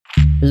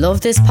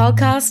Love this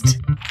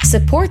podcast?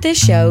 Support this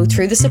show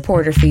through the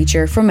supporter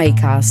feature from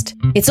Acast.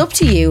 It's up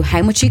to you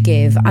how much you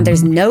give, and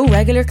there's no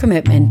regular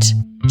commitment.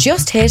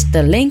 Just hit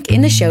the link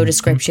in the show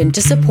description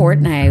to support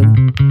now.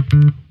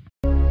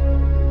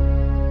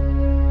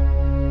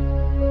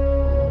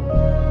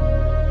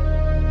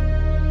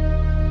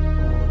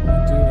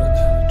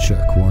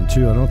 Check 1,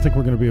 2. I don't think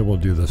we're going to be able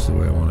to do this the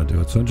way I want to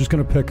do it. So I'm just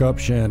going to pick up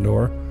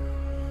Shandor.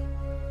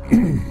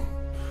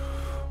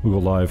 We'll go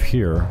live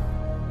here.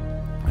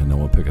 And then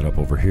we'll pick it up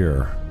over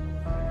here.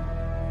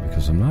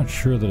 Because I'm not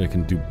sure that I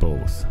can do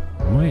both.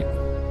 I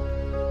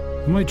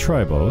might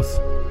try both.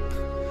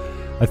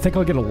 I think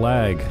I'll get a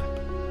lag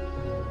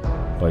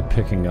by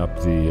picking up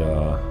the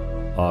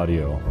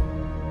audio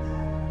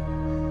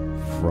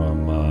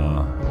from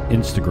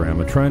Instagram.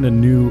 I'm trying a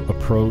new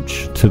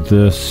approach to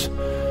this.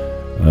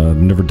 I've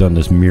never done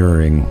this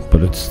mirroring,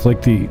 but it's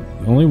like the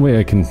only way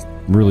I can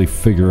really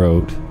figure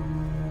out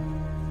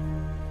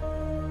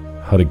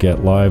how to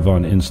get live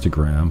on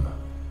Instagram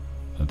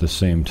at the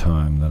same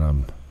time that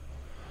I'm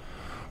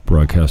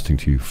broadcasting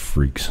to you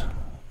freaks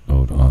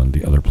out on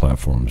the other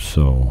platforms.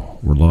 So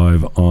we're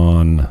live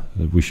on,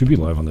 we should be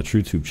live on the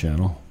TrueTube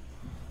channel.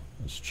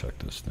 Let's check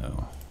this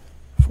now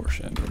before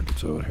Shandor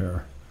gets out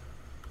here.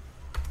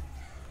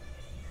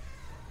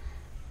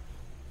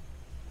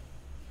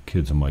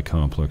 Kids in my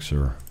complex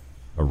are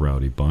a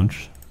rowdy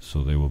bunch,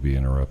 so they will be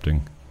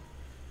interrupting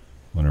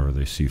whenever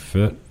they see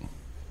fit.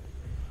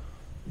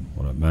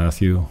 What up,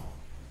 Matthew?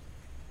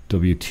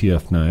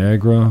 WTF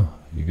Niagara,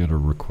 you got a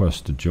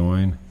request to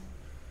join.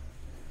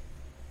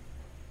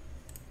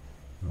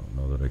 I don't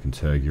know that I can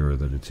tag you or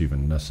that it's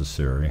even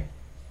necessary.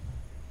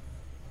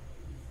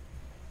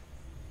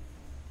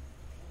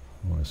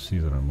 I want to see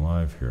that I'm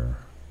live here.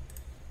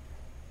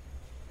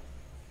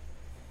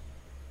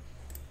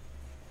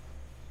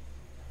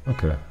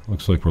 Okay,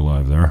 looks like we're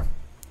live there.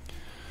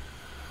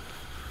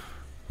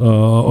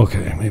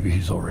 Okay, maybe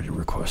he's already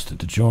requested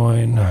to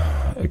join.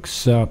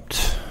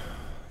 Accept.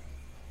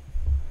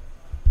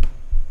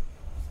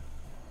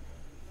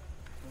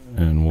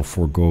 And we'll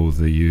forego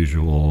the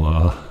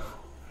usual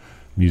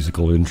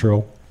musical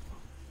intro.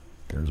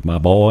 There's my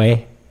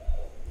boy,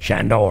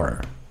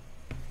 Shandor.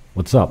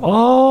 What's up?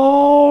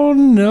 Oh,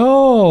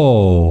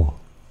 no.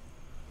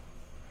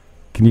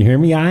 Can you hear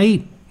me,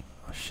 aight?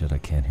 Oh, shit, I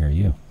can't hear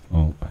you.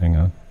 Oh, hang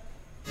on.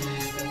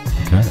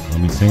 Okay, let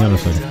me hang on a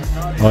second.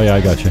 Oh, yeah,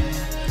 I got you.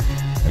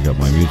 I got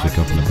my music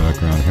up in the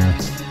background here.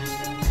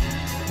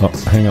 Oh,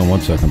 hang on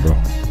 1 second, bro.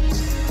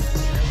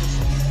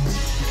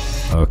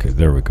 Okay,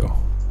 there we go.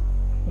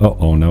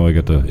 Oh, now I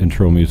got the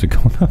intro music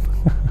going up.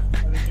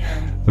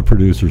 The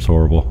producer's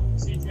horrible.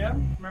 See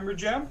Jem? Remember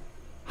Jem?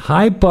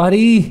 Hi,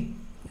 buddy.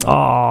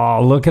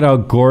 Oh, look at how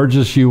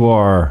gorgeous you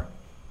are.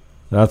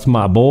 That's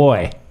my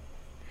boy.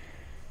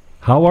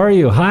 How are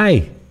you?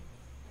 Hi.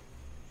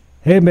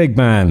 Hey, big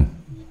man.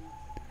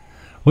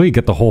 Well, you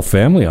get the whole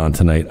family on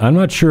tonight. I'm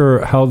not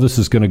sure how this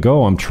is going to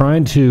go. I'm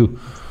trying to...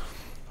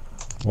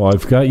 Well,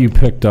 I've got you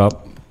picked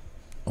up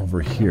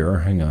over here.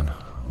 Hang on.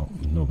 Oh,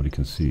 nobody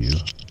can see you.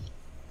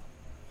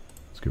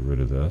 Let's get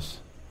rid of this.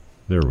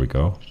 There we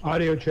go.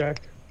 Audio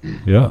check.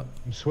 Yeah.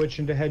 I'm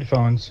switching to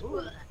headphones.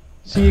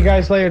 See you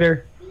guys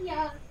later.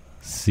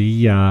 See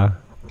ya.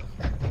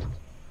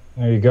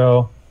 There you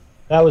go.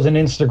 That was an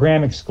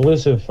Instagram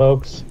exclusive,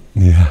 folks.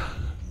 Yeah.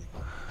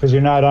 Because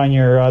you're not on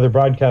your other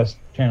broadcast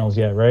channels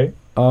yet, right?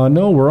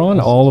 No, we're on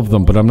all of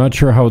them, but I'm not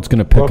sure how it's going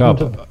to pick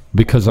up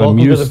because I'm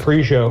using using the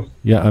pre-show.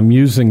 Yeah, I'm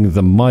using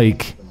the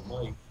mic,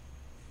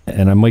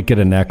 and I might get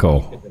an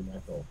echo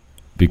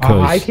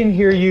because I can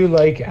hear you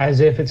like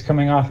as if it's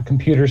coming off a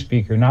computer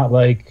speaker, not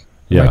like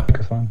a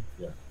microphone.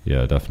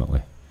 Yeah,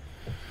 definitely.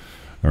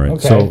 All right,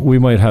 Okay. so we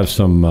might have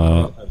some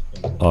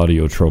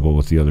audio trouble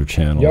with the other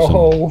channels.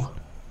 Yo.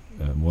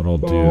 And what I'll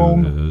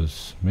Boom. do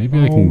is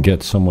maybe I can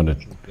get someone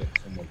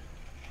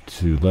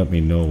to let me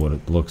know what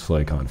it looks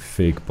like on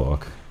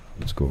Facebook.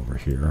 Let's go over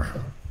here.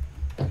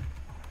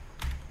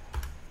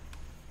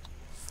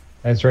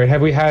 That's right.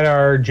 Have we had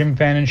our Jim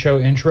Fannin show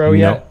intro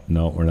yet?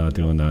 No, we're not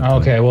doing that.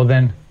 Okay, well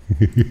then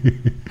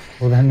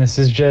this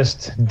is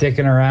just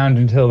dicking around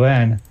until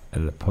then.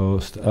 Edit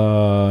post.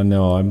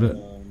 No, I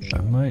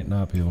might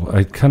not be able.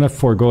 I kind of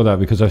forego that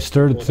because I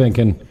started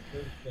thinking,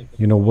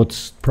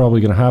 what's probably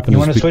going to happen. You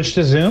want to switch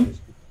to Zoom?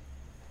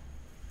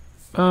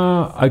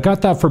 I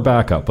got that for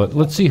backup, but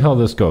let's see how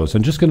this goes.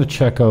 I'm just going to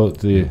check out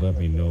the. Let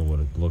me know what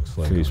it looks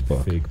like.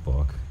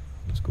 Facebook.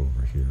 Let's go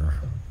over here.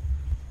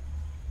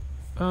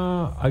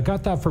 I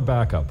got that for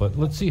backup, but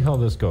let's see how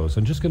this goes.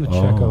 I'm just going to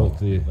check out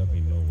the. Let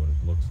me know what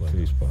it looks like.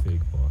 Facebook.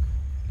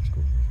 Let's go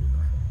over here.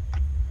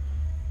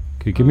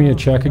 Can you give me a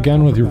check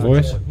again with your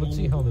voice? Let's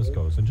see how this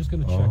goes. I'm just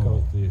going to check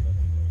out the.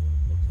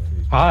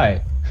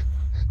 Hi.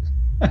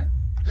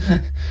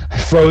 I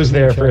froze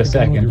there for a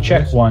second.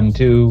 Check 1,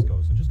 2.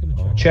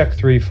 Check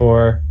 3,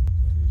 4.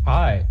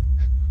 Hi.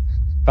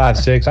 5,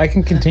 6. I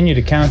can continue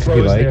to count if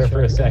you like. There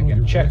for a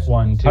second. Check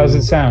 1, 2. How's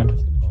it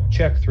sound?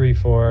 Check 3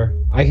 4.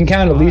 I can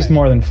count at least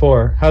more than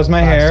 4. How's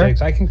my hair?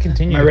 6. I can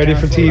continue. Am I ready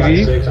for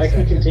TV? 6. I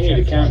can continue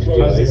to count.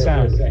 How's it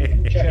sound?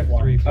 Check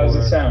 3 4. How's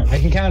it sound? I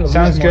can count.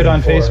 Sounds good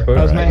on Facebook.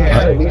 How's my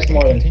hair? At least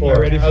more than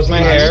 4. How's my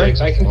hair? I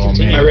can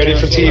continue. Am I ready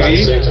for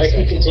TV? I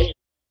can continue.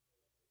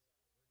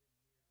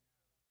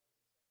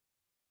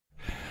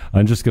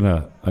 I'm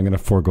gonna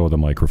forego the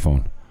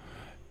microphone,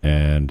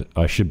 and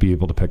I should be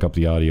able to pick up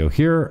the audio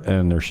here,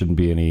 and there shouldn't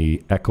be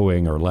any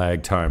echoing or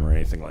lag time or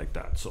anything like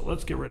that. So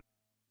let's get rid.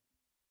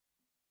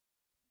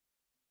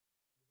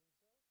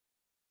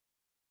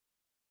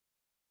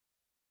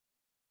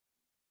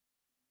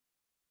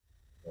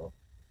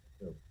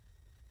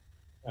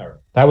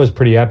 That was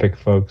pretty epic,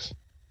 folks.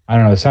 I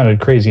don't know. It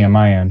sounded crazy on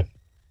my end.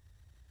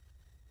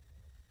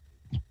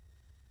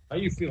 How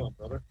you feeling,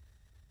 brother?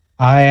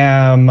 I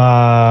am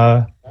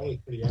That was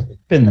pretty epic.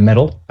 in the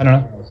middle. I don't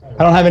know.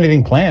 I don't have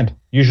anything planned.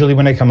 Usually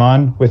when I come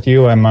on with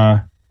you, I'm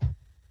got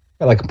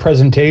like a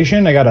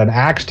presentation. I got an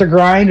axe to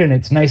grind, and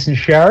it's nice and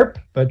sharp.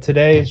 But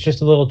today it's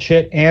just a little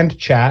chit and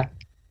chat.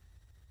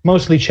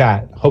 Mostly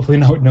chat. Hopefully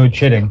no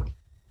chitting.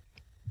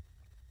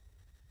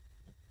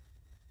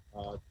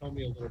 Tell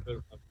me a little bit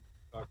about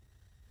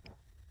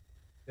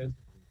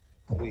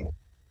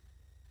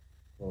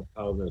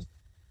how this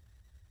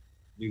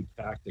new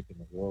tactic in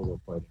the war we're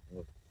fighting.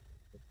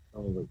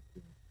 Tell me what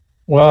you're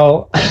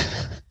Well,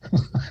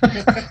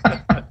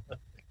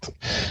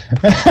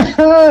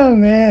 oh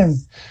man,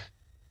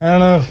 I don't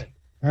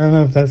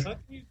know if that's. doing.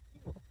 How can you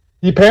do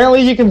it?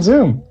 Apparently, you can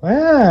Zoom.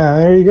 Yeah,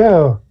 there you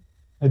go.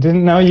 I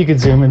didn't know you could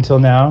Zoom until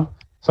now,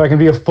 so I can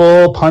be a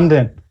full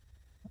pundit.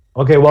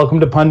 Okay, welcome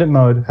to pundit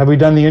mode. Have we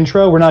done the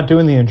intro? We're not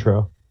doing the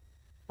intro.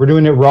 We're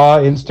doing it raw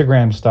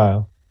Instagram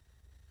style.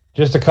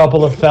 Just a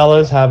couple of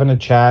fellas having a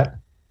chat.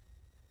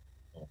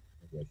 Oh,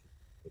 maybe I should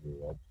figure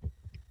it out.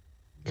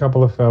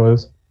 Couple of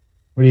fellas.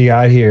 What do you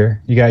got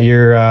here? You got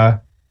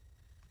your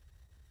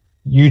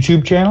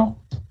YouTube channel?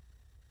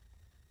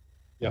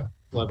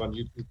 Live on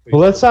YouTube. Well,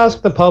 let's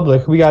ask the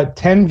public. We got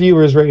 10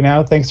 viewers right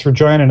now. Thanks for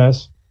joining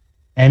us.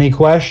 Any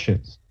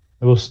questions?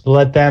 We'll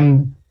let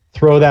them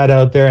throw that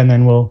out there, and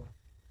then we'll...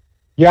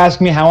 You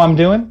ask me how I'm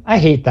doing? I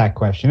hate that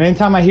question.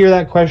 Anytime I hear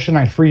that question,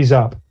 I freeze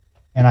up,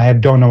 and I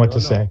don't know what to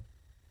say.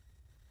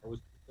 I was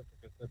specific.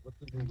 I said, what's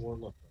the new war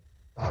look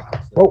like? I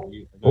said, Oh, I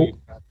know oh, you've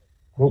had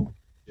oh.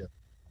 yeah.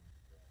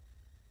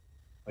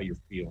 How you're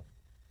feeling.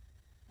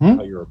 Hmm?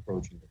 How you're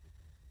approaching it.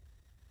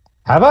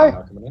 Have I?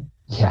 Not coming in?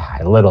 Yeah,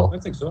 a little. I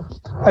think so.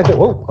 I think,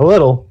 whoa, a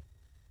little.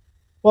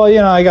 Well,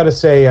 I got to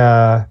say,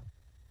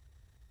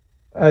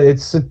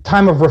 it's a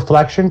time of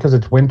reflection because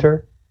it's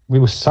winter.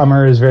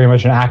 Summer is very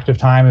much an active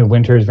time, and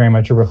winter is very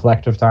much a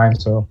reflective time.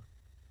 So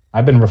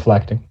I've been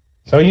reflecting.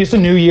 So it's a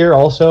new year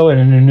also,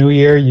 and in a new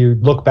year, you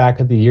look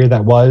back at the year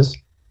that was,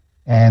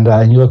 and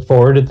you look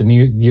forward at the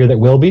new year that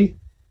will be.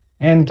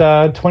 And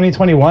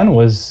 2021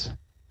 was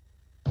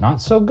not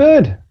so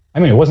good. I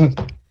mean, it wasn't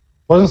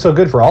so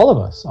good for all of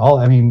us.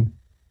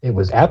 It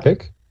was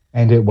epic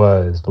and it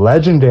was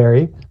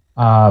legendary,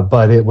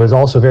 but it was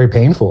also very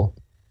painful.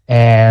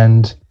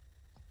 And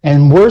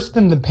worse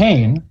than the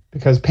pain,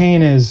 because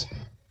pain is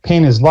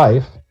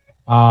life,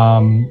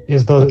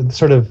 is the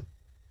sort of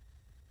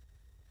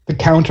the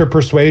counter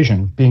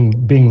persuasion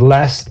being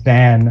less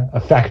than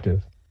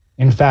effective.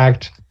 In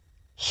fact,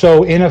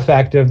 so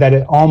ineffective that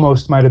it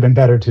almost might have been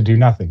better to do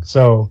nothing.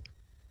 So,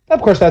 of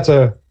course, that's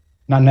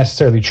not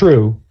necessarily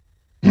true,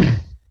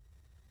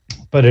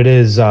 but it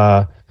is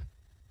a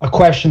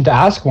question to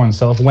ask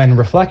oneself when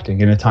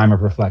reflecting in a time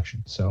of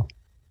reflection. So,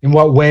 in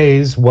what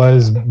ways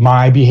was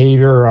my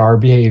behavior or our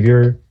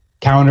behavior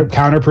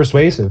counter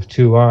persuasive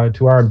to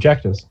our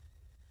objectives?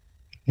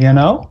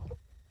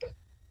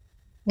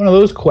 One of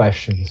those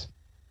questions.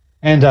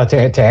 And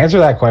to answer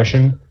that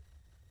question,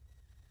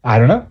 I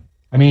don't know.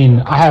 I mean,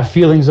 I have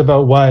feelings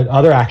about what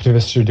other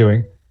activists are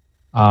doing.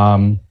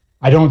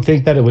 I don't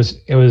think that it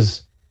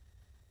was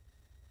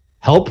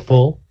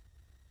helpful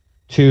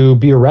to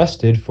be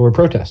arrested for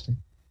protesting.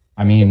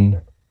 I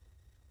mean,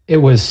 it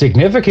was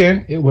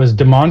significant, it was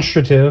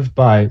demonstrative,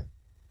 but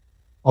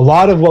a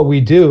lot of what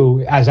we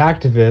do as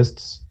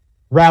activists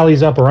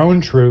rallies up our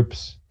own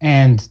troops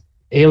and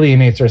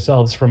alienates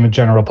ourselves from the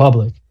general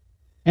public.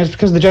 And it's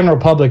because the general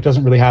public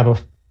doesn't really have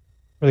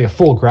a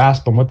full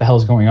grasp on what the hell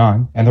is going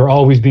on, and they're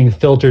always being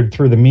filtered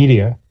through the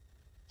media.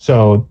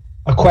 So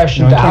a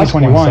question to ask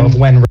oneself,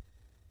 when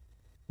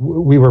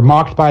we were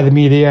mocked by the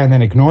media and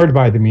then ignored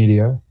by the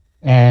media,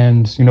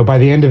 and by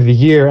the end of the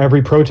year,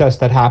 every protest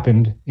that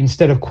happened,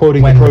 instead of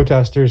quoting the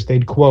protesters,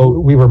 they'd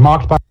quote, we were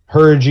mocked by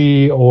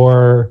Hergy,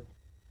 or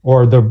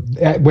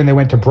when they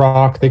went to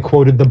Brock, they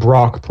quoted the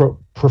Brock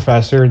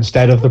professor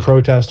instead of the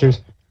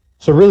protesters.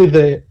 So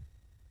really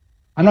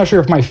I'm not sure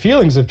if my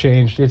feelings have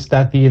changed. It's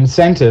that the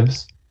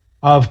incentives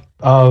of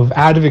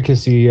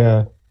advocacy,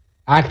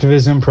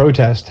 activism,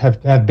 protest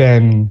have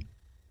been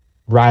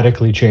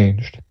radically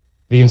changed.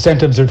 The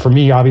incentives are, for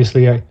me,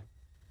 obviously,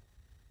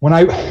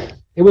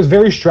 it was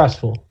very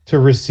stressful to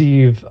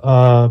receive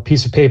a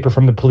piece of paper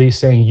from the police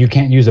saying you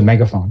can't use a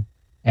megaphone.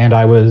 And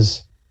I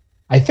was,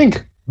 I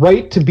think,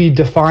 right to be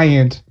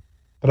defiant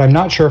but I'm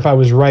not sure if I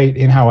was right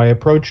in how I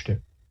approached it.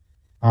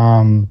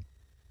 I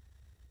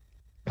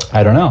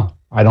don't know.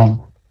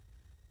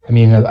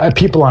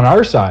 People on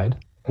our side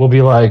will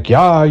be like,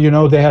 yeah,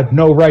 they had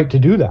no right to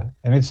do that.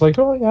 And it's like,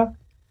 oh, yeah,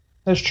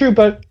 that's true.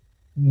 But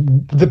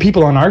the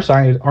people on our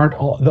side aren't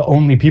the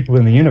only people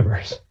in the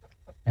universe.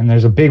 And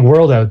there's a big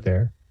world out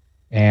there.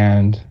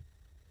 And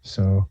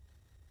so,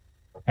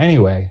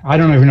 anyway, I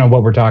don't even know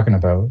what we're talking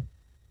about.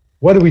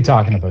 What are we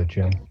talking about,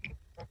 Jim?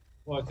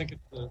 Well, I think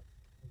it's the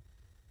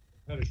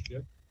kind of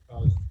shit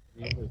caused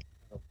me to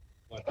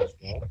reflect as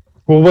well.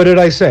 Well, what did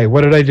I say?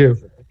 What did I do?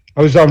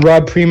 I was on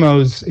Rob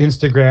Primo's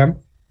Instagram,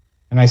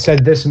 and I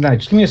said this and that.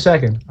 Just give me a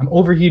second. I'm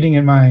overheating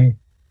in my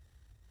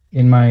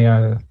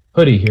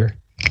hoodie here.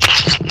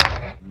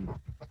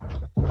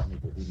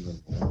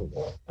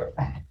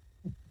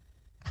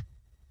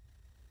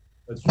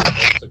 That's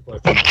the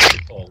question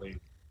to call later.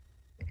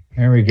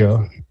 There we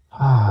go.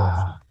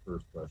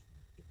 First question.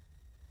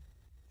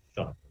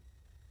 Shut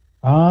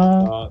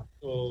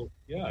Well,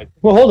 yeah.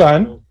 hold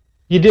on.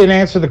 You didn't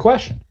answer the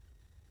question.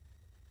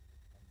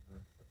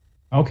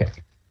 Okay.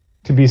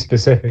 To be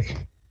specific,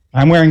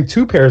 I'm wearing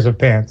 2 pairs of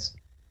pants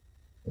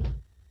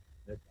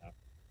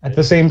at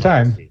the same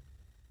time.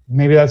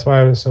 Maybe that's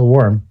why I was so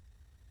warm.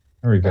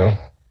 There we go. I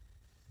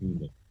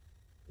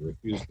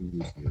refuse to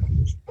use the air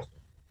conditioner.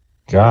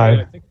 God.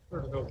 I think it's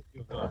about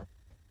you and I.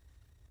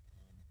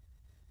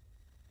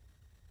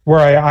 Where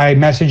I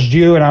messaged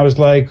you and I was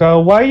like, oh,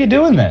 why are you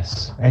doing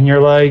this? And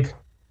you're like,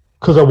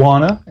 because I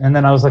wanna. And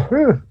then I was like,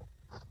 ooh.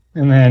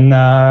 And then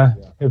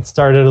it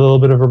started a little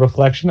bit of a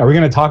reflection. Are we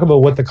going to talk about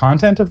what the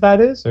content of that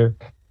is? Or are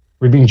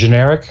we being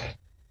generic?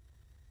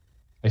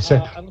 I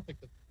don't think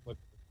that's what.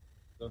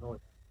 Don't know what.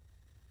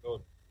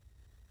 Go.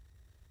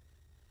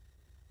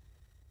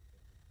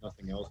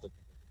 Nothing else. I think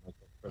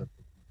it's credit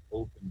for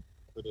open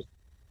criticism.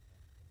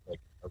 Like,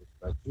 I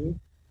respect you.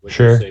 What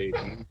Sure. you say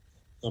means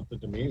something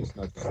to me. It's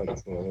not just like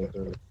it's all out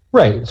there.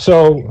 Right.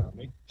 So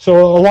a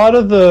lot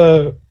of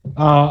the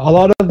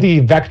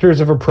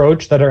vectors of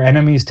approach that our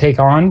enemies take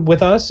on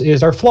with us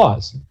is our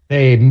flaws.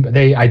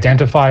 They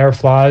identify our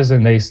flaws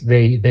and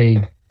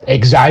they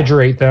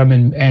exaggerate them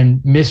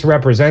and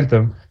misrepresent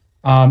them.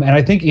 And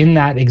I think in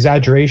that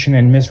exaggeration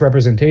and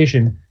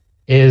misrepresentation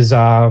is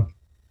where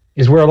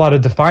a lot of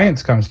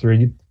defiance comes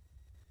through.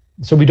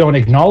 So we don't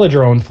acknowledge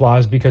our own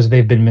flaws because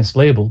they've been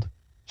mislabeled.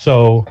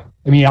 So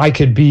I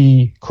could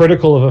be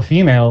critical of a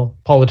female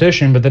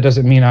politician, but that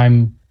doesn't mean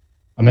I'm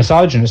a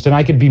misogynist. And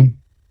I could be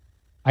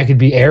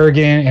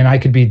arrogant and I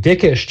could be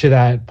dickish to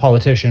that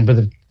politician,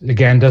 but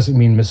again, doesn't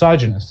mean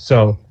misogynist.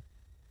 So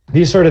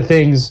these sort of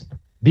things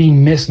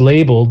being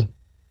mislabeled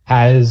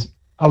has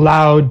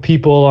allowed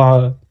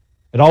people,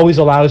 it always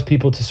allows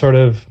people to sort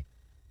of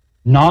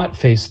not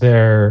face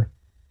their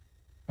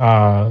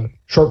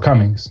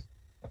shortcomings.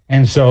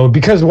 And so,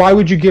 because why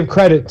would you give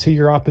credit to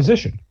your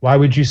opposition? Why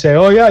would you say,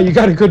 oh yeah, you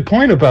got a good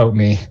point about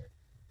me?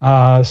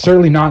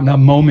 Certainly not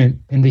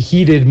in the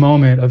heated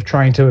moment of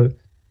trying to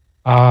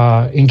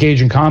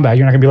engage in combat.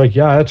 You're not gonna be like,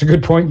 yeah, that's a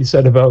good point you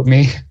said about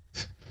me.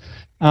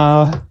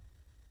 But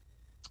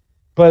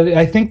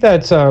I think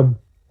that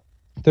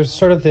there's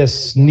sort of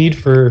this need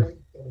for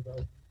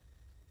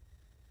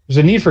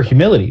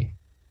humility,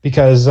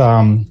 because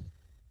the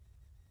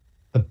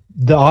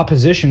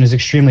opposition is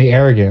extremely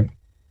arrogant.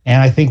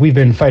 And I think we've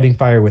been fighting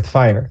fire with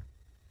fire.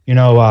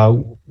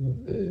 For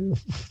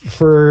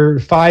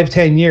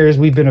 5-10 years,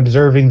 we've been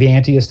observing the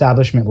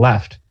anti-establishment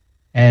left.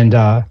 And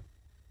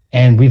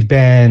we've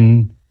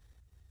been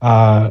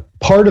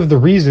part of the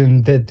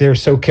reason that they're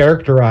so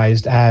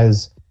characterized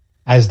as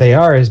they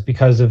are is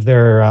because of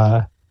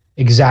their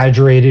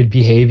exaggerated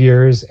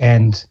behaviors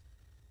and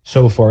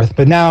so forth.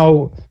 But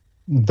now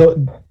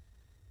the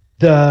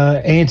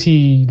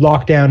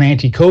anti-lockdown,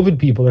 anti-COVID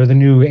people are the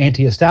new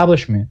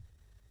anti-establishment.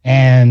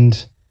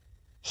 And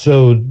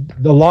so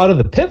a lot of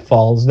the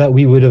pitfalls that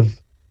we would have,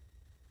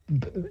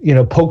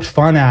 poked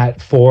fun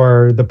at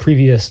for the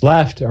previous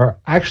left are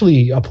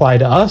actually apply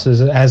to us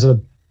as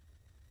a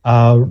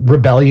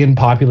rebellion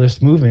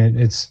populist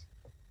movement.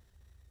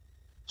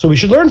 So we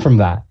should learn from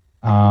that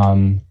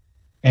and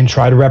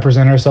try to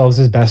represent ourselves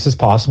as best as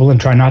possible and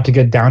try not to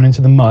get down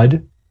into the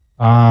mud,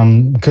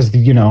 because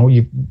you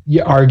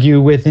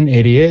argue with an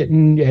idiot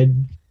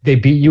and they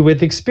beat you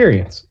with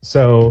experience.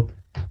 So.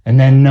 And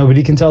then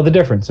nobody can tell the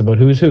difference about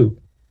who's who.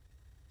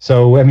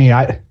 So,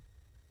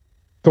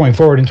 going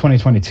forward in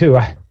 2022,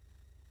 I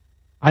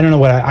don't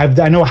know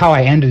I know how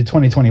I ended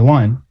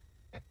 2021.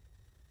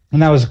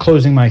 And that was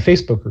closing my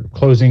Facebook group,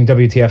 closing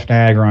WTF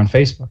Niagara on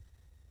Facebook.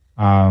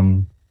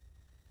 My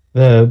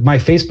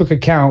Facebook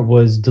account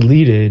was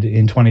deleted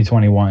in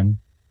 2021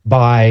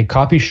 by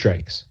copy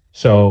strikes.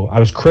 So I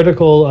was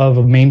critical of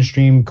a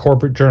mainstream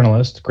corporate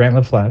journalist, Grant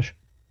LaFleche,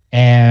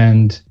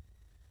 and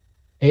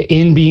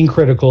in being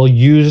critical,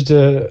 used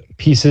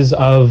pieces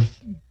of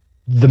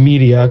the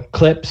media,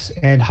 clips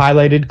and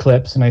highlighted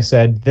clips, and I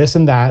said this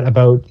and that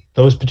about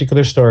those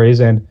particular stories,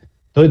 and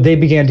they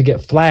began to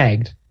get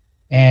flagged,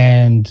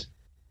 and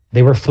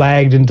they were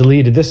flagged and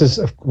deleted. This is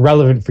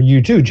relevant for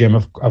you too, Jim,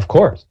 of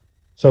course.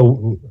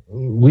 So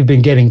we've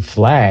been getting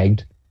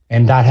flagged,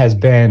 and that has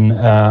been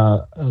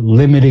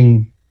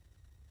limiting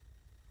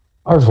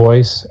our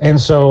voice. And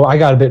so I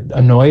got a bit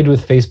annoyed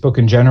with Facebook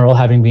in general,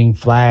 having been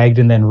flagged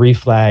and then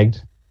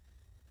reflagged.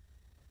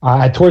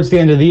 Towards the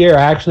end of the year,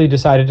 I actually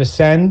decided to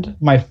send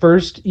my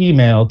first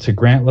email to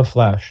Grant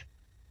LaFleche.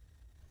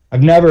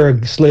 I've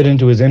never slid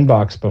into his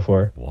inbox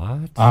before.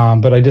 What?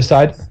 But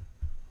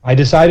I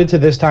decided to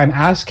this time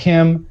ask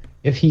him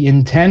if he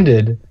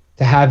intended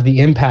to have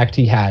the impact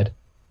he had.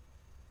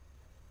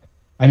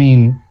 I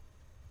mean,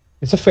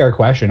 it's a fair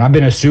question. I've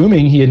been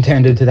assuming he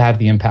intended to have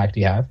the impact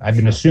he had. I've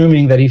been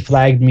assuming that he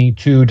flagged me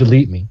to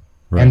delete me,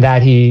 right, and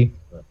that he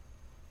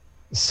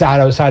sat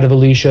outside of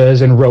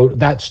Alicia's and wrote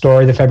that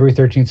story, the February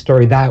 13th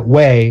story, that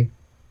way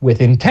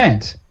with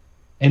intent.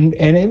 And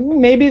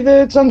maybe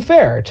it's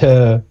unfair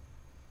to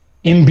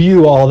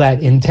imbue all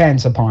that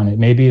intent upon it.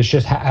 Maybe it's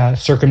just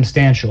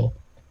circumstantial.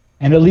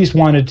 And at least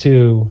wanted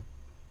to,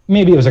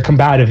 maybe it was a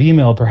combative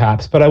email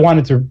perhaps, but I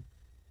wanted to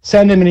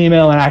send him an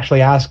email and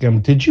actually ask him,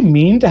 did you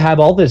mean to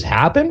have all this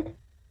happen?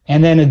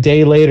 And then a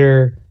day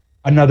later,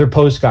 another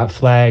post got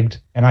flagged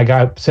and I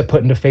got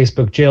put into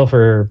Facebook jail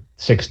for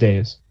 6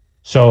 days.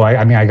 So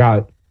I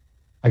got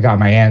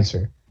my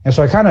answer. And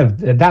so I kind of,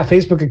 that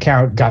Facebook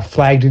account got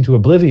flagged into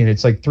oblivion.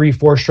 It's like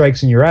 3-4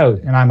 strikes and you're out.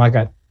 And I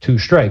got 2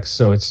 strikes.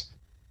 So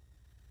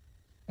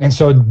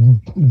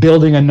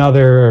building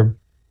another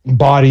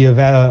body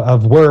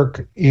of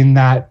work in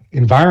that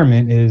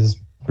environment is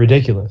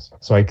ridiculous.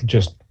 So I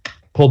just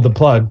pulled the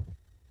plug.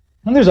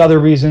 And there's other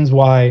reasons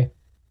why.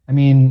 I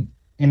mean,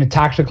 in a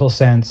tactical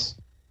sense,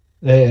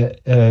 the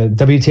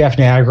WTF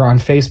Niagara on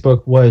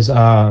Facebook was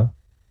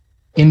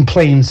in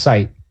plain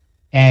sight,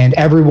 and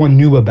everyone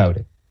knew about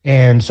it.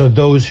 And so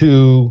those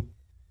who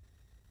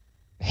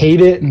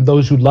hate it and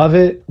those who love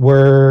it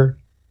were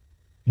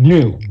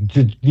new.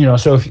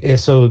 So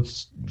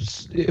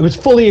it was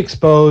fully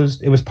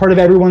exposed. It was part of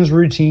everyone's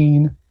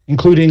routine,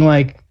 including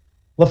like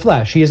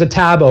LaFleche. He has a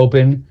tab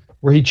open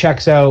where he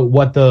checks out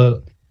what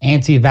the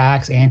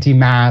anti-vax,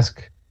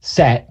 anti-mask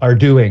set are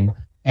doing,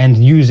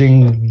 and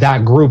using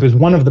that group as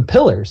one of the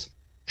pillars,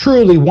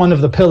 truly one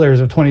of the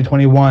pillars of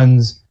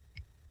 2021's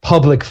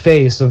public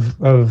face of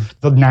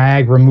the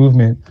Niagara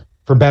movement,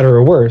 for better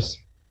or worse,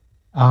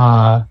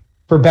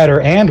 for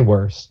better and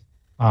worse.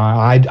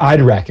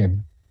 I'd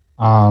reckon.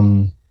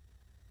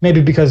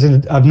 Maybe because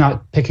of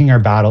not picking our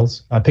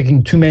battles,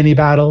 picking too many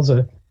battles.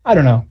 I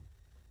don't know.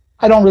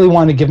 I don't really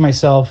want to give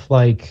myself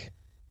like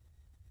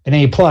an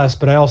A+,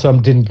 but I also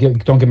don't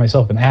give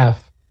myself an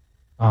F.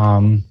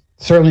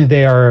 Certainly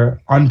they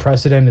are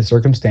unprecedented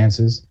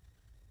circumstances.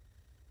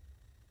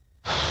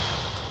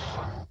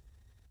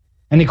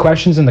 Any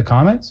questions in the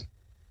comments?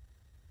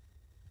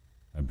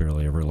 I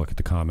barely ever look at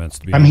the comments.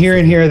 I'm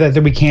hearing here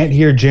that we can't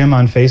hear Jim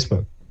on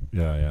Facebook.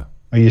 Yeah.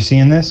 Are you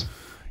seeing this?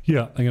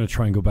 Yeah, I'm going to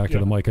try and go back to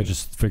the mic. I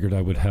just figured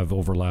I would have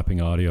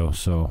overlapping audio,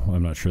 so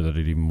I'm not sure that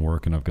it'd even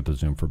work, and I've got the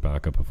Zoom for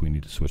backup if we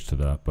need to switch to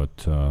that.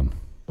 But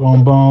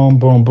boom, boom,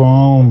 boom,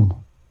 boom.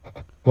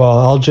 Well,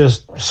 I'll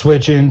just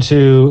switch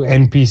into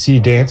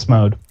NPC dance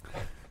mode.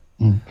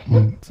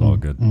 It's all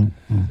good.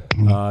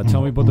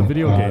 Tell me about the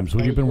video games.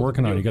 What have you been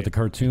working on? You got the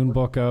cartoon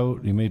book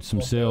out. You made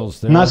some sales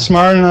there. Not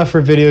smart enough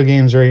for video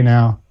games right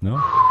now. No?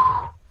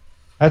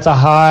 That's a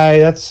high.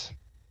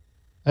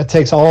 That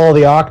takes all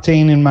the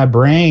octane in my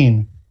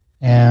brain.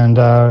 And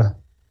no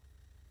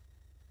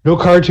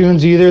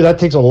cartoons either. That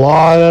takes a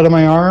lot out of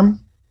my arm.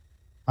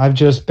 I've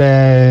just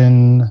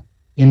been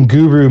in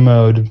guru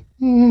mode.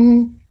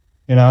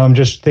 I'm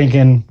just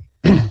thinking,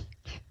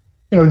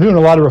 doing a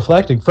lot of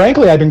reflecting.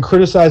 Frankly, I've been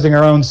criticizing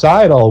our own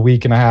side all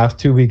week and a half,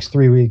 2 weeks,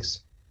 3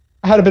 weeks.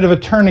 I had a bit of a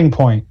turning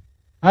point.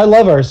 I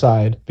love our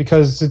side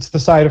because it's the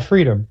side of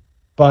freedom.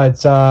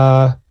 But,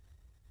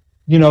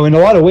 in a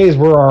lot of ways,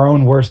 we're our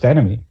own worst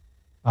enemy.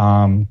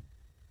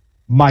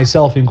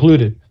 Myself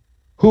included.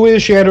 Who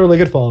is Shandor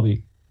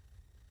Liggett-Falvey?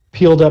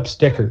 Peeled up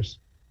stickers.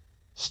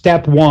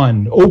 Step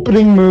 1,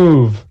 opening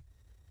move,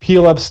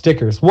 peel up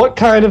stickers. What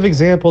kind of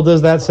example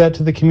does that set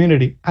to the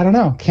community? I don't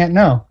know. Can't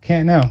know.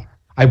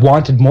 I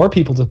wanted more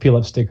people to peel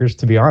up stickers,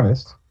 to be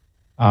honest.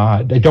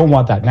 I don't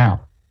want that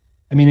now.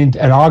 I mean,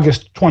 in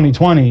August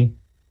 2020,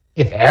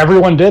 if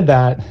everyone did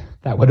that,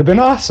 that would have been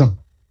awesome.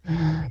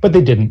 But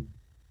they didn't.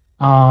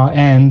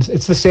 And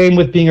it's the same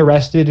with being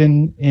arrested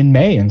in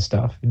May and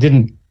stuff. It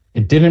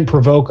didn't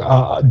provoke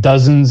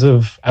dozens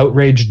of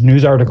outraged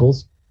news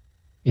articles.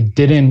 It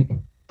didn't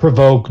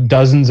provoke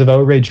dozens of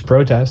outraged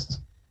protests.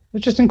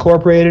 It's just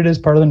incorporated as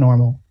part of the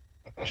normal.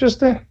 It's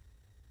just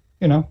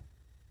and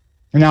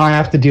now I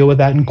have to deal with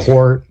that in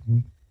court,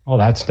 and all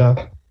that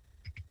stuff.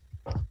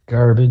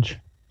 Garbage.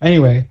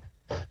 Anyway,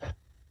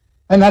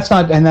 and that's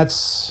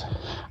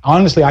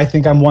honestly, I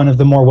think I'm one of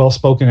the more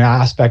well-spoken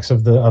aspects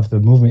of the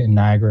movement in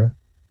Niagara.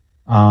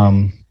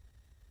 And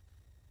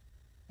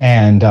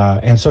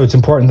so it's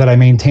important that I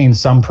maintain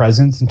some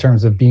presence in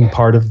terms of being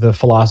part of the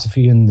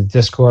philosophy and the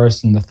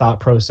discourse and the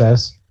thought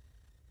process.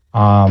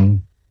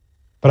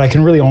 But I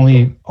can really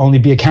only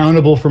be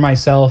accountable for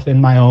myself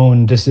and my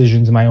own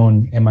decisions and my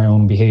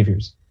own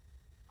behaviors.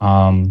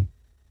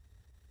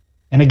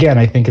 And again,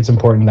 I think it's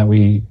important that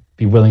we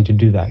be willing to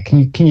do that.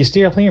 Can you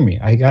still hear me?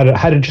 I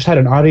just had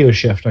an audio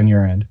shift on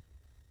your end.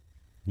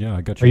 Yeah,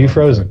 I got you. Are you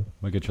frozen?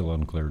 I get you loud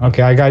and clear.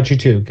 Okay, I got you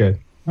too. Good.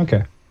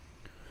 Okay.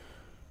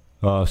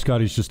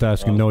 Scotty's just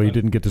asking. No, he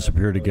didn't get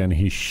disappeared again.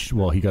 He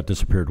got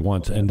disappeared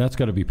once, and that's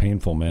got to be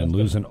painful, man.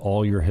 Losing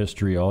all your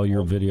history, all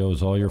your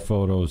videos, all your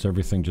photos,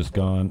 everything just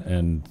gone,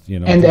 and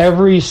And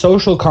every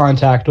social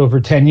contact over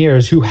 10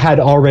 years who had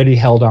already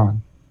held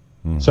on.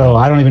 Mm-hmm. So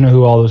I don't even know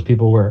who all those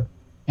people were,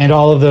 and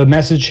all of the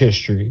message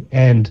history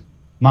and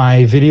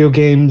my video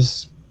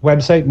games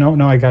website. No,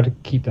 I got to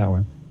keep that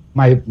one.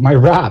 My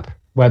rap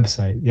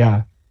website.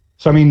 Yeah.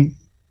 So I mean,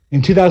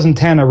 in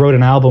 2010, I wrote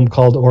an album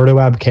called Ordo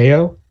Ab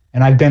Chao.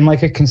 And I've been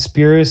like a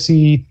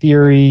conspiracy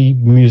theory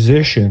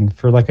musician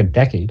for like a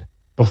decade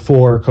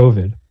before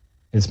COVID.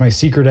 It's my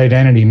secret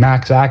identity,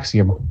 Max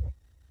Axiom.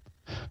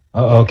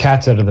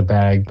 Cat's out of the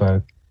bag,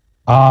 but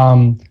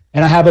and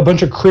I have a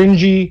bunch of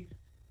cringy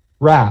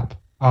rap,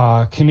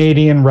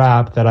 Canadian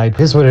rap that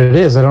is what it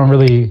is. I don't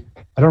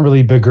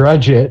really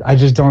begrudge it. I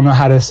just don't know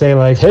how to say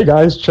like, hey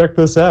guys, check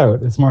this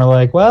out. It's more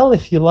like, well,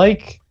 if you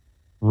like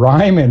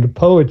rhyme and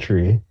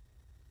poetry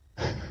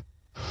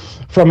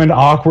from an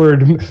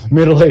awkward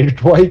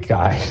middle-aged white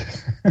guy.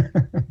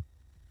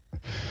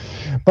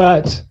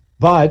 But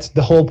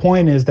the whole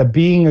point is that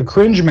being a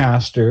cringe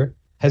master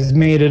has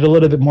made it a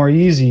little bit more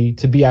easy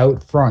to be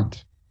out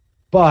front.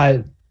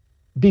 But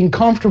being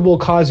comfortable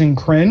causing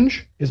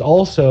cringe is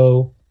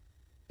also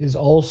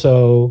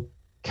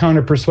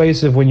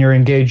counter-persuasive when you're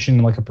engaged in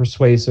like a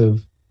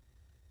persuasive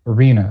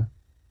arena.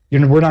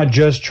 We're not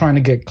just trying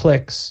to get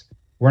clicks.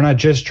 We're not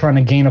just trying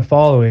to gain a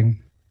following.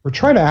 We're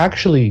trying to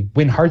actually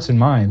win hearts and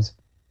minds.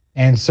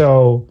 And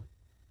so,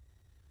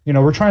 we're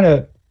not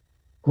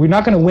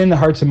going to win the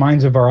hearts and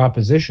minds of our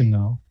opposition,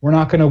 though. We're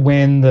not going to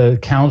win the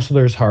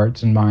counselors'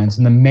 hearts and minds,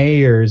 and the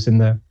mayors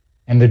and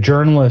the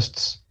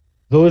journalists.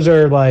 Those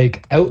are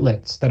like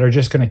outlets that are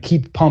just going to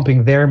keep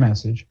pumping their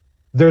message.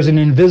 There's an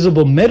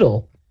invisible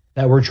middle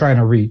that we're trying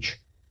to reach.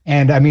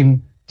 And I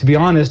mean, to be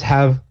honest,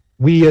 have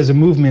we as a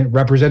movement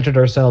represented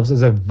ourselves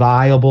as a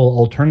viable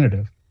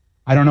alternative?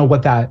 I don't know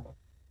what that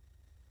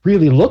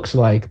really looks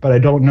like, but I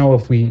don't know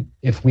if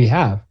we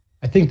have.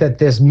 I think that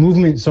this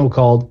movement,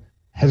 so-called,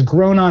 has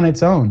grown on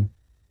its own.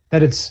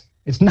 That it's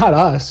not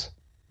us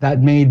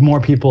that made more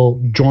people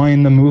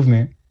join the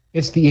movement.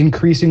 It's the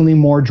increasingly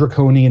more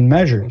draconian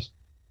measures.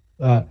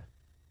 The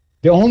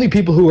only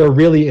people who are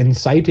really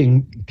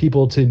inciting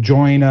people to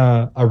join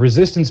a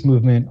resistance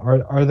movement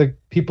are the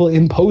people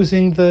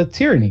imposing the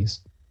tyrannies.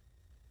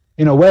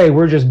 In a way,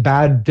 we're just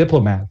bad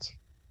diplomats.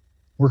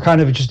 We're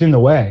kind of just in the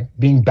way,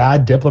 being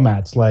bad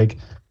diplomats. Like,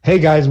 hey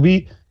guys,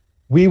 we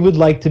would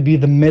like to be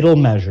the middle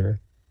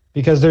measure,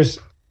 because there's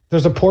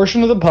a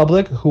portion of the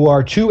public who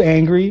are too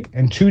angry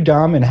and too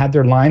dumb and had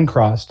their line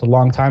crossed a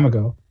long time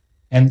ago.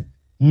 And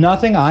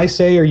nothing I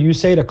say or you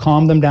say to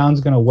calm them down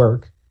is going to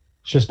work.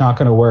 It's just not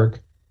going to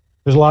work.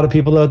 There's a lot of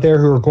people out there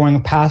who are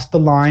going past the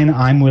line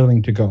I'm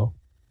willing to go.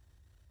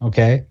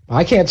 Okay?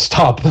 I can't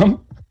stop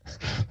them.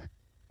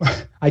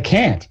 I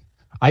can't.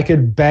 I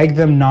could beg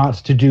them not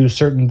to do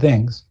certain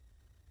things,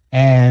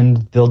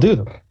 and they'll do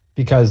them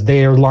because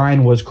their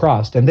line was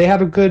crossed, and they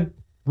have a good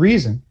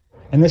reason.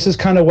 And this is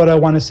kind of what I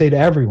want to say to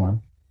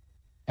everyone.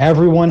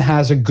 Everyone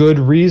has a good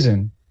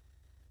reason,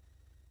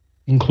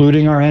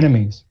 including our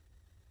enemies.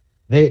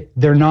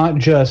 They're not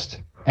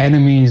just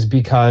enemies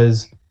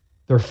because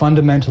they're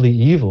fundamentally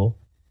evil.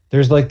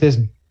 There's like this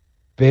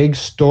big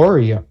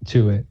story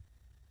to it.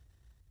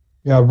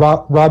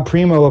 Rob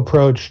Primo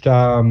approached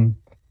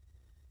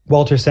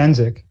Walter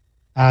Senzik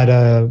at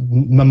a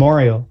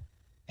memorial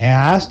and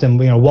asked him,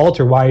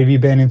 Walter, why have you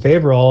been in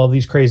favor of all of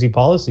these crazy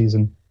policies?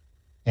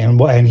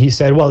 And he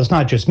said, well, it's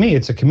not just me,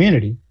 it's a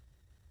community.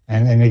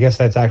 And I guess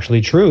that's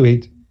actually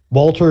true.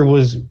 Walter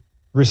was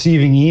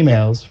receiving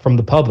emails from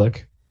the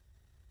public,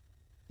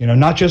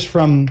 not just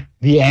from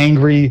the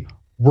angry,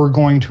 we're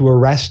going to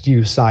arrest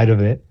you side of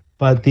it,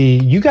 but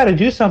you got to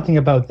do something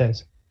about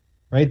this,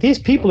 right? These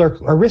people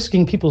are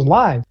risking people's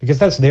lives because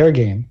that's their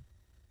game.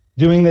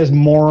 Doing this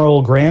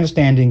moral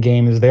grandstanding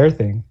game is their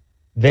thing.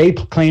 They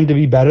claim to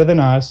be better than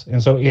us,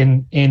 and so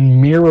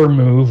in mirror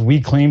move, we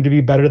claim to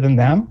be better than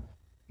them.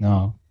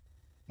 No,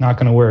 not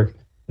going to work.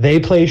 They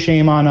play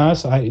shame on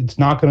us. It's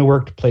not going to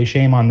work to play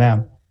shame on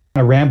them.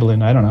 I'm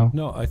rambling. I don't know.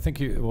 No, I think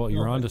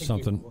you're onto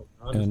something.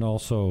 And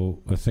also,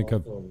 I think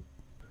I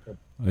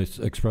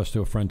expressed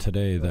to a friend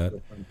today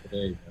that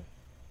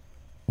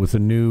with the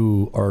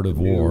new art of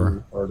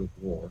war,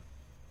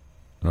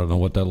 I don't know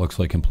what that looks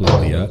like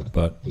completely yet,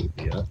 but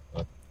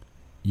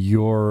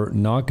you're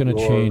not going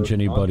to change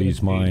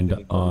anybody's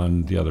mind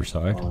on the other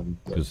side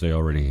because they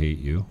already hate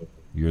you.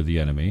 You're the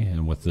enemy,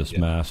 and with this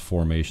mass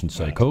formation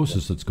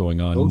psychosis that's going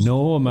on,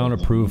 no amount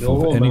of proof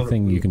of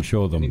anything you can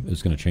show them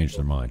is going to change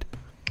their mind.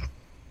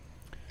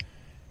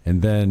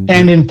 And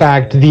in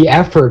fact, the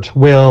effort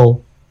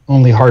will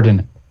only harden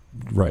it.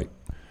 Right.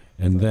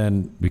 And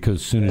then, because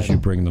as soon as you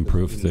bring them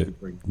proof,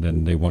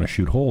 then they want to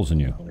shoot holes in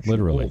you,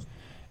 literally.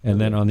 And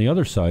then on the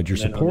other side, your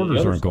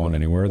supporters aren't going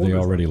anywhere. They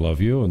already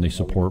love you and they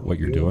support what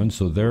you're doing.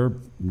 So they're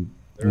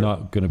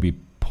not going to be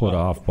put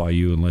off by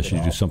you unless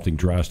you do something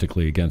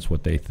drastically against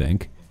what they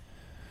think,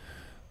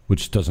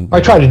 which doesn't. I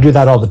try to do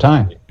that all the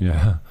time.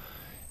 Yeah.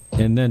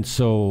 And then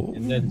so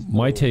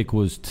my take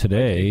was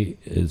today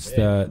is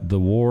that the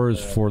war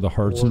is for the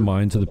hearts and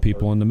minds of the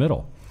people in the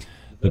middle.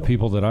 The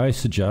people that I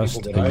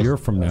suggest a year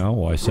from now,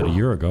 well, I said a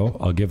year ago,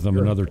 I'll give them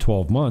another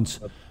 12 months,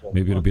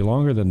 maybe it'll be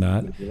longer than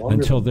that,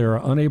 until they're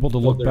unable to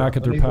look back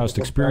at their past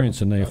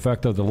experience and the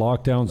effect of the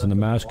lockdowns and the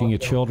masking of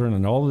children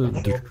and all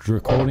the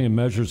draconian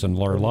measures and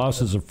our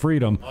losses of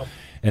freedom,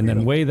 and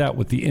then weigh that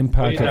with the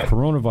impact of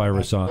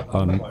coronavirus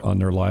on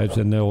their lives,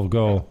 and they'll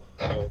go,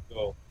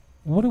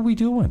 what are we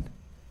doing?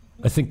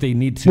 I think they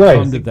need to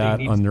come to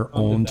that on their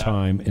own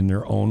time, in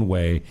their own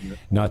way,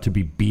 not to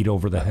be beat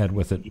over the head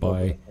with it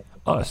by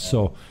us.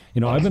 So,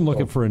 I've been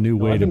looking for a new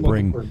way to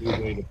bring, for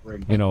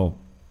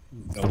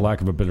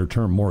lack of a better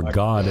term, more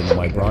God into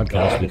my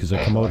broadcast, because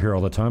I come out here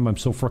all the time. I'm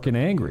so freaking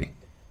angry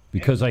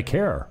because I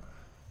care.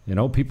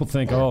 People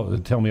think,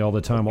 tell me all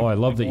the time, I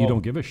love that you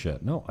don't give a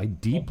shit. No, I'm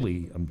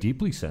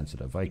deeply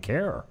sensitive. I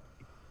care.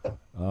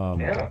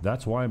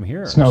 That's why I'm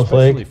here,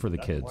 Snowflake. Especially for the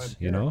kids,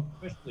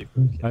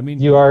 I mean,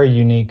 you are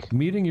unique.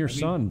 Meeting your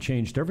son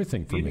changed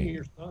everything for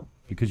me.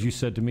 Because you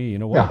said to me,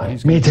 what? Yeah,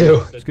 me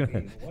too. He's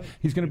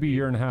going to be a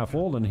year and a half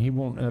old, and he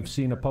won't have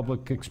seen a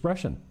public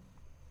expression.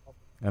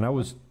 And I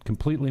was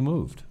completely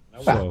moved.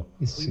 So,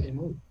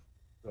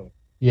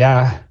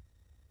 yeah,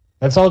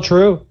 that's all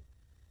true.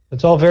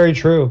 That's all very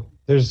true.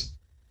 There's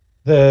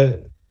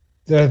the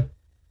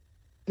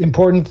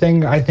important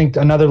thing. I think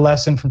another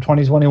lesson from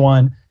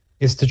 2021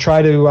 is to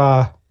try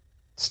to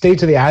stay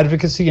to the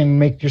advocacy and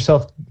make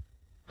yourself.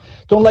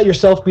 Don't let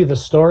yourself be the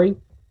story.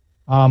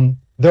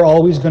 They're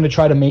always going to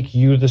try to make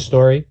you the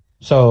story.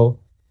 So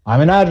I'm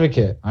an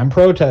advocate. I'm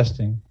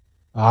protesting.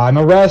 I'm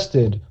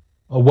arrested.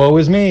 Woe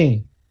is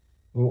me.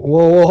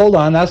 Well, hold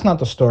on. That's not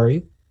the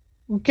story.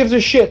 Who gives a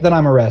shit that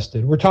I'm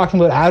arrested? We're talking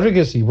about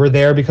advocacy. We're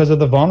there because of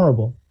the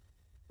vulnerable.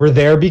 We're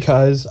there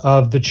because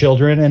of the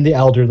children and the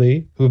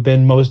elderly who've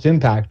been most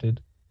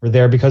impacted. We're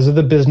there because of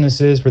the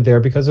businesses. We're there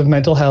because of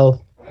mental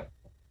health.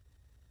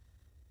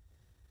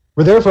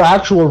 We're there for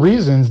actual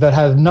reasons that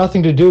have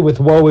nothing to do with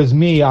woe is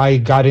me, I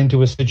got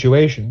into a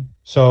situation.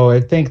 So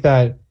I think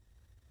that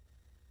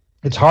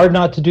it's hard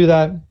not to do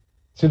that.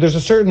 So there's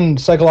a certain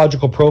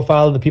psychological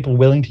profile of the people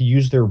willing to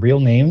use their real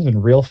names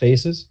and real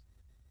faces.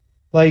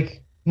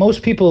 Like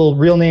most people,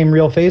 real name,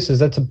 real faces,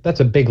 that's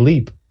a big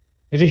leap.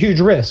 It's a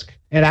huge risk.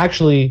 And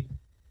actually,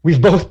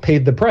 we've both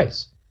paid the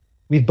price.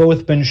 We've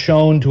both been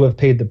shown to have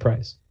paid the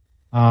price.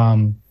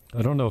 I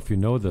don't know if you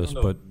know this,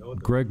 but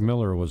Greg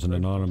Miller was an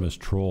anonymous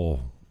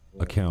troll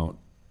account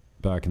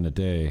back in the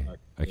day.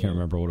 I can't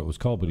remember what it was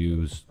called, but he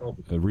was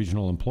a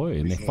regional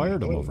employee, and they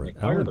fired him over it.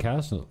 Alan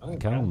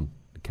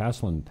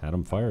Caslin had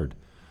him fired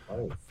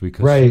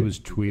because he was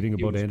tweeting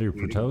about Andrew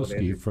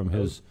Protowski from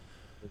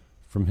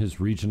his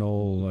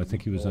regional. I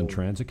think he was on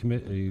transit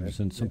committee. He was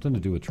in something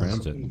to do with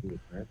transit.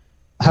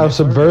 How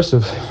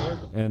subversive!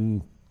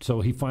 And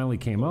so he finally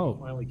came out,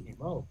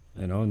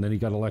 and then he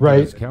got elected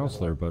as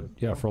councillor. But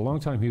yeah, for a long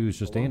time he was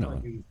just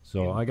anon.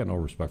 So I got no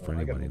respect for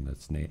anybody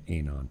that's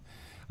anon.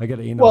 I get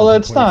anon. Well,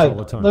 let's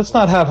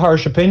not have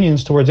harsh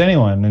opinions towards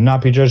anyone and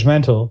not be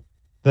judgmental.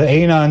 The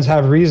anons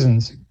have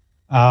reasons.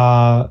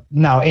 Now,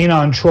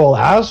 anon troll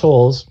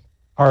assholes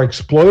are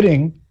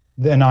exploiting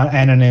the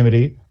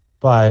anonymity,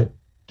 but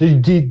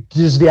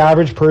does the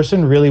average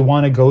person really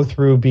want to go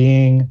through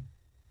being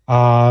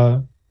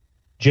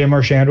Jim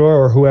or Shandor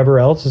or whoever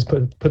else has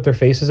put their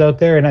faces out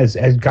there and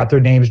has got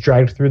their names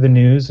dragged through the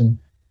news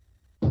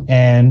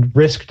and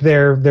risked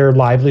their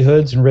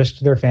livelihoods and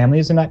risked their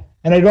families? And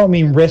I don't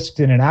mean risked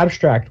in an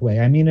abstract way.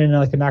 I mean in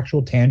like an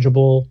actual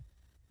tangible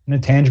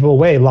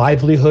way.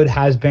 Livelihood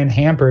has been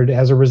hampered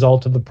as a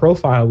result of the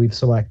profile we've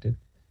selected.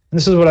 And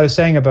this is what I was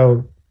saying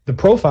about the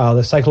profile,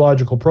 the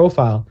psychological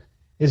profile,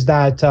 is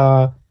that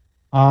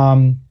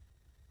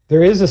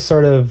there is a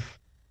sort of,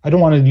 I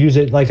don't want to use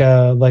it like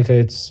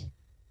it's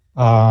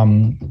a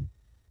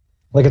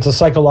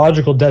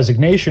psychological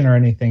designation or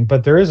anything,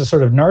 but there is a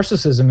sort of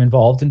narcissism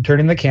involved in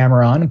turning the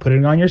camera on and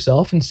putting it on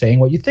yourself and saying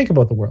what you think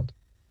about the world.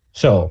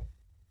 So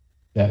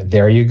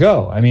there you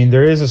go. I mean,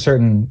 there is a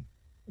certain,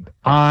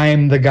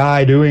 I'm the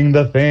guy doing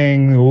the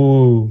thing.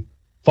 Ooh,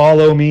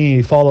 follow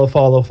me, follow.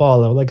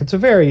 Like it's a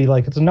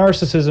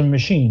narcissism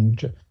machine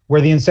where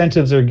the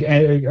incentives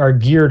are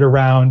geared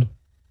around,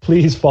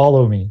 please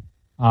follow me,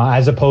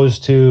 as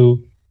opposed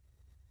to,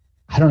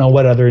 I don't know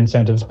what other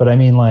incentives, but I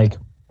mean like,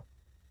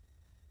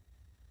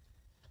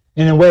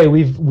 in a way,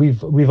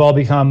 we've all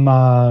become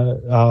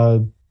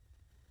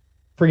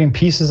friggin'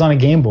 pieces on a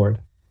game board.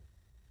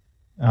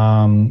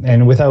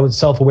 And without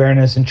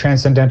self-awareness and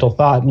transcendental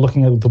thought and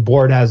looking at the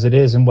board as it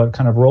is and what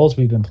kind of roles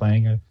we've been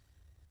playing,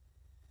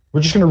 we're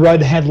just going to run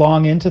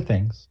headlong into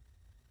things.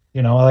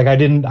 Like I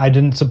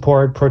didn't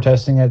support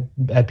protesting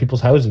at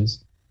people's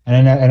houses,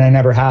 and I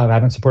never have. I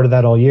haven't supported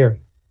that all year.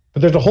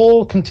 But there's a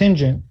whole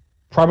contingent,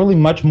 probably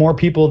much more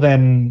people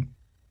than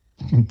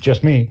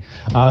just me,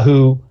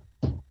 who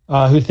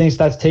thinks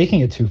that's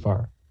taking it too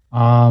far.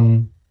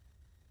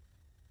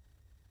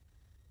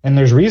 And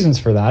there's reasons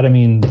for that. I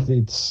mean,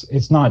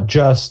 it's not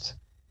that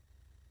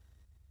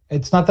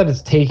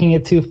it's taking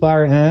it too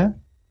far.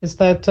 It's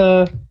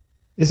that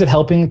is it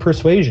helping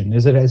persuasion?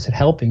 Is it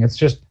helping? It's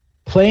just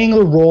playing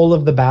the role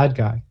of the bad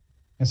guy.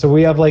 And so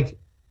we have like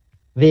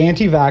the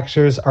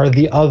anti-vaxxers are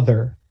the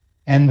other,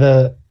 and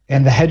the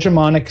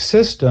hegemonic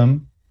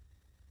system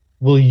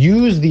will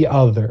use the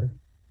other.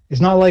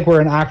 It's not like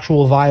we're an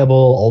actual viable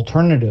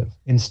alternative.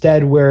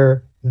 Instead,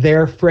 we're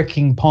their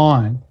fricking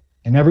pawn.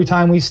 And every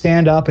time we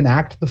stand up and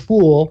act the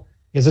fool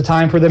is a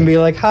time for them to be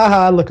like,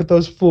 haha, look at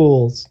those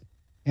fools.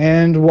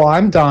 And well,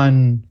 I'm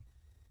done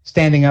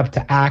standing up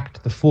to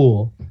act the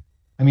fool.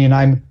 I mean,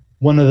 I'm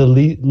one of the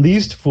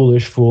least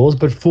foolish fools,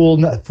 but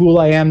fool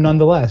I am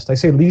nonetheless. I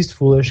say least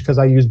foolish because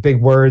I use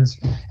big words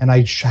and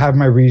I have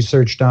my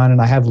research done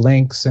and I have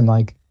links and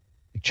like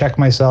check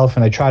myself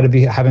and I try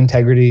to have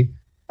integrity.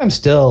 I'm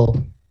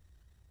still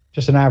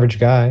just an average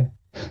guy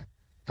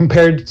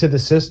compared to the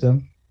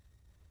system.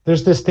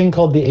 There's this thing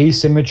called the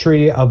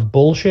asymmetry of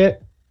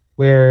bullshit,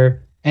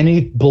 where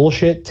any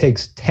bullshit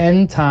takes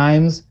 10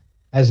 times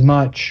as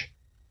much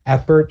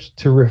effort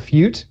to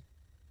refute.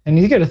 And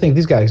you got to think,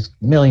 these guys,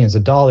 millions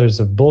of dollars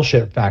of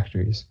bullshit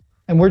factories.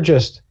 And we're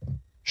just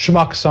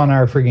schmucks on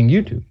our frigging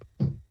YouTube.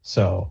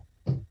 So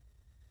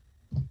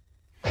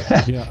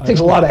it takes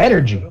a lot of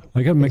energy.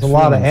 I got mixed feelings. A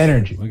lot of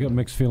energy. I got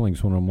mixed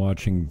feelings when I'm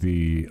watching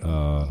the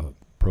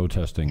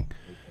protesting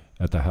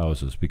at the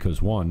houses,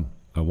 because one,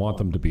 I want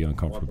them to be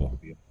uncomfortable.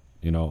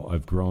 You know,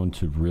 I've grown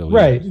to really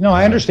right. No,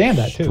 I understand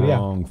that too.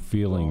 Strong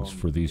feelings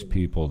for these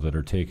people that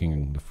are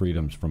taking the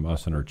freedoms from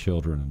us and our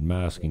children and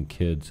masking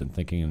kids and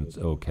thinking it's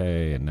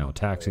okay, and now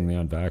taxing the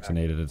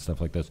unvaccinated and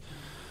stuff like this.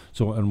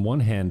 So on one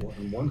hand,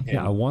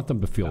 I want them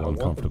to feel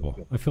uncomfortable.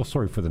 I feel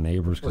sorry for the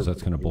neighbors because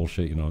that's kind of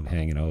bullshit, you know,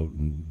 hanging out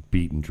and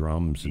beating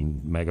drums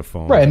and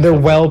megaphones. Right, and they're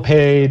well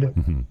paid,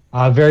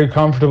 very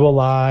comfortable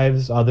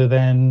lives, other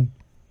than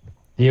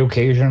the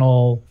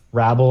occasional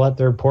rabble at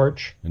their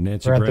porch. And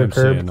Nancy Graham's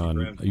saying on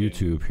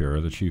YouTube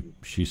here that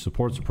she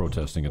supports the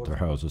protesting at their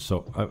houses.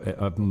 So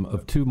I'm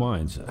of two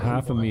minds.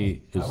 Half of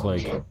me is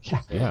like,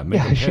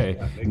 make them pay.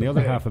 And the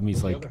other half of me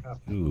is like,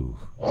 ooh,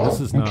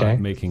 this is not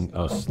making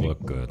us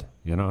look good.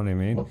 You know what I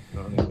mean?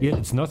 Yeah,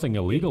 it's nothing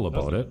illegal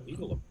about it,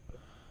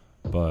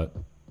 but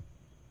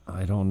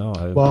I don't know.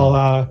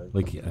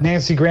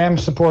 Nancy Graham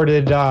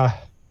supported the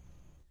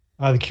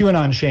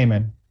QAnon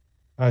shaman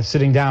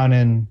sitting down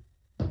in.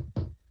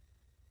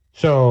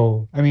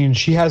 So, I mean,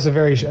 she has a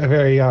very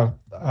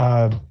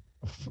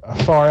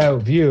far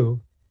out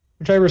view,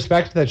 which I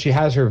respect that she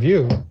has her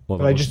view,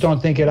 but I just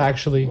don't think it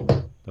actually.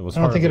 It was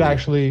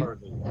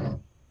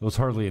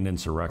hardly an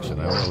insurrection.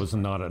 It was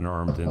not an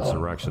armed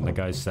insurrection. The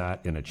guy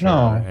sat in a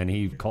chair and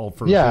he called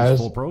for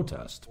peaceful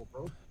protest.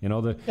 You know,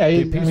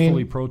 they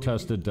peacefully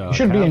protested. He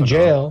shouldn't be in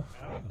jail.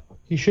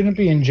 He shouldn't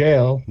be in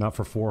jail. Not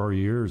for 4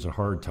 years, a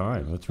hard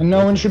time. That's and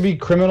no one should be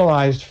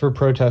criminalized for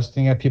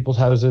protesting at people's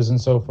houses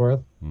and so forth.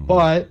 Mm-hmm.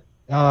 But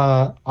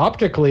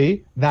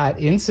optically, that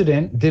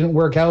incident didn't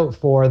work out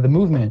for the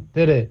movement,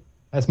 did it?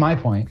 That's my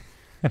point.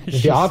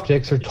 The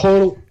optics are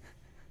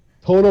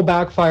total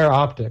backfire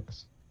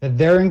optics. That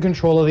they're in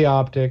control of the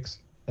optics.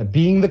 That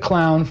being the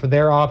clown for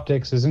their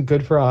optics isn't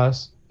good for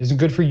us, isn't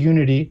good for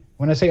unity.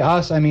 When I say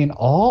us, I mean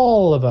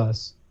all of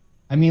us.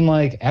 I mean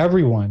like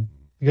everyone.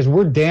 Because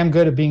we're damn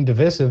good at being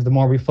divisive the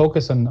more we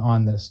focus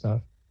on this stuff.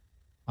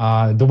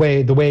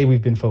 The way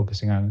we've been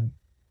focusing on it,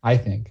 I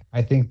think.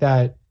 I think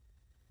that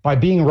by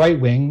being right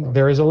wing,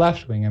 there is a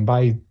left wing, and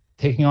by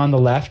taking on the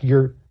left,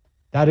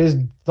 that is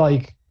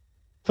like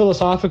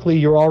philosophically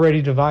you're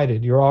already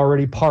divided. You're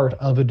already part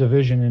of a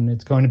division, and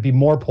it's going to be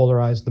more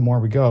polarized the more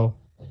we go.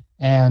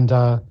 And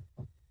that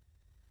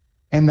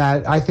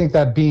I think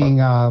that being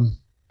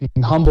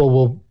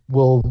humble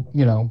will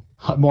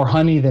more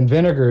honey than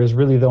vinegar is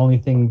really the only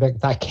thing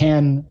that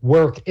can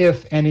work,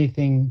 if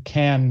anything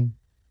can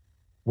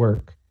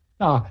work.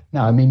 No,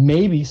 I mean,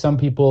 maybe some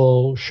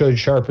people should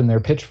sharpen their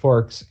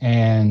pitchforks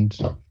and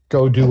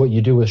go do what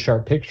you do with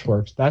sharp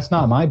pitchforks. That's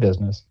not my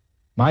business.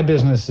 My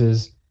business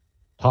is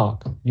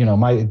talk,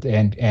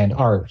 and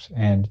art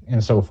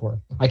and so forth.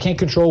 I can't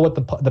control what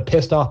the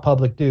pissed off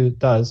public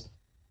does,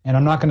 and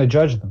I'm not going to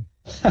judge them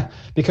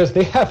because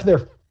they have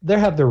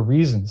their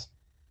reasons.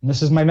 And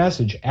this is my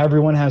message.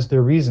 Everyone has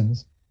their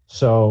reasons.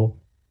 So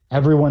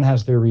everyone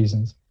has their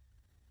reasons.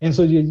 And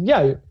so,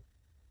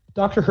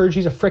 Dr.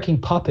 Hergé's a freaking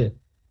puppet.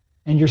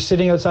 And you're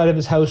sitting outside of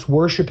his house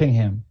worshiping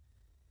him.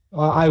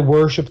 I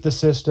worship the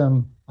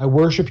system. I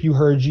worship you,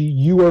 Hergé.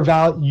 You are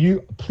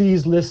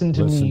please listen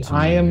to me.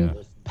 I am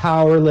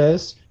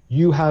powerless.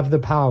 You have the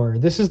power.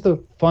 This is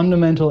the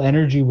fundamental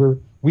energy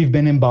we've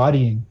been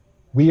embodying.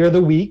 We are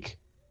the weak.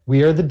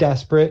 We are the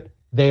desperate.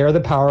 They are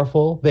the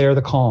powerful. They are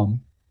the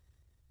calm.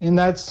 And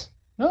that's,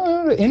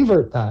 no,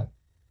 invert that.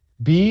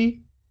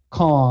 Be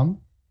calm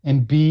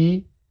and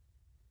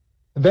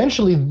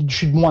eventually you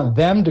should want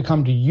them to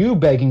come to you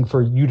begging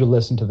for you to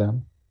listen to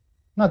them.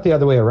 Not the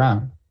other way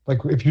around.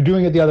 Like if you're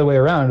doing it the other way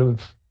around,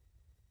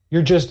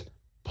 you're just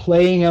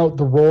playing out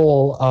the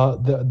role,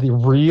 the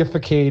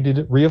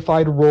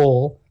reified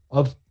role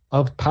of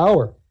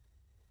power,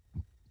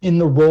 in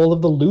the role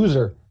of the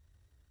loser.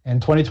 In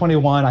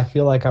 2021, I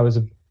feel like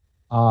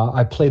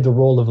I played the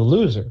role of the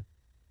loser.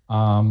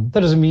 That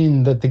doesn't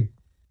mean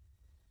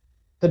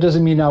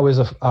I was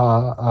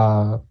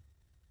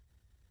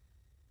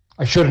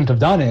I shouldn't have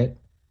done it.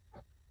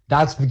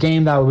 That's the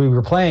game that we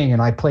were playing,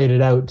 and I played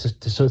it out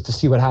to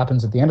see what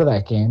happens at the end of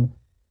that game.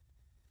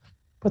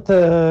 But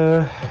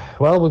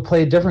we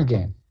played a different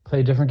game.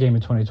 Played a different game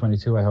in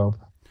 2022, I hope.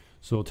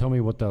 So tell me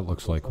what that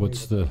looks like.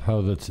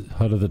 How do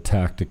the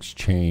tactics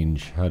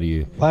change? How do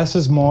you less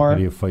is more? How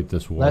do you fight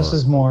this war? Less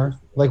is more.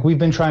 Like we've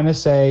been trying to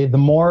say, the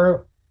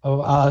more of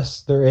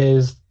us there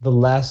is, the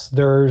less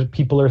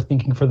people are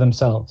thinking for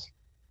themselves.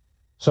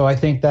 So I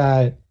think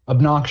that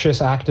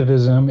obnoxious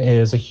activism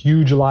is a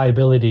huge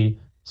liability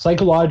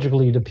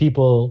psychologically to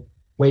people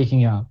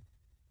waking up.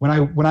 When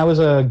I was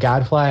a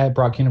gadfly at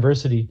Brock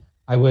University,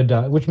 I would,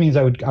 which means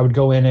I would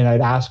go in and I'd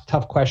ask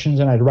tough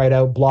questions and I'd write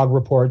out blog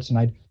reports and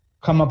I'd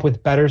come up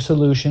with better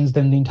solutions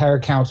than the entire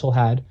council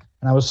had.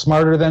 And I was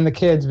smarter than the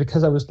kids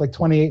because I was like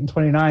 28 and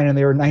 29 and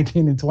they were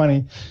 19 and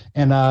 20.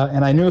 And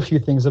I knew a few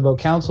things about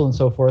council and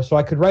so forth. So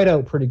I could write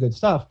out pretty good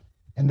stuff.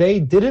 And they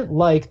didn't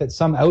like that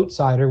some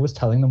outsider was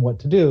telling them what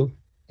to do.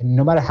 And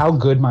no matter how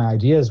good my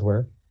ideas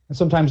were, and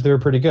sometimes they were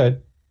pretty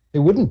good, they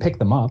wouldn't pick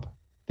them up.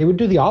 They would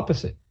do the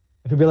opposite.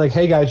 If it'd be like,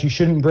 hey guys, you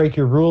shouldn't break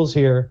your rules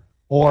here,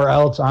 or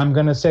else I'm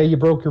going to say you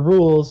broke your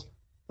rules.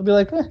 They'll be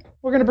like,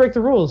 we're going to break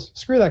the rules.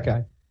 Screw that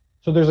guy.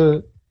 So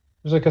there's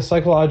like a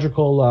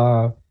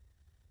psychological,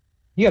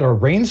 you got a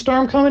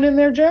rainstorm coming in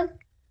there, Jen?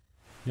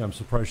 Yeah, I'm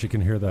surprised you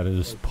can hear that. It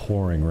is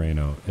pouring rain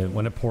out.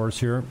 When it pours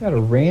here, you got a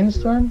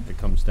rainstorm? It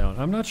comes down.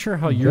 I'm not sure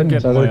how you're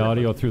getting my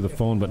audio through the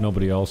phone, but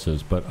nobody else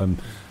is. But I'm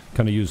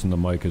kind of using the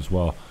mic as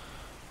well.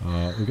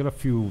 We got a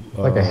few...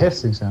 like a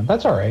hissing sound.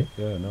 That's all right.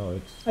 Yeah,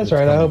 no, That's all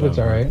right. I hope it's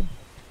all right.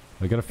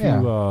 I got a few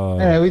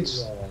anyway,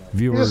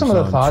 viewers. These are some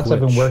of the thoughts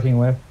Twitch I've been working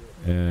with.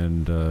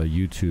 And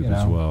YouTube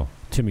as well.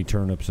 Timmy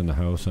Turnip's in the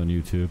house on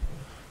YouTube.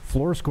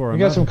 Floor score. We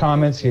got some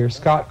comments here.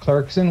 Scott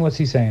Clarkson, what's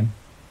he saying?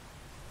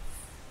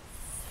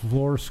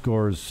 Floor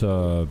Score's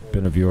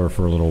been a viewer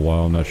for a little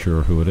while. I'm not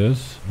sure who it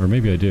is. Or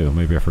maybe I do.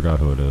 Maybe I forgot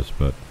who it is.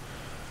 But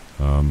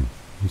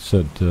he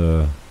said,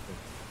 I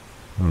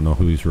don't know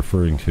who he's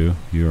referring to,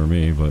 you or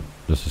me, but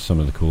this is some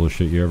of the coolest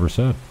shit you ever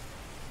said.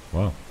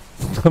 Wow.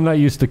 I'm not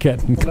used to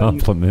getting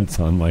compliments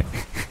on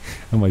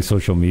my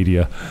social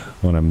media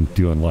when I'm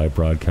doing live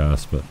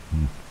broadcasts, but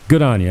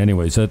good on you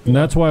anyways. And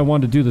that's why I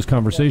wanted to do this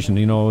conversation.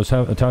 You know, I was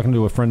talking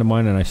to a friend of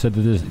mine, and I said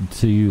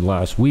to you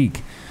last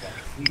week.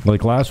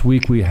 Like last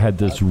week we had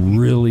this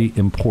really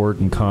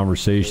important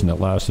conversation that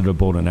lasted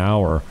about an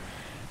hour,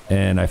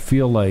 and I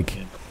feel like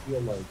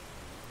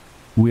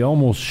we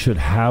almost should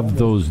have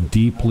those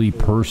deeply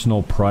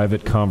personal,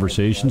 private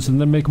conversations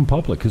and then make them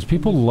public, because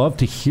people love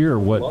to hear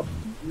what,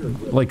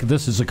 like,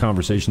 this is a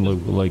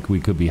conversation like we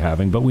could be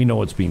having, but we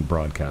know it's being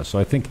broadcast. So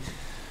I think,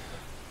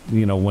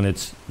 you know, when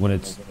it's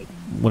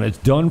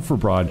done for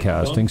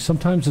broadcasting,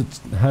 sometimes it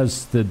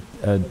has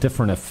a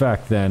different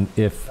effect than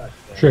if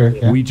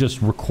we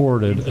just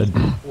recorded a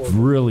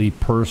really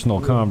personal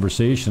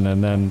conversation,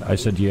 and then I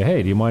said to you,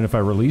 hey, do you mind if I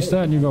release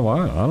that? And you go,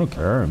 well, I don't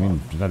care. I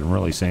mean, I didn't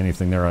really say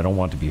anything there. I don't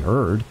want to be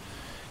heard.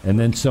 And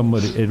then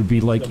it would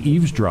be like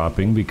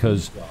eavesdropping,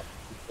 because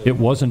it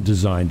wasn't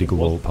designed to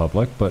go out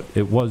public, but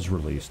it was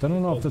released. I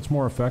don't know if that's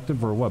more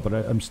effective or what, but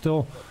I'm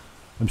still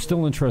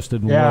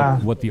interested in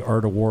what the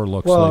art of war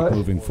looks like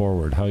moving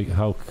forward.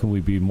 How can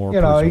we be more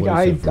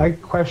persuasive? I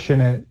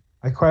question it.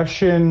 I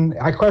question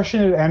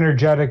it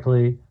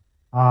energetically.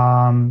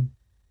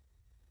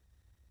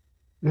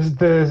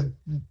 The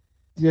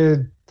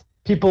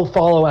people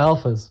follow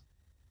alphas,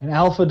 and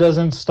alpha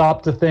doesn't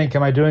stop to think,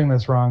 am I doing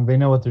this wrong? They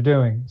know what they're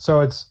doing.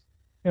 So it's,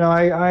 you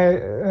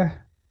know,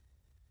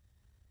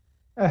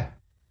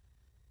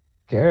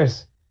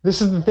 cares.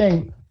 This is the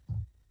thing.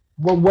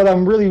 What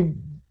I'm really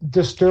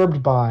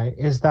disturbed by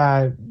is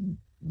that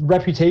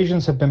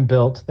reputations have been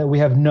built that we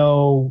have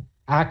no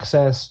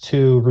access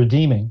to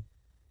redeeming.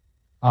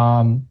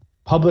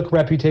 Public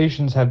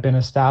reputations have been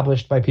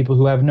established by people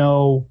who have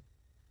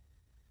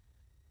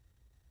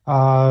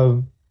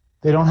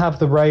they don't have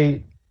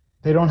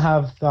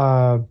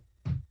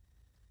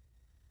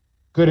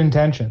good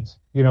intentions,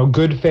 you know,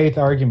 good faith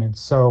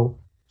arguments. So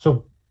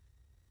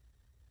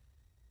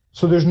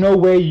there's no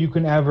way you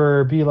can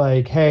ever be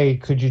like, hey,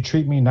 could you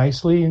treat me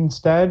nicely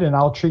instead, and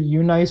I'll treat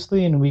you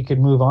nicely, and we could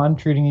move on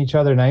treating each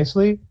other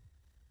nicely.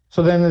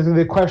 So then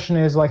the question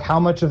is, like, how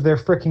much of their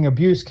freaking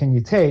abuse can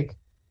you take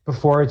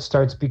before it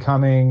starts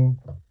becoming,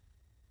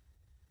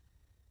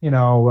 you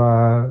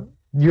know,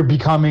 you're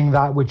becoming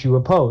that which you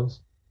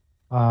oppose.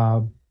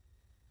 You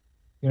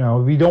know,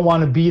 we don't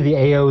want to be the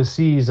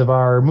AOCs of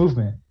our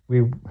movement.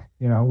 We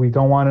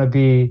don't want to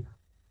be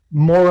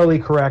morally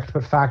correct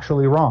but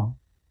factually wrong.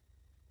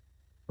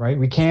 Right?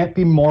 We can't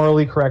be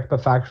morally correct but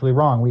factually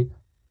wrong.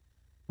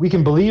 We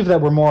can believe that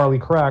we're morally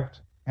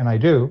correct, and I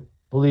do,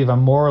 believe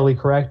I'm morally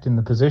correct in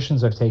the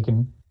positions I've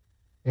taken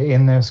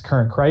in this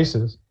current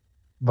crisis,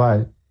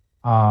 but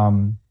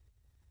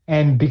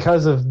and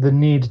because of the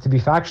need to be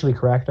factually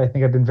correct, I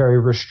think I've been very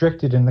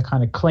restricted in the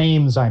kind of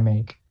claims I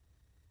make.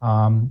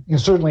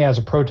 Certainly as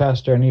a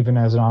protester and even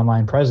as an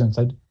online presence,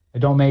 I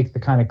don't make the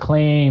kind of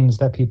claims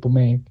that people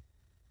make.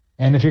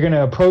 And if you're going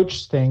to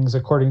approach things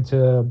according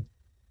to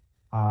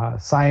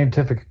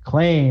scientific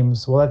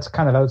claims, well, that's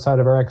kind of outside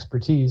of our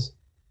expertise.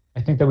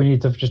 I think that we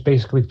need to just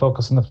basically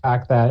focus on the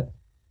fact that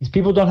these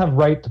people don't have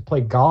right to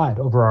play God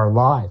over our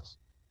lives.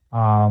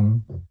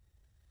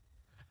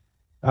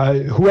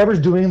 Whoever's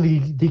doing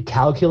the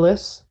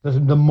calculus,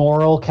 the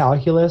moral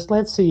calculus,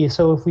 let's see,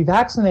 so if we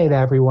vaccinate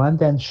everyone,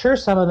 then sure,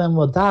 some of them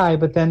will die,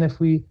 but then if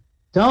we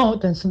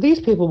don't, then so these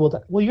people will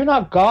die. Well, you're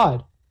not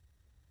God.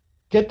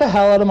 Get the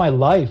hell out of my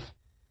life.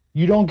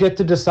 You don't get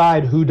to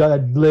decide who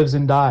lives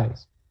and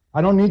dies.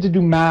 I don't need to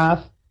do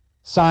math,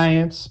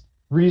 science,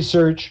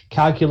 research,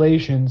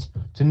 calculations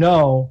to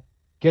know,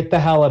 get the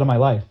hell out of my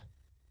life.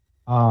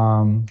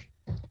 And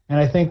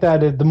I think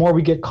that the more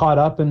we get caught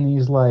up in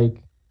these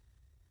like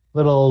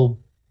little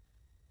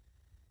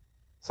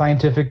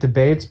scientific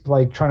debates,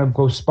 like trying to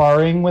go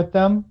sparring with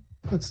them,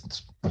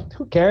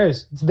 who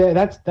cares?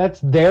 That's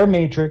their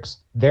matrix,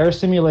 their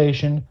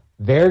simulation,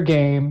 their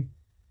game.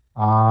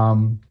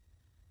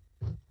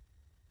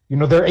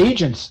 They're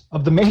agents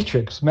of the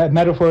matrix,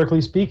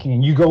 metaphorically speaking.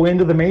 And you go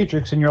into the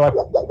matrix and you're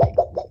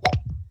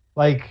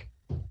like,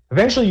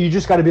 eventually you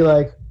just got to be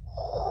like,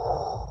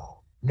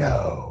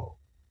 no.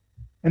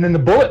 And then the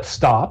bullets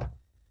stop,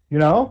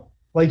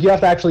 like you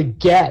have to actually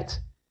get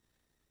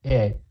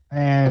it.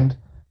 And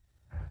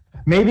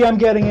maybe I'm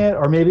getting it,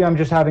 or maybe I'm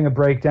just having a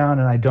breakdown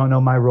and I don't know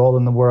my role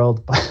in the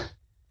world. But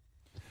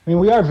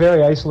we are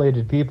very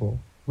isolated people.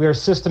 We are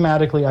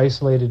systematically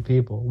isolated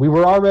people. We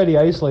were already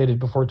isolated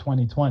before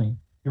 2020. You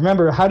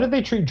remember, how did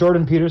they treat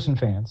Jordan Peterson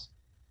fans?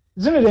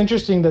 Isn't it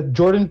interesting that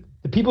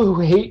the people who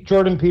hate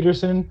Jordan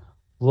Peterson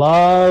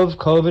love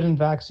COVID and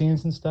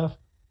vaccines and stuff?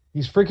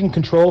 These freaking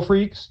control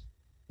freaks.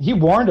 He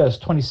warned us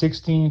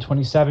 2016,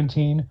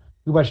 2017.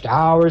 We watched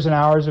hours and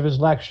hours of his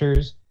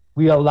lectures.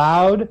 We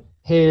allowed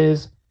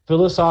his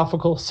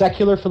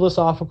secular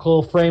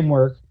philosophical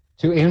framework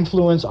to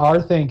influence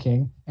our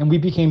thinking, and we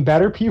became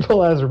better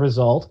people as a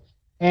result.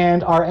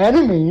 And our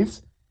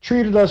enemies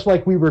treated us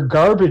like we were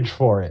garbage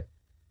for it.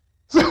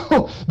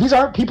 So these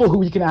aren't people who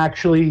we can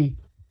actually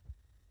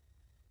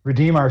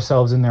redeem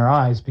ourselves in their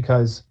eyes,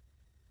 because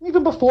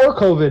even before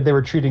COVID, they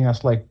were treating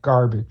us like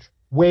garbage.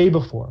 Way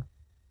before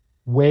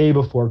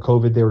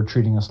COVID, they were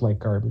treating us like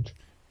garbage.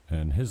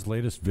 And his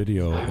latest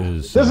video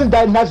is...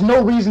 That's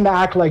no reason to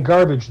act like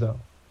garbage, though.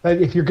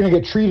 That if you're going to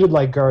get treated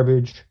like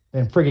garbage,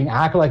 then frigging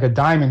act like a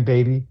diamond,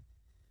 baby.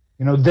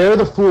 They're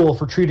the fool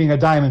for treating a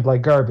diamond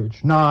like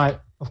garbage.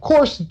 Not, of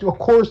course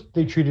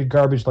they treated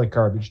garbage like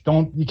garbage.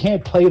 You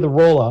can't play the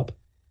roll up.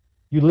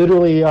 You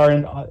literally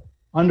are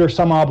under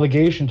some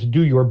obligation to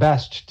do your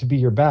best to be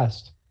your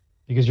best,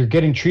 because you're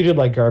getting treated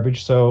like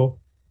garbage. So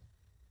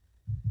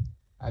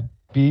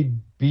be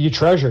a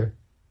treasure.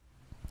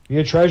 Be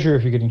a treasure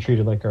if you're getting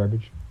treated like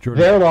garbage.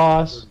 Their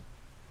loss.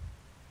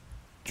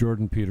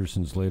 Jordan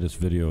Peterson's latest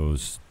video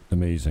is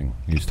amazing.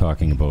 He's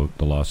talking about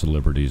the loss of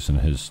liberties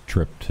and his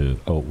trip to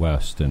out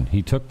west, and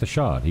he took the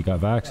shot. He got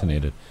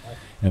vaccinated.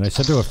 And I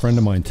said to a friend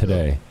of mine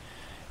today,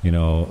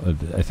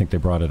 I think they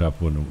brought it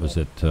up when it was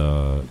at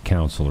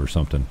council or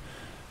something,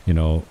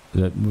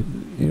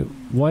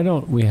 why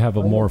don't we have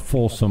a more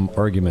fulsome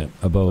argument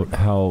about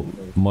how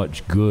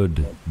much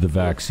good the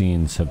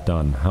vaccines have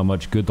done, how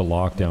much good the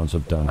lockdowns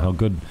have done,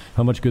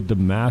 how much good the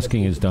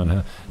masking has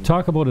done.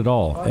 Talk about it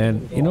all.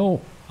 And,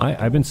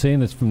 I've been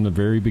saying this from the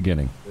very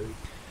beginning.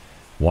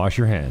 Wash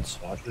your hands.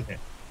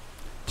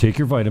 Take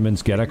your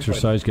vitamins, get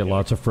exercise, get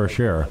lots of fresh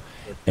air.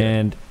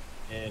 And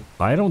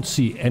I don't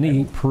see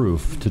any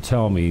proof to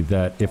tell me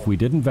that if we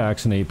didn't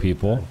vaccinate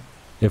people,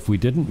 if we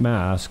didn't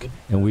mask,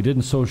 and we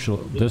didn't social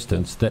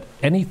distance, that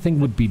anything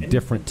would be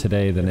different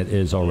today than it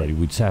is already.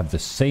 We'd have the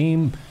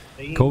same,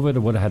 COVID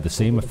would have had the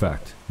same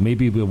effect.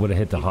 Maybe we would have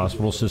hit the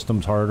hospital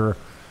systems harder.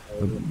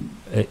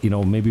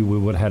 Maybe we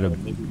would have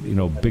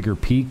had bigger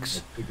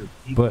peaks.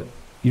 But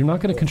you're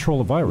not going to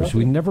control a virus.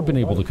 We've never been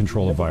able to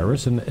control a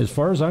virus. And as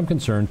far as I'm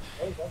concerned,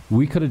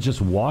 we could have just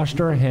washed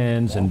our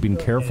hands and been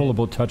careful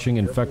about touching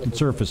infected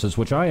surfaces,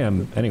 which I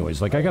am anyways.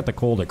 Like, I got the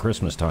cold at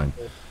Christmas time.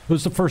 It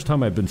was the first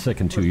time I've been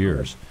sick in 2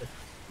 years.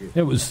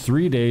 It was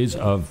 3 days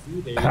of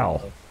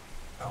hell.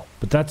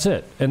 But that's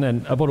it. And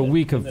then about a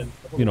week of,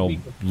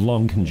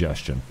 lung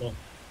congestion.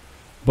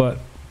 But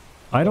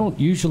I don't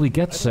usually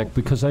get sick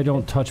because I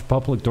don't touch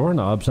public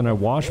doorknobs and I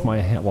wash my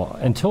hands. Well,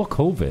 until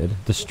COVID,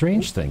 the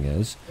strange thing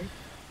is,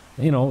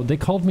 they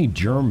called me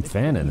Germ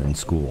Fannin in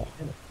school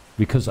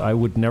because I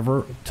would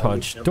never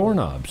touch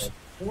doorknobs.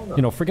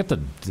 Forget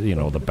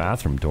the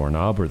bathroom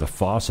doorknob or the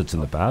faucets in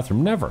the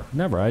bathroom.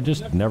 Never. I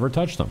just never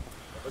touched them.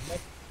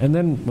 And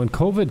then when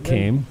COVID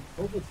came,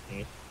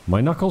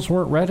 my knuckles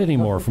weren't red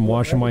anymore from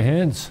washing my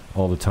hands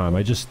all the time.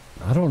 I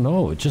don't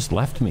know. It just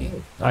left me.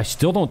 I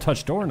still don't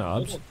touch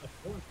doorknobs.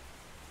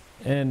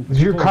 And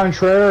you're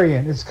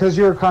contrarian. It's because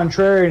you're a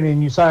contrarian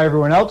and you saw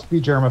everyone else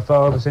be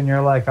germaphobes, and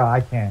you're like, oh,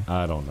 I can't.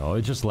 I don't know.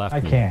 It just left me.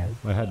 I can't.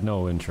 I had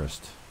no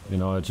interest. You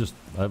know, it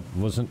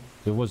wasn't.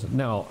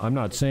 Now, I'm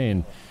not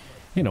saying,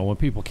 you know, when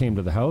people came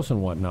to the house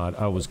and whatnot,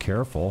 I was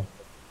careful.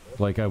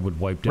 Like, I would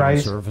wipe down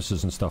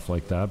surfaces and stuff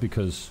like that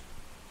because...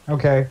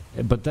 Okay.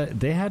 But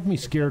they had me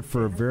scared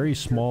for a very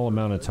small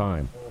amount of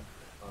time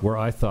where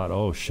I thought,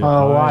 oh, shit.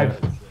 Oh, I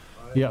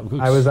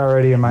was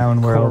already in my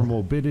own world.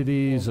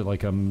 Comorbidities,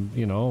 like I'm,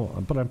 you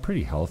know, but I'm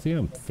pretty healthy.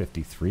 I'm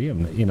 53.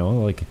 I'm, you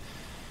know, like,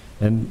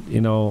 and,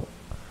 you know,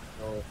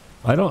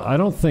 I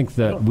don't think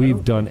that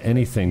we've done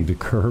anything to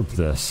curb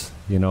this,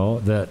 you know,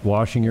 that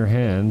washing your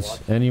hands,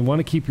 and you want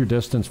to keep your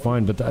distance,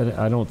 fine, but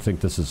I don't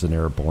think this is an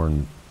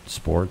airborne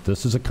sport.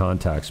 This is a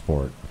contact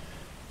sport.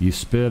 You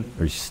spit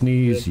or you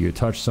sneeze, you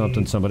touch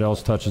something, somebody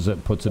else touches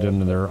it, puts it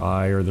into their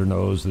eye or their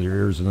nose, their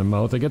ears, and their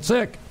mouth, they get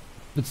sick.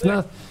 It's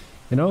not,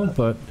 you know,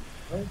 but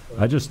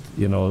I just,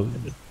 you know,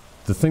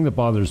 the thing that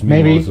bothers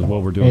me most is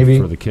what we're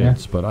doing for the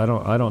kids. Yeah. But I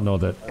don't know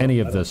that any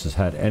of this has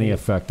had any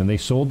effect. And they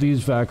sold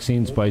these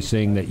vaccines by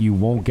saying that you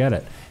won't get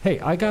it. Hey,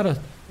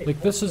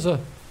 this is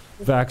a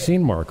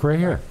vaccine mark right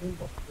here.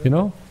 You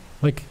know?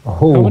 Like,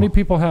 how many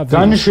people have these?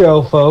 Gun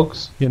show,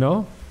 folks. You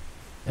know?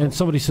 And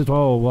somebody said,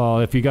 oh, well,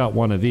 if you got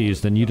one of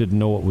these, then you didn't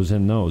know what was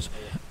in those.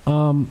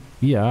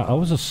 Yeah, I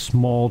was a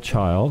small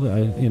child,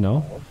 you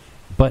know.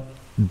 But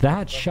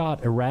that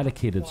shot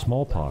eradicated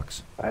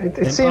smallpox.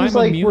 It seems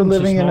like we're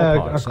living in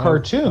a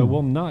cartoon. I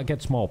will not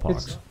get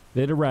smallpox.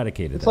 It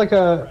eradicated it. Like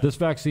this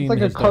vaccine.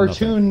 It's like a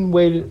cartoon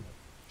way to...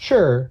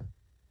 Sure.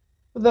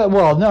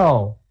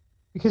 No.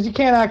 Because you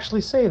can't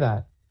actually say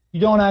that. You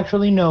don't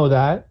actually know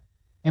that.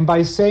 And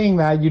by saying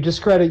that, you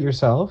discredit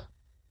yourself.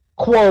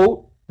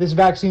 Quote, this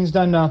vaccine's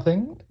done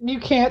nothing. You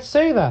can't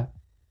say that.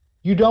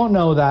 You don't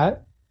know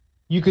that.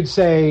 You could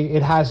say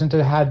it hasn't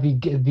had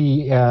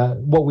the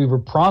what we were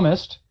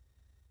promised.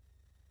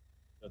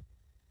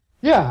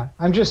 Yeah,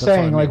 I'm just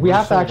saying, like, we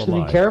have to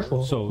actually be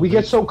careful. So we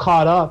get so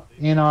caught up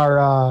in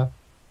our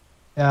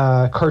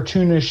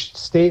cartoonish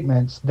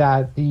statements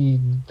that the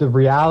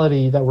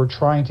reality that we're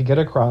trying to get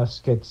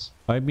across gets...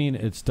 I mean,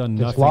 it's done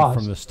nothing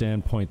from the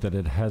standpoint that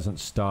it hasn't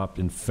stopped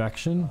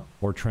infection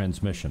or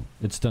transmission.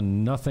 It's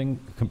done nothing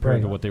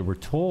compared to what they were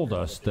told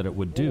us that it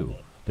would do.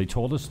 They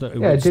told us that it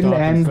would stop infection. Yeah, it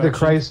didn't end the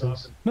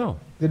crisis. No.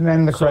 Didn't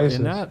end the crisis.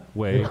 In that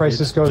way, the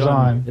crisis goes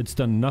on. It's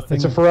done nothing.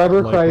 It's a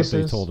forever crisis.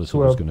 What they told us it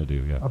was going to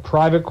do. Yeah. A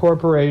private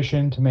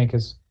corporation to make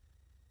us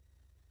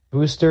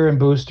booster and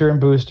booster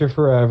and booster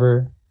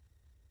forever.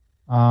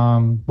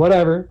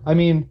 Whatever. I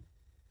mean,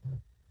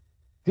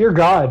 dear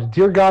God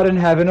in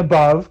heaven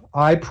above,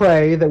 I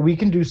pray that we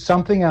can do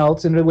something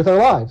else with our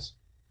lives.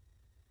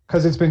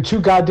 Because it's been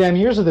 2 goddamn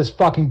years of this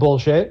fucking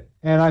bullshit,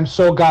 and I'm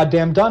so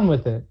goddamn done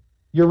with it.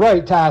 You're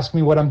right to ask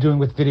me what I'm doing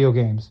with video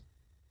games.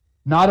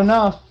 Not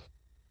enough.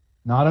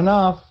 Not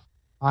enough.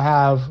 I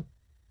have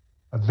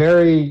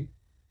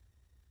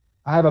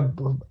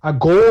a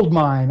gold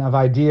mine of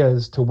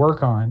ideas to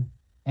work on,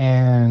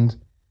 and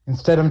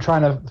instead I'm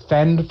trying to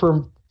fend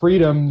for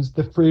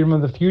the freedom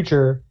of the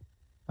future.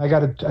 I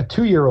got a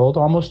 2-year-old,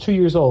 almost 2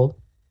 years old.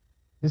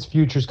 His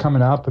future's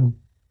coming up, and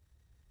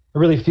I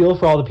really feel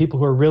for all the people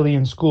who are really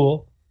in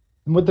school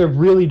and what they've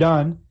really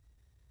done.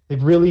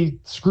 They've really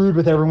screwed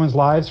with everyone's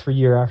lives for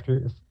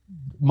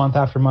month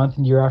after month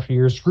and year after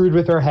year, screwed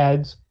with our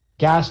heads,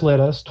 gaslit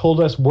us,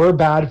 told us we're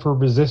bad for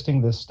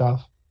resisting this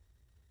stuff.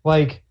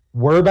 Like,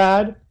 we're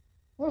bad?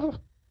 What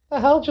the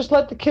hell? Just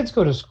let the kids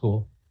go to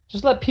school.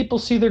 Just let people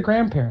see their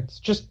grandparents.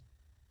 Just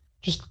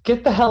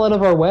get the hell out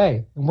of our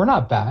way. And we're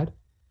not bad.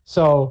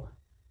 So,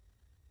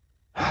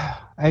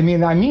 I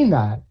mean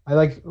that.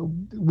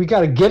 We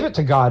got to give it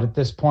to God at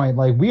this point.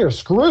 Like, we are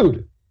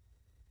screwed.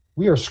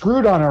 We are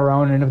screwed on our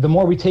own, and if the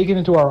more we take it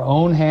into our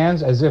own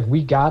hands as if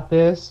we got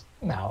this,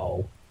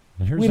 no.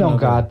 We don't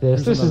got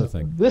this.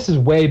 This is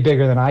way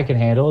bigger than I can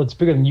handle. It's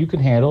bigger than you can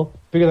handle.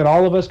 Bigger than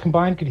all of us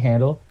combined could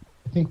handle.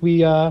 I think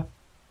we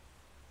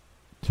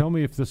tell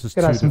me if this is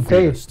too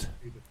defeatist.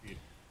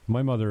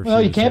 My mother... No,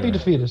 you can't be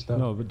defeatist, though.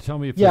 No, but tell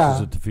me if this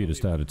is a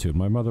defeatist attitude.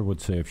 My mother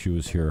would say if she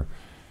was here,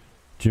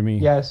 Jimmy,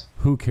 yes,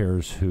 who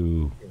cares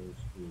who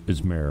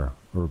is mayor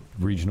or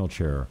regional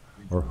chair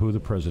or who the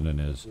president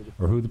is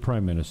or who the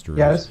prime minister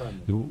is?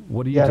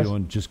 What are you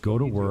doing? Just go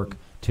to work,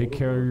 take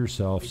care of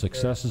yourself.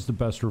 Success is the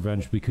best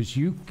revenge because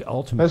you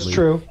ultimately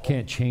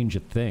can't change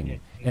a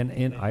thing.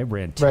 And I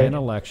ran 10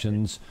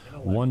 elections,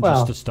 one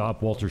just to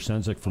stop Walter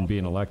Sendzik from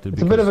being elected.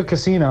 It's a bit of a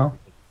casino.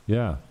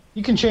 Yeah.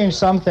 You can change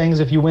some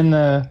things if you win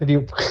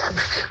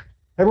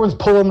everyone's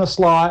pulling the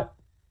slot,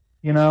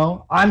 you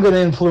know, I'm going to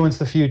influence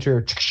the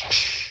future.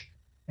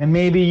 And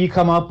maybe you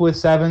come up with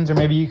 7s or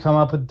maybe you come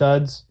up with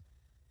duds.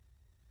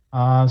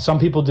 Some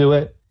people do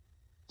it.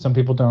 Some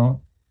people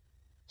don't.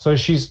 So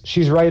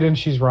she's right and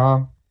she's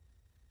wrong.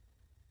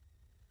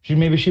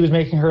 Maybe she was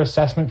making her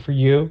assessment for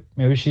you.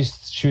 Maybe she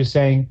was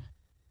saying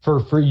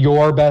for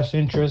your best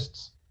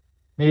interests.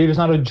 Maybe it's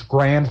not a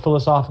grand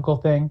philosophical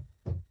thing.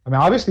 I mean,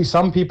 obviously,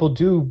 some people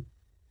do.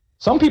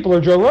 Some people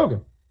are Joe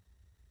Rogan.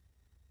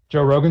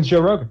 Joe Rogan's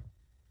Joe Rogan.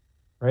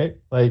 right?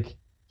 Like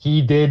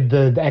he did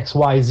the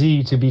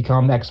XYZ to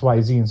become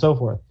XYZ and so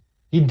forth.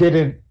 He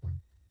didn't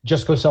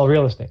just go sell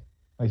real estate.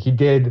 Like he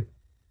did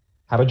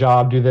have a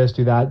job, do this,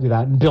 do that,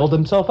 and build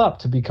himself up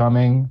to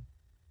becoming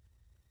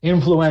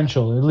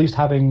influential, at least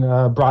having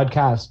a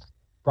broadcast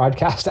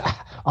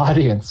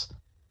audience,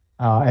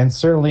 and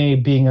certainly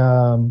being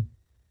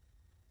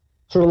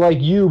sort of like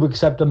you,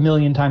 except 1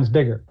 million times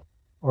bigger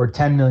or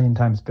 10 million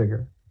times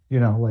bigger. You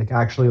know, like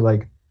actually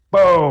like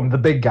boom, the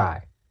big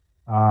guy.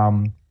 Who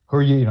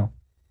are you know,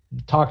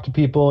 you talk to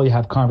people, you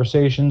have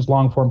conversations,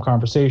 long form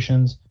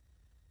conversations,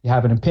 you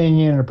have an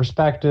opinion and a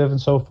perspective and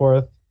so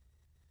forth.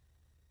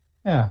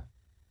 Yeah.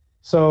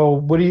 So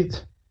what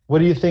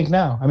do you think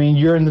now? I mean,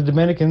 you're in the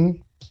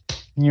Dominican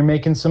and you're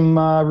making some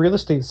real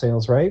estate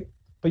sales, right?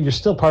 But you're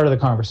still part of the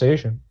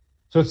conversation.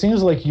 So it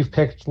seems like you've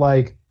picked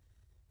like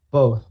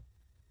both.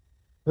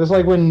 It's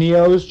like when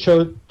Neo's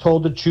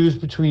told to choose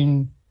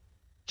between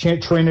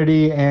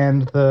Trinity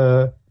and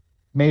the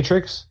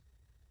Matrix,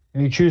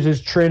 and he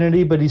chooses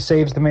Trinity, but he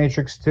saves the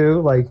Matrix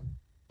too. Like,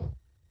 I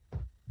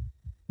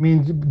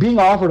mean, being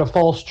offered a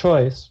false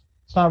choice,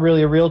 it's not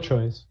really a real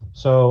choice.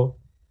 So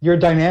you're a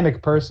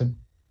dynamic person,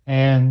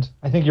 and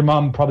I think your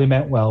mom probably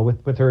meant well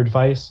with her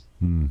advice,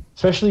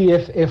 especially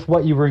if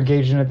what you were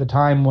engaged in at the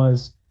time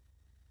was,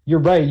 you're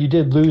right, you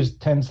did lose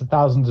tens of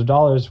thousands of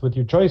dollars with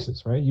your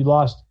choices, right? You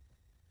lost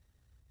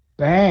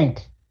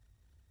bank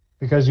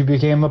because you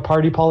became a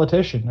party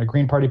politician, a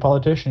Green Party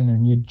politician,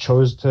 and you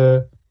chose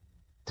to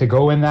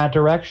go in that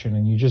direction,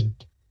 and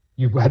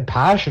you had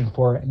passion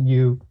for it, and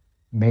you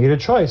made a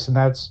choice, and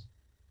that's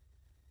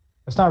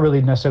not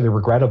really necessarily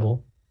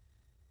regrettable.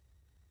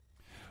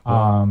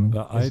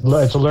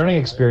 It's a learning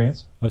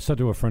experience. I said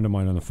to a friend of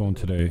mine on the phone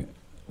today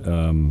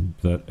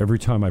that every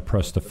time I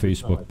press the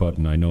Facebook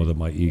button, I know that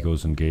my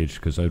ego's engaged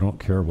because I don't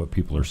care what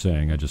people are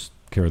saying. I just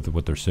care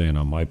what they're saying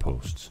on my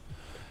posts.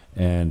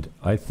 And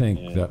I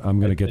think that I'm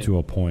going to get to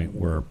a point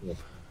where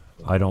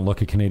I don't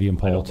look at Canadian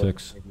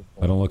politics.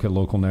 I don't look at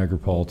local Niagara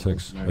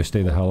politics. I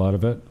stay the hell out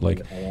of it.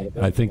 Like,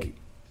 I think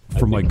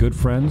for my good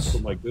friends,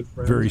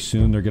 very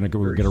soon they're going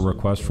to get a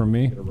request from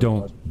me.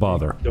 Don't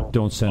bother.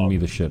 Don't send me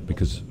the shit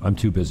because I'm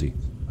too busy.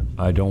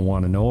 I don't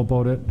want to know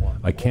about it.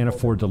 I can't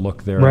afford to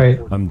look there. Right.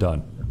 I'm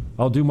done.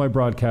 I'll do my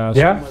broadcast.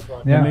 Yeah.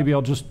 And maybe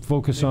I'll just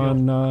focus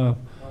on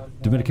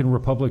Dominican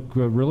Republic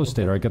real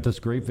estate. I got this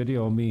great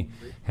video of me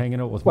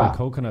hanging out with my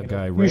coconut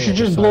guy. You should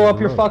just blow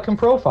up your fucking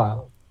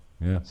profile.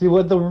 Yeah. See,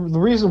 what the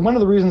reason? One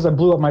of the reasons I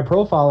blew up my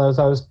profile is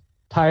I was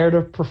tired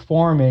of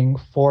performing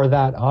for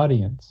that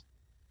audience.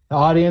 The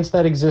audience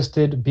that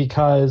existed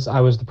because I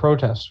was the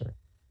protester.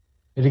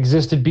 It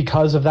existed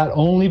because of that,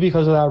 only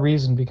because of that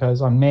reason,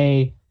 because on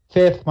May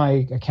 5th,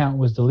 my account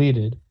was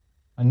deleted.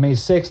 On May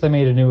 6th, I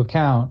made a new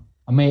account.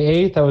 On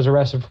May 8th, I was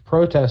arrested for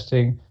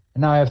protesting,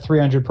 and now I have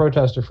 300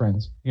 protester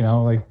friends, you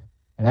know, like,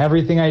 and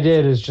everything I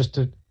did is just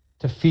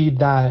to feed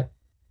that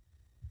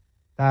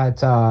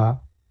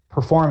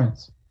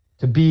performance,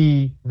 to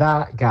be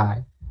that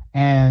guy.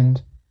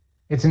 And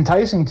it's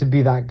enticing to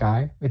be that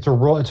guy. It's a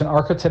role. It's an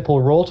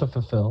archetypal role to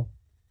fulfill,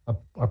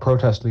 a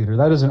protest leader.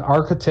 That is an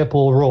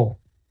archetypal role.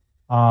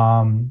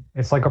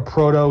 It's like a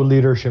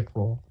proto-leadership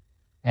role.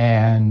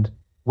 And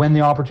when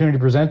the opportunity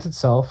presents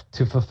itself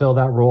to fulfill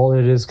that role,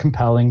 it is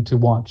compelling to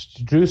want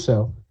to do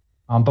so.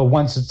 But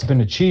once it's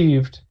been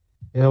achieved,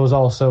 it was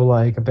also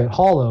like a bit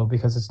hollow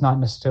because it's not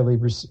necessarily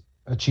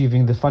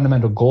achieving the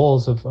fundamental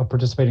goals of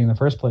participating in the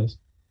first place,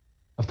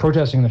 of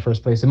protesting in the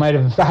first place. It might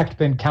have in fact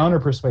been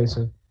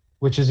counter-persuasive,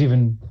 which is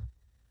even,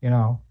 you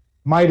know,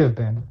 might have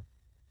been.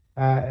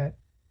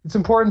 It's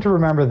important to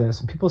remember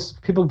this. And people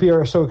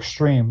are so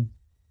extreme.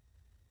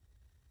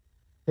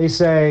 They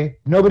say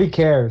nobody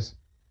cares,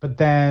 but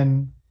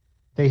then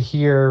they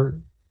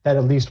hear that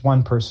at least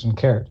one person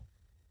cared.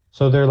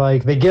 So they're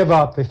like, they give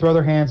up, they throw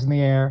their hands in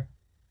the air.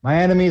 My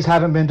enemies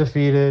haven't been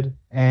defeated,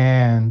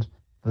 and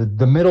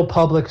the middle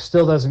public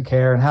still doesn't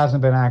care and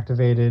hasn't been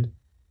activated.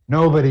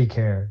 Nobody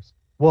cares.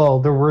 Well,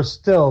 there were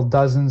still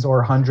dozens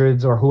or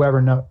hundreds or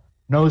whoever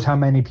knows how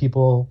many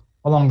people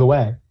along the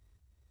way.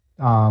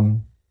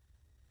 So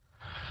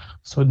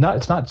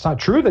it's not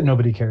true that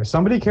nobody cares.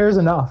 Somebody cares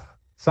enough.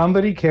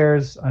 Somebody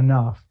cares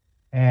enough.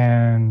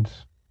 And,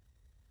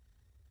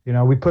 you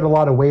know, we put a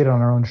lot of weight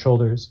on our own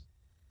shoulders.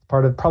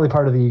 Probably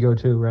part of the ego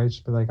too, right?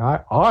 Just be like,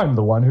 I'm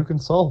the one who can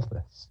solve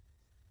this.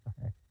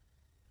 Okay.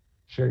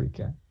 Sure you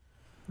can.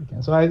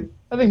 So I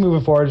think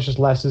moving forward, it's just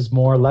less is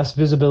more, less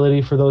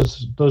visibility for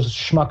those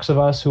schmucks of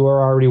us who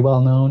are already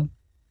well known.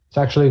 It's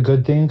actually a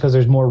good thing because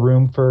there's more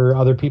room for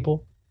other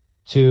people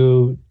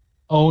to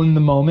own the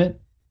moment.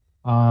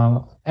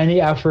 Any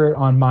effort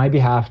on my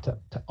behalf to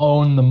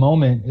own the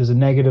moment is a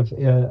negative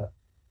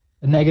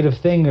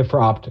thing for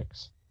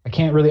optics. I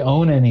can't really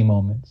own any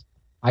moments.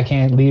 I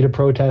can't lead a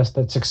protest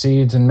that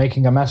succeeds in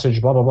making a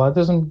message, blah, blah, blah.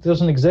 It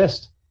doesn't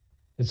exist.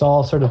 It's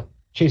all sort of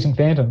chasing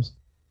phantoms.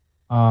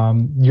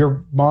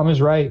 Your mom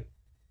is right.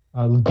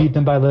 Beat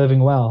them by living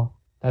well.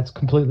 That's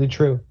completely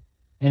true.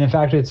 And in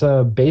fact, it's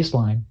a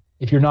baseline.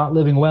 If you're not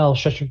living well,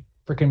 shut your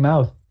freaking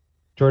mouth.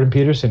 Jordan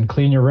Peterson,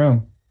 clean your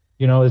room.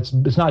 You know, it's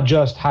not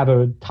just have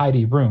a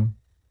tidy room.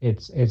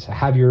 It's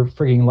have your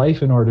frigging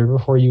life in order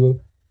before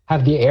you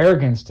have the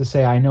arrogance to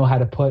say, I know how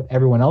to put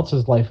everyone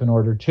else's life in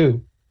order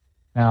too.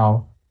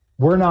 Now,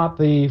 we're not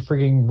the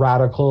frigging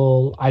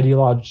radical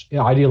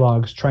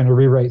ideologues trying to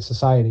rewrite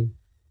society.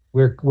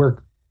 We're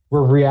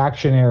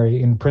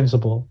reactionary in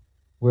principle.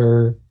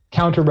 We're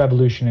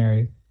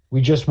counter-revolutionary.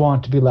 We just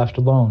want to be left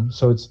alone.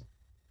 So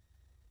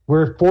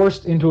we're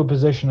forced into a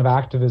position of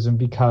activism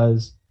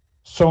because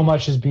so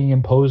much is being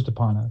imposed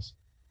upon us.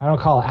 I don't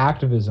call it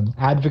activism,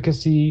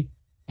 advocacy,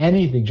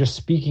 anything, just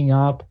speaking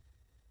up,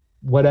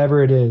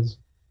 whatever it is.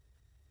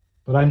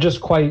 But I'm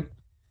just quite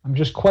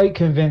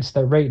convinced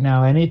that right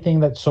now anything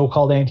that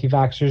so-called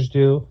anti-vaxxers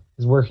do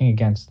is working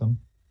against them.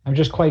 I'm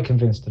just quite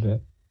convinced of it.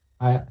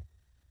 I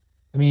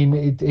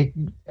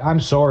mean, I'm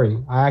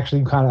sorry.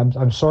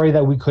 I'm sorry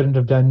that we couldn't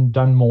have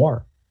done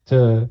more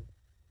to.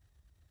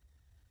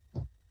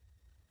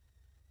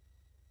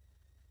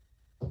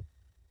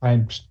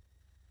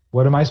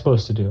 What am I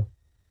supposed to do?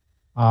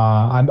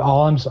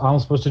 I'm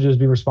supposed to do is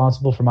be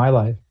responsible for my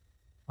life.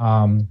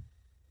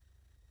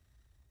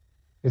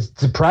 It's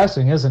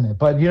depressing, isn't it?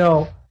 But you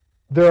know,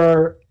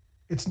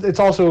 it's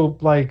also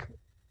like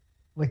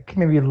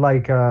maybe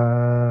like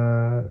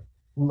a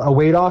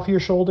weight off your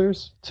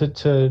shoulders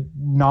to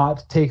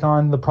not take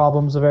on the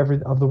problems of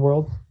the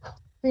world.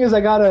 Thing is,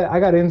 I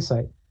got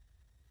insight.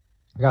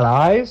 I got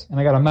eyes and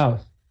I got a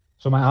mouth.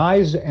 So my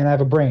eyes and I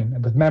have a brain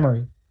with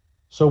memory.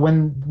 So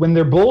when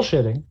they're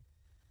bullshitting,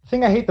 the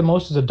thing I hate the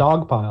most is a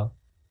dog pile.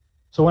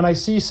 So when I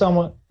see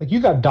someone like you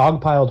got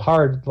dogpiled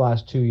hard the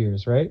last 2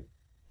 years, right?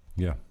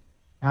 Yeah.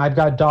 And I've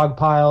got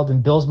dogpiled,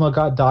 and Billsma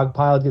got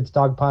dogpiled, gets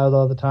dogpiled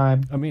all the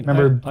time. I mean,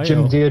 remember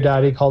Jim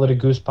Diodati called it a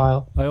goose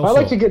pile. I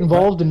like to get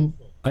involved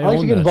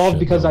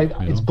because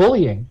it's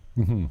bullying.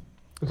 Mm-hmm.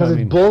 Because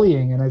it's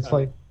bullying, and it's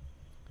like,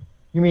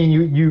 you mean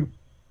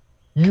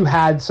you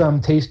had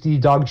some tasty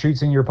dog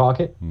treats in your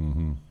pocket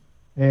mm-hmm.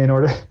 in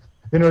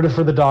order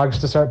for the dogs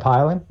to start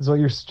piling? Is what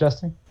you're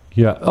suggesting?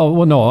 Yeah. Oh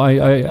well, no.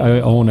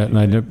 I own it,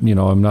 and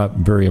I'm not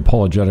very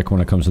apologetic when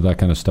it comes to that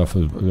kind of stuff.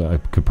 I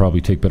could probably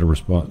take better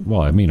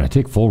Well, I mean, I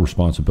take full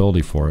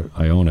responsibility for it.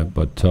 I own it,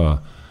 but for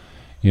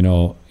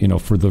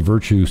the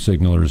virtue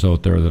signalers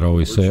out there that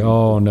always say,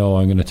 "Oh no,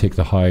 I'm going to take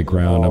the high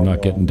ground. I'm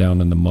not getting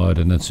down in the mud,"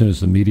 and as soon as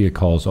the media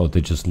calls out,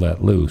 they just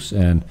let loose.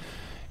 And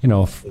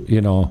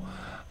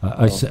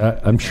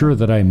I'm sure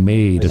that I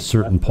made a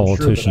certain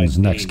politician's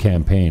next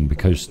campaign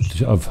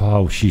because of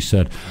how she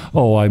said,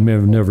 "Oh, I may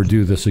never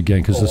do this again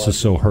because this is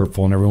so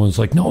hurtful," and everyone's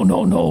like, "No,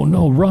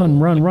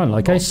 run!"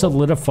 Like I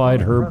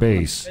solidified her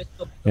base,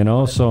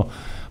 So,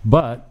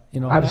 but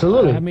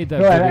absolutely, I made that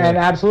video. And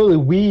absolutely,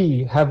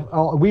 we have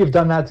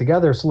done that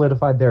together,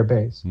 solidified their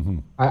base. Mm-hmm.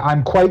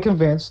 I'm quite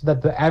convinced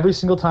that every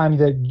single time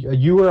that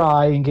you or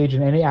I engage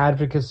in any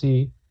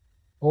advocacy,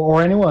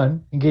 or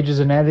anyone engages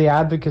in any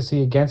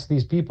advocacy against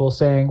these people,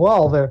 saying,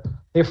 well,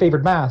 they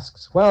favored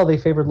masks, well, they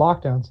favored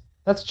lockdowns,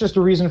 that's just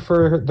a reason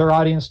for their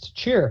audience to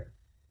cheer.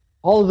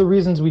 All of the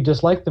reasons we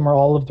dislike them are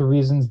all of the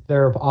reasons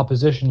their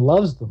opposition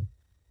loves them.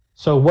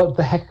 So what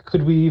the heck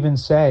could we even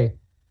say?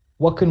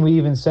 What can we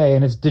even say?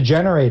 And it's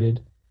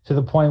degenerated to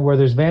the point where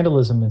there's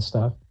vandalism and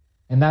stuff.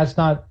 And that's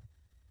not...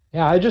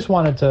 Yeah, I just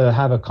wanted to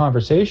have a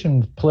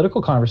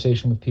political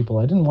conversation with people.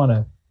 I didn't want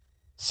to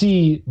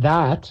see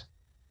that.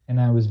 And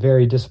I was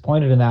very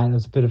disappointed in that. And it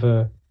was a bit of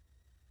a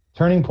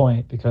turning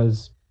point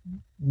because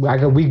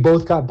we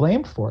both got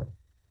blamed for it.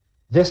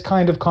 This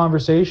kind of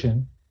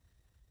conversation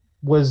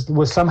was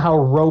somehow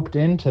roped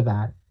into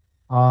that.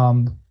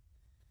 And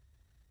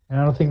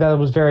I don't think that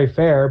was very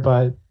fair,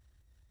 but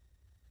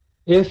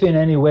if in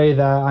any way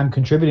that I'm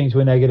contributing to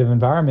a negative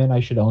environment, I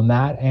should own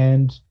that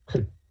and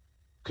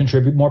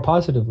contribute more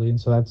positively.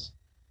 And so that's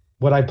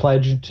what I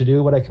pledge to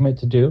do, what I commit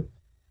to do.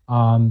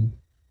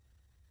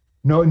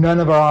 None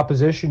of our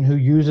opposition who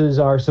uses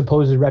our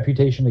supposed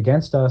reputation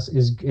against us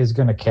is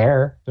going to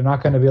care. They're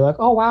not going to be like,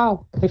 oh,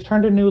 wow, they've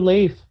turned a new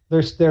leaf.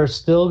 They're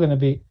still going to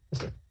be...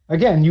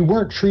 Again, you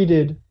weren't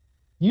treated...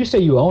 You say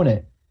you own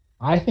it.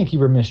 I think you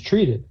were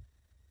mistreated.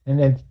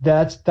 And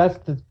that's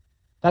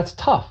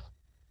tough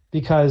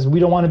because we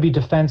don't want to be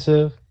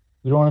defensive.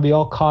 We don't want to be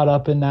all caught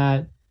up in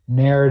that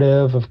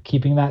narrative of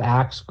keeping that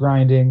axe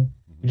grinding.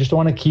 We just don't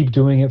want to keep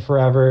doing it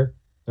forever.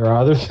 There are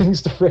other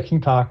things to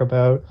freaking talk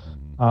about.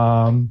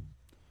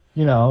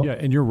 Yeah,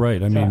 and you're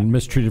right. I mean,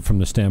 mistreated from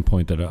the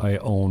standpoint that I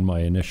own my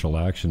initial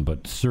action,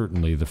 but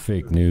certainly the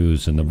fake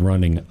news and the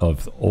running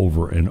of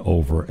over and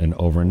over and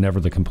over, and never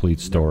the complete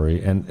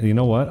story. And you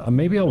know what?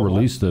 Maybe I'll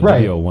release the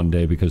video one